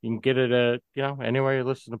 You can get it at, anywhere you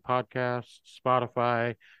listen to podcasts,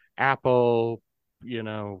 Spotify, Apple,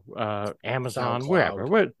 Amazon, SoundCloud.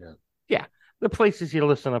 wherever. The places you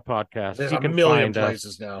listen to podcasts. There's you a can million find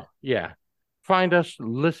places us. now. Yeah. Find us,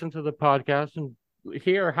 listen to the podcast, and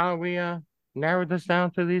hear how we narrowed this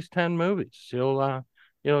down to these 10 movies. You'll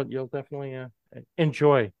definitely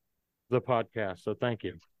enjoy the podcast. So thank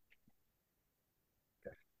you.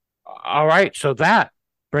 Okay. All right. So that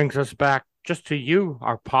brings us back just to you,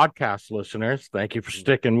 our podcast listeners. Thank you for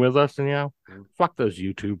sticking with us. And, fuck those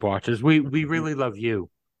YouTube watchers. We really love you,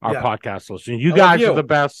 our podcast listeners. You guys are the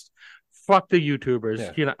best. Fuck the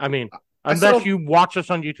YouTubers. Yeah. Unless you watch us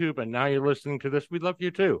on YouTube and now you're listening to this, we love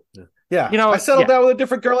you too. Yeah. I settle down with a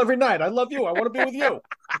different girl every night. I love you. I want to be with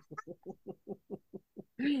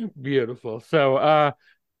you. Beautiful. So,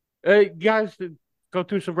 guys, go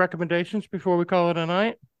through some recommendations before we call it a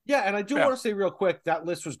night. Yeah, and I do want to say real quick, that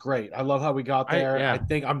list was great. I love how we got there. I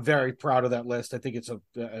think I'm very proud of that list. I think it's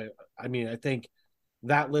I think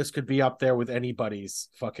that list could be up there with anybody's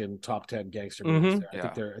fucking top 10 gangster movies.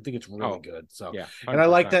 There. I think it's really good. So, and I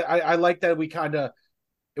like that. I like that we kind of,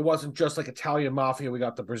 it wasn't just like Italian mafia. We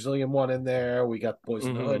got the Brazilian one in there. We got Boys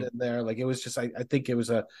in the Hood in there. Like, it was just, I think it was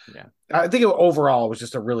overall it was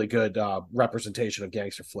just a really good representation of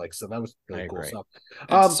gangster flicks. So that was really cool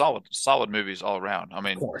stuff. Solid movies all around. I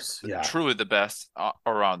mean, of course, truly the best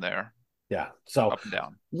around there. Yeah. So up and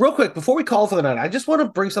down. Real quick, before we call for the night, I just want to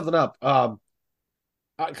bring something up.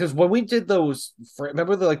 Because when we did those,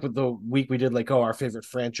 remember with the week we did our favorite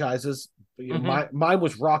franchises. Mine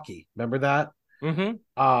was Rocky. Remember that?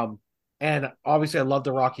 And obviously I love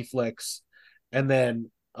the Rocky flicks, and then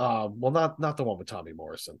not the one with Tommy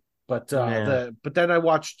Morrison, but then I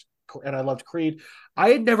watched and I loved Creed. I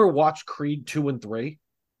had never watched Creed 2 and 3.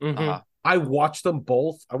 I watched them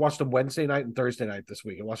both. I watched them Wednesday night and Thursday night this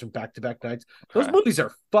week. I watched them back-to-back nights. Those movies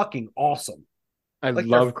are fucking awesome. I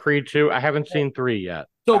love Creed 2. I haven't seen 3 yet.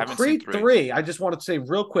 So Creed 3, I just wanted to say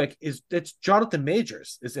real quick, it's Jonathan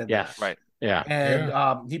Majors is in that. Right. Yeah.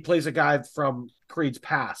 And he plays a guy from Creed's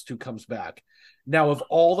past who comes back. Now, of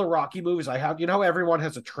all the Rocky movies I have, how everyone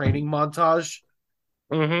has a training montage?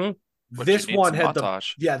 This one had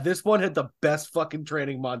the best fucking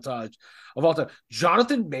training montage of all time.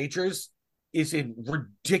 Jonathan Majors is in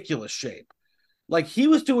ridiculous shape. Like, he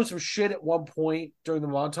was doing some shit at one point during the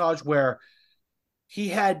montage where they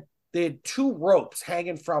had 2 ropes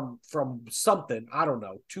hanging from something, I don't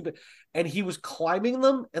know, and he was climbing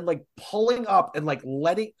them and pulling up and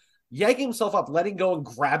yanking himself up, letting go and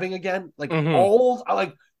grabbing again, all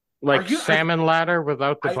salmon ladder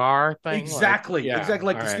without the bar thing. Exactly,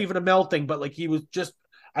 exactly the Stephen Amell thing. But he was just,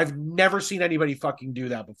 I've never seen anybody fucking do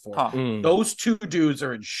that before. Those 2 dudes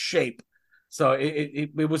are in shape. So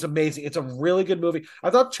it was amazing. It's a really good movie.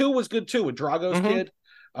 I thought 2 was good too with Drago's kid.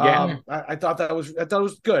 I thought it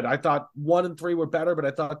was good. I thought 1 and 3 were better, but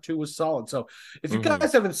I thought 2 was solid. So if you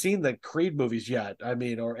guys haven't seen the Creed movies yet,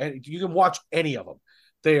 you can watch any of them.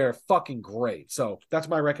 They are fucking great. So that's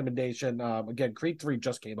my recommendation. Again, Creed 3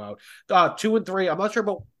 just came out. 2 and 3, I'm not sure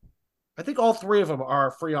about. I think all 3 of them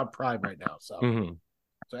are free on Prime right now. So,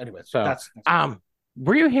 so anyway, that's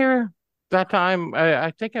were you here that time?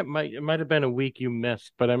 I think it might have been a week you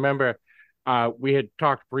missed, but I remember we had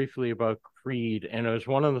talked briefly about Creed, and it was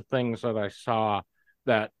one of the things that I saw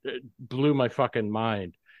that blew my fucking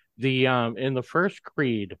mind. The in the first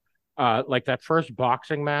Creed, that first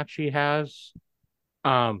boxing match he has,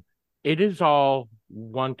 it is all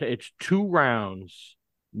it's 2 rounds,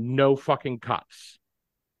 no fucking cuts.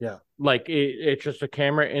 Yeah, it's just a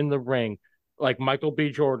camera in the ring. Like Michael B.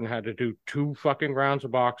 Jordan had to do 2 fucking rounds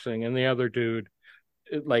of boxing, and the other dude,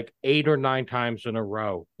 like 8 or 9 times in a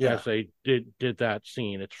row as they did that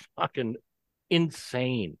scene. It's fucking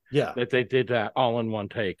insane that they did that all in one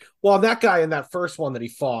take. Well, that guy in that first one that he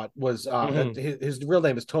fought was his real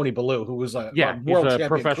name is Tony Bellew, who was a world champion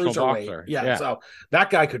professional cruiserweight. boxer. Yeah, so that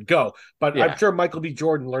guy could go, but I'm sure Michael B.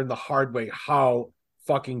 Jordan learned the hard way how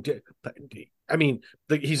fucking. I mean,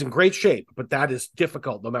 he's in great shape, but that is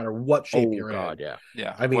difficult no matter what shape you're in.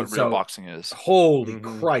 Yeah. I mean, what real boxing is. Holy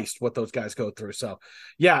Christ, what those guys go through. So,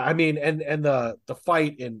 yeah, I mean, and the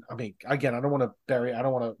fight in, I mean, again, I don't want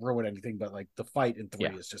to ruin anything, but like the fight in 3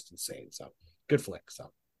 is just insane. So, good flick.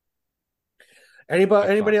 So,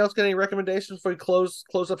 anybody else got any recommendations before we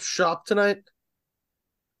close up shop tonight?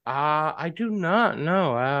 I do not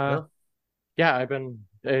know. No? Yeah, I've been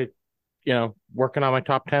working on my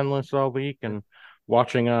top 10 list all week and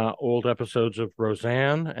watching old episodes of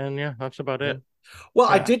Roseanne, and that's about it. Well,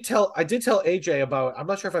 I did tell AJ about, I'm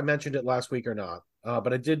not sure if I mentioned it last week or not,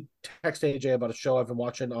 but I did text AJ about a show I've been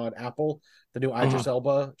watching on Apple, the new Idris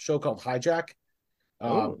Elba show called Hijack.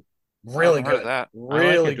 Really good.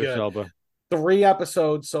 Really good. Elba. 3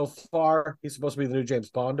 episodes so far. He's supposed to be the new James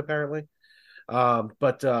Bond, apparently.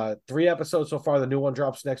 But 3 episodes so far. The new one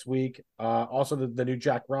drops next week. Also, the new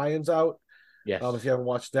Jack Ryan's out. Yes. If you haven't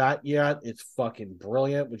watched that yet, it's fucking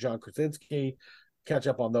brilliant with John Krasinski. Catch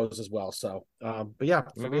up on those as well. So, but yeah,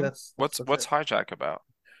 for me, that's what's Hijack about?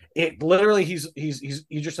 It literally, he's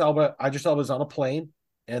Idris Elba. Idris Elba is on a plane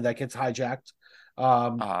and that gets hijacked.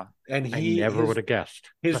 And I never would have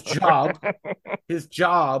guessed his job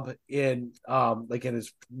in in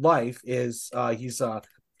his life is he's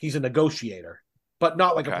a negotiator, but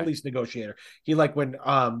not like a police negotiator. He when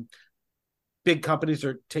big companies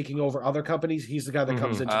are taking over other companies, he's the guy that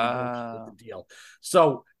comes in to negotiate the deal.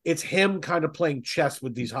 So it's him kind of playing chess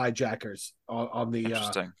with these hijackers on the.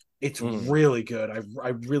 Interesting. It's really good. I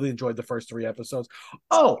really enjoyed the first 3 episodes.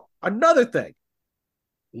 Oh, another thing.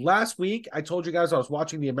 Last week, I told you guys I was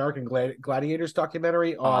watching the American Gladiators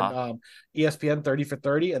documentary on ESPN 30 for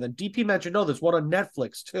 30, and then DP mentioned, there's one on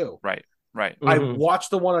Netflix too. Right. I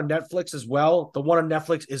watched the one on Netflix as well. The one on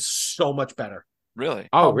Netflix is so much better. Really?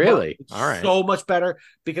 Oh, really? All right. So much better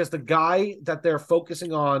because the guy that they're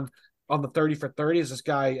focusing on the 30 for 30 is this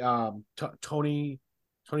guy, Tony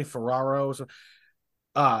Ferraro.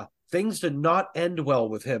 Things did not end well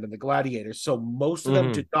with him in the Gladiators, so most of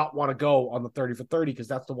them did not want to go on the 30 for 30 because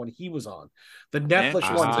that's the one he was on. The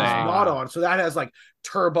Netflix one he's not on, so that has like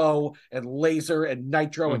Turbo and Laser and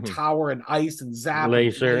Nitro and Tower and Ice and Zap,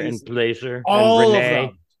 Laser and Blazer, all and of Renee.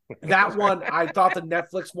 them. That one, I thought the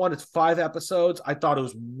Netflix one, it's 5 episodes. I thought it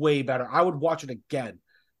was way better. I would watch it again.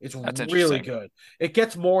 It's really good. It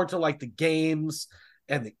gets more into like the games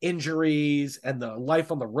and the injuries and the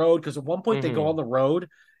life on the road. Because at one point they go on the road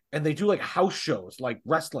and they do like house shows, like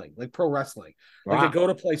wrestling, like pro wrestling. Like they go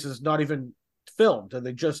to places not even filmed and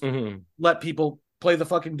they just let people play the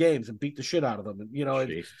fucking games and beat the shit out of them.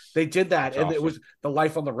 And, they did that. That's awesome. It was the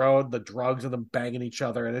life on the road, the drugs and them banging each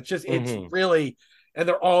other. And it's just, it's really... And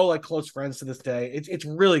they're all like close friends to this day. It's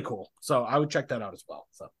really cool. So I would check that out as well.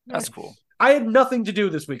 So that's cool. I had nothing to do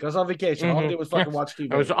this week. I was on vacation. All I did was fucking watch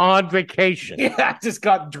TV. I was on vacation. Yeah, I just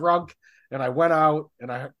got drunk and I went out and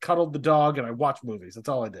I cuddled the dog and I watched movies. That's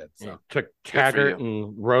all I did. So took Taggart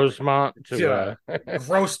and Rosemont to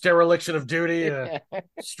gross dereliction of duty,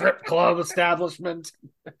 strip club establishment.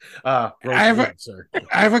 I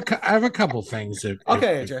have a couple things.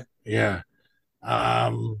 AJ. Yeah.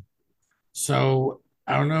 So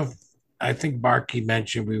I don't know if I think Marky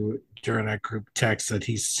mentioned during our group text that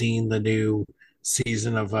he's seen the new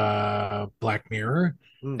season of Black Mirror.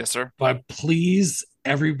 Yes, sir. But please,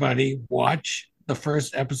 everybody, watch the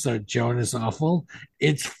first episode. Joan is awful.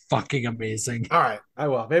 It's fucking amazing. All right, I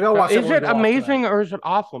will. Maybe I'll watch it. Is it amazing or is it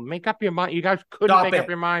awful? Make up your mind. You guys couldn't make up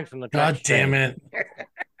your minds from the text. God damn it.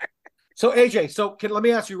 So AJ, let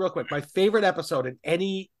me ask you real quick. My favorite episode in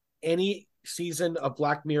any season of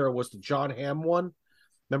Black Mirror was the John Hamm one.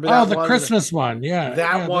 Remember that? The Christmas one. Yeah,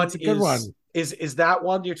 that one is a good one. Is that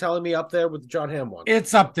one you're telling me up there with the John Hamm one?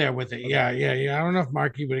 It's up there with it. Yeah. I don't know if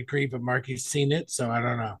Marky would agree, but Marky's seen it, so I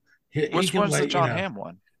don't know. Which one's the John Hamm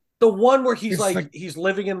one? The one where he's he's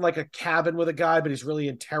living in like a cabin with a guy, but he's really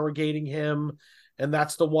interrogating him, and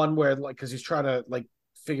that's the one where because he's trying to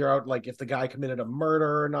figure out if the guy committed a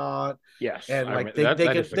murder or not. Yes, and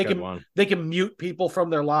they can mute people from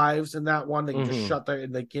their lives in that one. They can just shut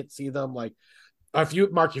and they can't see them. If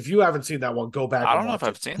you haven't seen that one, go back. I don't know if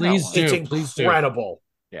I've seen that one. It's incredible.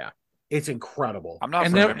 Yeah, it's incredible. I'm not.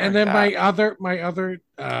 And then my other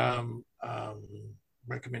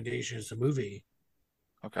recommendation is a movie.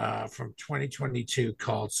 Okay. From 2022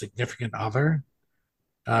 called Significant Other.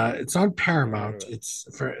 It's on Paramount. It's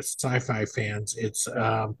for sci-fi fans. It's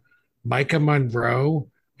Micah Monroe,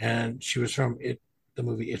 and she was from the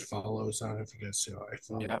movie It Follows. I don't know if you guys saw It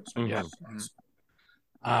Follows.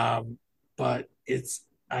 Yeah. But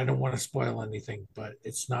I don't want to spoil anything, but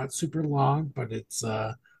it's not super long, but it's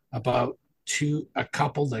about a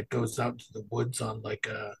couple that goes out to the woods on like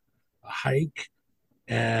a hike,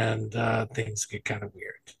 and things get kind of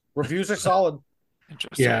weird. Reviews are solid.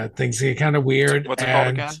 Interesting. Yeah, things get kind of weird. What's it called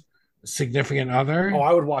again? Significant Other. Oh,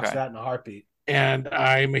 I would watch that in a heartbeat. And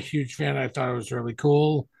I'm a huge fan. I thought it was really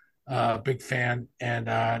cool. Big fan. And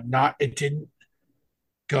it didn't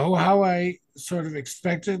go how I sort of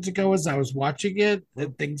expected it to go as I was watching it.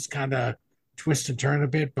 And things kind of twist and turn a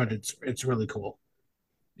bit, but it's really cool.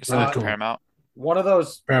 You saw it Paramount? One of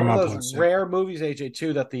those Plus, rare movies, AJ,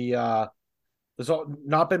 too, that there's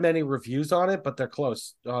not been many reviews on it, but they're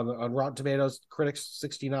close. On Rotten Tomatoes, critics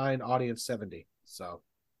 69, audience 70. So,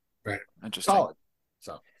 right, interesting. Solid.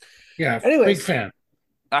 So, yeah. Anyways, big fan.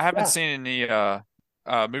 I haven't seen any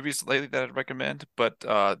movies lately that I'd recommend, but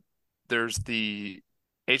there's the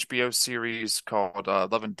HBO series called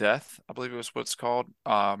Love and Death, I believe it was what it's called.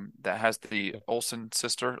 That has the Olsen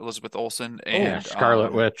sister, Elizabeth Olsen, and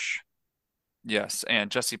Scarlet Witch. Yes, and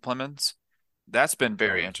Jesse Plemons. That's been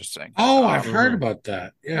very interesting. Oh, I've heard about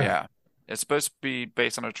that. Yeah. It's supposed to be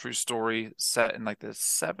based on a true story set in like the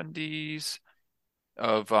 70s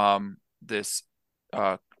of this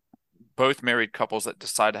both married couples that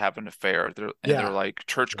decide to have an affair. They're like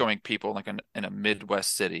church-going people like in a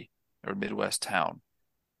Midwest city or Midwest town.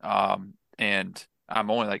 And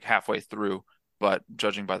I'm only like halfway through, but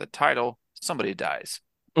judging by the title, somebody dies.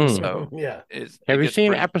 So have you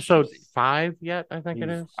seen episode 5 yet? I think it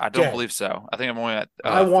is. I don't believe so. I think I'm only at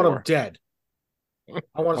I want 4. him dead.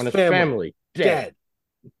 I want his family dead.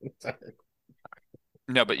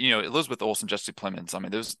 No, but Elizabeth Olsen, Jesse Plemons. I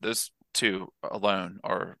mean, those two alone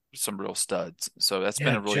are some real studs. So that's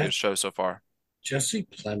been a really good show so far. Jesse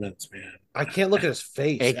Plemons, man, I can't look at his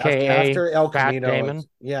face. AKA after El Fat Camino. Damon.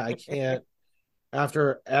 I can't.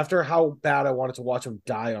 After how bad I wanted to watch him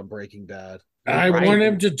die on Breaking Bad. I want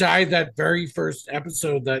him to die that very first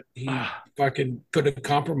episode that he fucking could have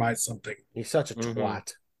compromised something. He's such a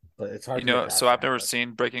twat, but it's hard. So I've never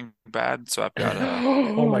seen Breaking Bad, so I've got.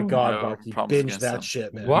 Oh my god, Mark! You binge that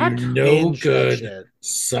shit, man. What? No good,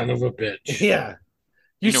 son of a bitch. Yeah,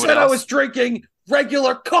 you said I was drinking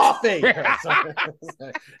regular coffee. I've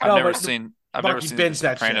never seen The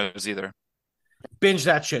Sopranos either. Binge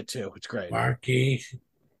that shit too. It's great, Marky.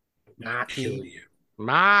 Kill you.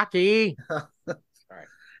 Marky. All right.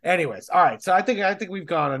 Anyways, all right. So I think we've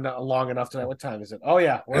gone long enough tonight. What time is it? Oh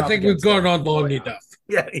yeah, I think we've gone on long enough.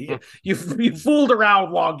 Yeah, you fooled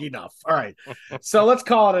around long enough. All right. So let's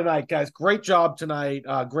call it a night, guys. Great job tonight.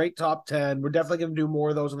 Great top 10. We're definitely going to do more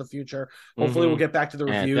of those in the future. Hopefully, we'll get back to the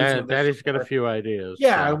reviews. Daddy's got a few ideas.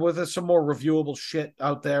 Yeah, so. With some more reviewable shit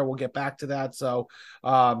out there, we'll get back to that. So,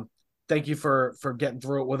 thank you for getting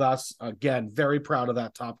through it with us. Again, very proud of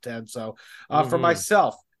that top 10. So for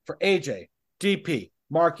myself, for AJ, DP,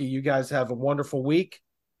 Marky, you guys have a wonderful week,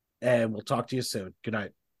 and we'll talk to you soon. Good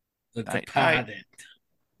night. Night.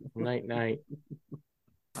 Night.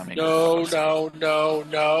 No.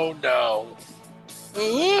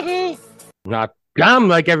 Not dumb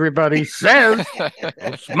like everybody says.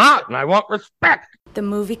 I'm smart and I want respect. The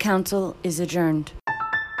movie council is adjourned.